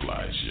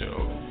Butterfly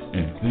Show.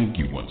 And thank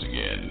you once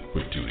again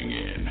for tuning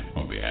in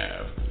on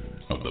behalf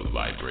of the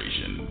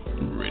Vibration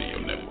Radio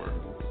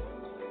Network.